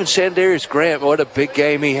 even Shandarius Grant. What a big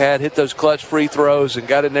game he had. Hit those clutch free throws and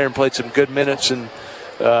got in there and played some good minutes, and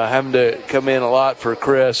having to come in a lot for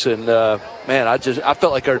Chris. And, man, I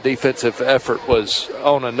felt like our defensive effort was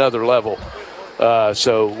on another level.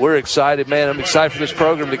 So we're excited, man. I'm excited for this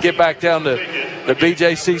program to get back down to the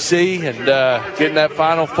BJCC and get in that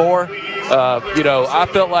Final Four. I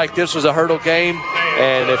felt like this was a hurdle game,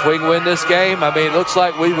 and if we can win this game, I mean, it looks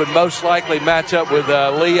like we would most likely match up with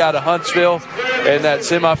Lee out of Huntsville in that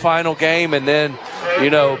semifinal game, and then,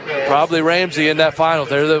 probably Ramsey in that final.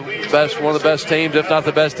 They're the best, one of the best teams, if not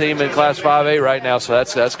the best team in Class 5A right now, so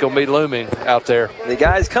that's going to be looming out there. The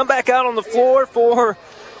guys come back out on the floor for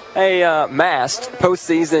a masked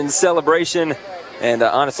postseason celebration. And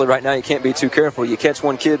honestly, right now, you can't be too careful. You catch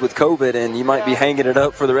one kid with COVID, and you might be hanging it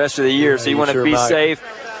up for the rest of the year. So you want to be safe.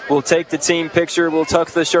 We'll take the team picture. We'll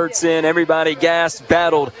tuck the shirts in. Everybody gassed,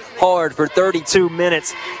 battled hard for 32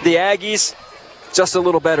 minutes. The Aggies, just a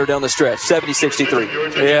little better down the stretch,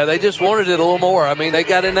 70-63. Yeah, they just wanted it a little more. I mean, they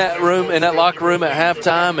got in that locker room at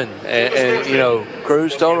halftime, and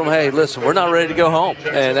Cruz told them, hey, listen, we're not ready to go home.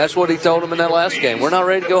 And that's what he told them in that last game. We're not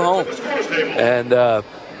ready to go home. And,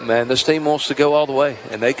 man, this team wants to go all the way,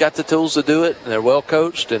 and they got the tools to do it, and they're well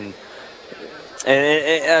coached. And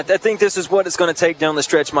I think this is what it's going to take down the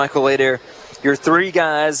stretch, Michael Adair. Your three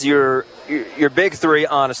guys, your big three,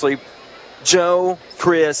 honestly, Joe,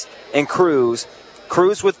 Chris, and Cruz.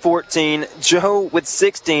 Cruz with 14, Joe with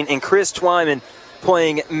 16, and Chris Twyman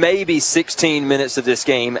playing maybe 16 minutes of this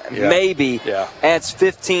game, maybe adds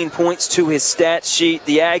 15 points to his stat sheet.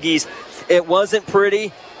 The Aggies, it wasn't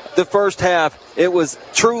pretty the first half. It was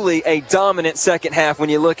truly a dominant second half when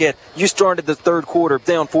you look at, you started the third quarter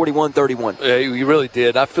down 41-31. Yeah, you really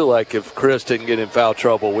did. I feel like if Chris didn't get in foul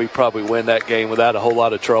trouble, we probably win that game without a whole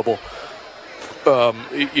lot of trouble.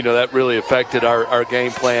 That really affected our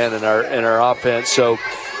game plan and our offense. So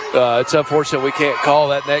it's unfortunate we can't call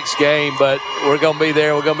that next game, but we're going to be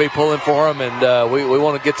there. We're going to be pulling for them, and we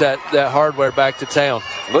want to get that hardware back to town.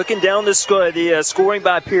 Looking down the scoring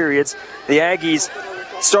by periods, the Aggies,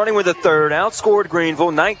 starting with the third, outscored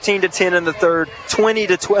Greenville 19-10 in the third,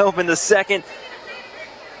 20-12 in the second.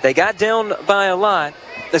 They got down by a lot.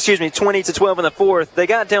 20-12 in the fourth. They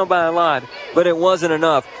got down by a lot, but it wasn't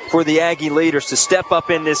enough for the Aggie leaders to step up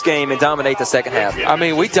in this game and dominate the second half. I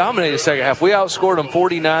mean, we dominated the second half. We outscored them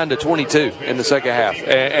 49-22 in the second half.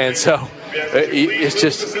 And so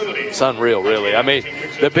it's unreal, really. I mean,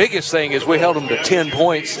 the biggest thing is we held them to 10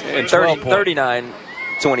 points and 12 points.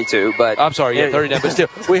 39-22, but I'm sorry, 39, but still,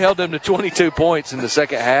 we held them to 22 points in the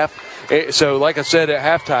second half. So, like I said at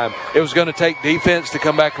halftime, it was going to take defense to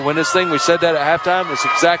come back and win this thing. We said that at halftime. It's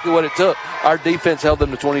exactly what it took. Our defense held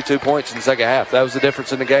them to 22 points in the second half. That was the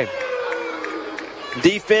difference in the game.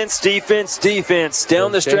 Defense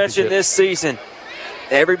down the stretch in this season.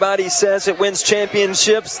 Everybody says it wins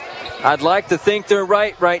championships. I'd like to think they're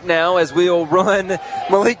right now, as we'll run.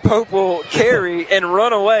 Malik Pope will carry and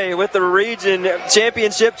run away with the region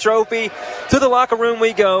championship trophy. To the locker room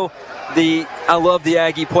we go. I love the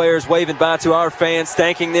Aggie players waving bye to our fans,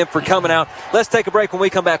 thanking them for coming out. Let's take a break. When we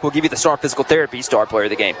come back, we'll give you the Star Physical Therapy Star Player of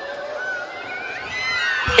the Game.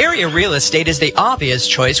 Area Real Estate is the obvious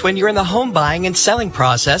choice when you're in the home buying and selling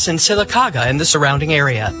process in Sylacauga and the surrounding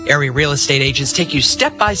area. Area Real Estate agents take you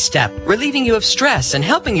step by step, relieving you of stress and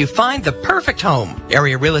helping you find the perfect home.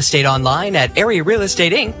 Area Real Estate online at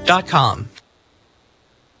arearealestateinc.com.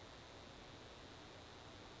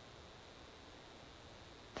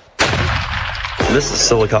 This is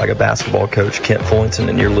Sylacauga basketball coach Kent Fullington,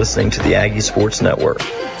 and you're listening to the Aggie Sports Network,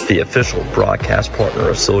 the official broadcast partner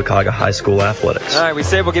of Sylacauga High School Athletics. All right, we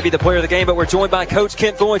said we'll give you the player of the game, but we're joined by Coach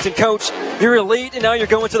Kent Fullington. Coach, you're elite, and now you're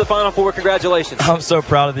going to the Final Four. Congratulations. I'm so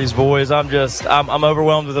proud of these boys. I'm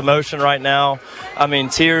overwhelmed with emotion right now. I mean,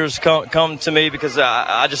 tears come to me because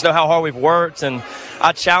I just know how hard we've worked, and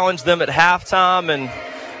I challenged them at halftime, and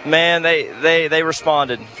man, they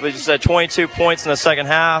responded. We just had 22 points in the second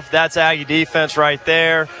half. That's Aggie defense right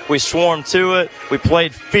there. We swarmed to it. We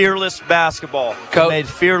played fearless basketball. Made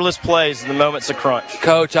fearless plays in the moments of crunch.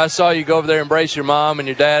 Coach, I saw you go over there and embrace your mom and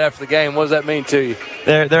your dad after the game. What does that mean to you?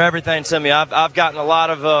 They're everything to me. I've gotten a lot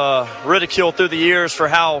of ridicule through the years for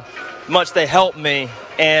how much they helped me,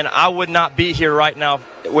 and I would not be here right now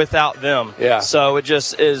without them. Yeah. So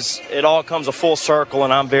it all comes a full circle,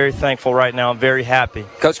 and I'm very thankful right now. I'm very happy.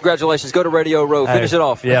 Coach, congratulations. Go to Radio Row. Finish it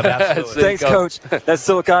off. Yeah, absolutely. Thanks, Coach. That's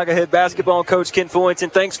Sylacauga head basketball coach Kent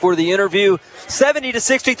Fullington. Thanks for the interview.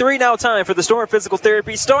 70-63 now time for the Star Physical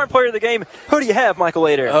Therapy Star Player of the Game. Who do you have, Michael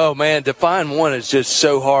Adair? Oh, man, to find one is just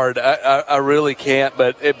so hard. I really can't,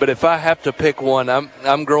 but if I have to pick one, I'm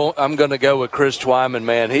going to go with Chris Twyman,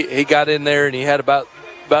 man. He got in there and he had about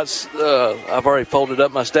I've already folded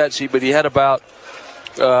up my stat sheet, but he had about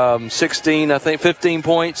 15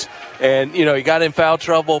 points. And, he got in foul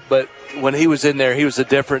trouble, but when he was in there, he was the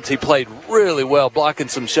difference. He played really well, blocking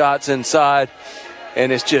some shots inside.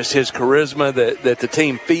 And it's just his charisma that the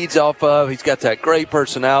team feeds off of. He's got that great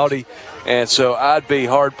personality. And so I'd be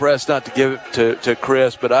hard-pressed not to give it to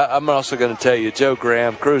Chris. But I'm also going to tell you, Joe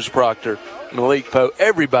Graham, Cruz Proctor, Malik Pope,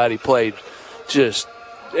 everybody played just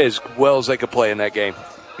as well as they could play in that game.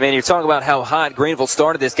 Man, you're talking about how hot Greenville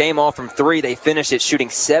started this game off from three. They finished it shooting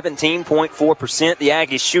 17.4%. The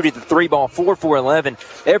Aggies shooting the three ball 4 for 11.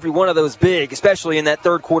 Every one of those big, especially in that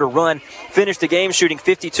third quarter run. Finished the game shooting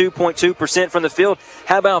 52.2% from the field.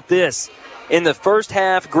 How about this? In the first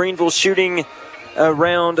half, Greenville shooting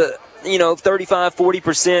around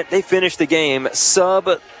 35-40%. They finished the game sub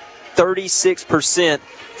 36%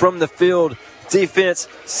 from the field. Defense,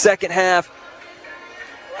 second half,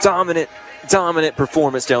 dominant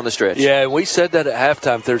performance down the stretch. Yeah, we said that at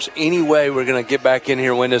halftime. If there's any way we're going to get back in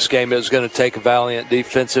here and win this game, it was going to take a valiant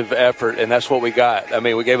defensive effort, and that's what we got. I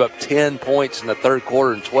mean, we gave up 10 points in the third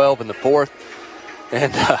quarter and 12 in the fourth.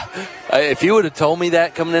 And if you would have told me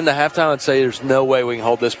that coming into halftime, I'd say there's no way we can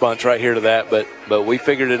hold this bunch right here to that. But we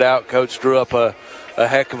figured it out. Coach drew up a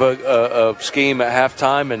heck of a scheme at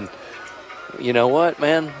halftime, and you know what,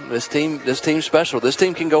 man? This team's special. This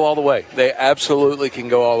team can go all the way. They absolutely can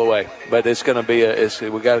go all the way. But it's going to be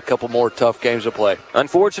we got a couple more tough games to play.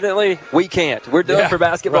 Unfortunately, we can't. We're done for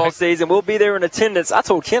basketball season. We'll be there in attendance. I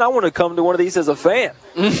told Ken I want to come to one of these as a fan.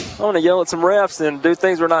 I want to yell at some refs and do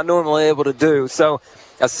things we're not normally able to do. So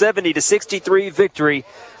a 70-63 victory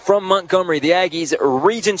from Montgomery. The Aggies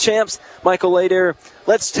region champs. Michael Lader,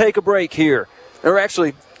 let's take a break here. Or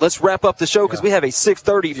actually, let's wrap up the show because we have a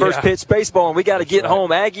 6:30 first pitch baseball, and we got to get home.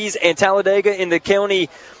 Aggies and Talladega in the county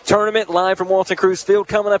tournament live from Walton Cruz Field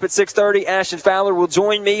coming up at 6:30. Ashton Fowler will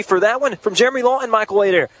join me for that one. From Jeremy Law and Michael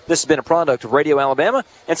Lader, this has been a product of Radio Alabama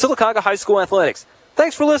and Sylacauga High School Athletics.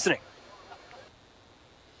 Thanks for listening.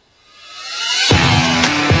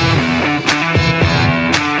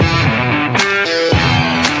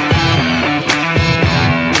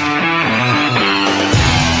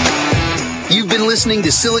 You've been listening to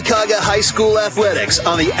Sylacauga High School Athletics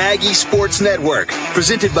on the Aggie Sports Network,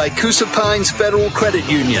 presented by Coosa Pines Federal Credit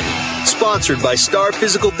Union, sponsored by Star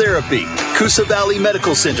Physical Therapy, Coosa Valley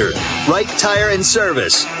Medical Center, Wright Tire and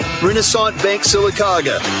Service, Renaissance Bank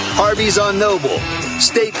Sylacauga, Harvey's on Noble,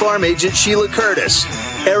 State Farm Agent Sheila Curtis,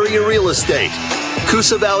 Area Real Estate,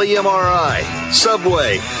 Coosa Valley MRI,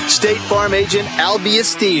 Subway, State Farm Agent Albia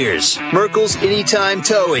Steers, Merkel's Anytime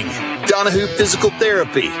Towing, Donahue Physical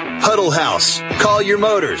Therapy, Huddle House, Collier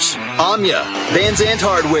Motors, Amya, Van Zandt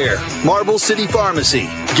Hardware, Marble City Pharmacy,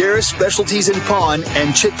 Garris Specialties and Pawn,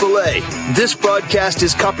 and Chick-fil-A. This broadcast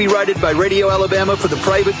is copyrighted by Radio Alabama for the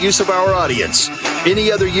private use of our audience.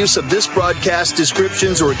 Any other use of this broadcast,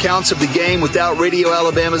 descriptions, or accounts of the game without Radio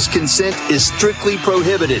Alabama's consent is strictly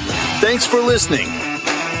prohibited. Thanks for listening.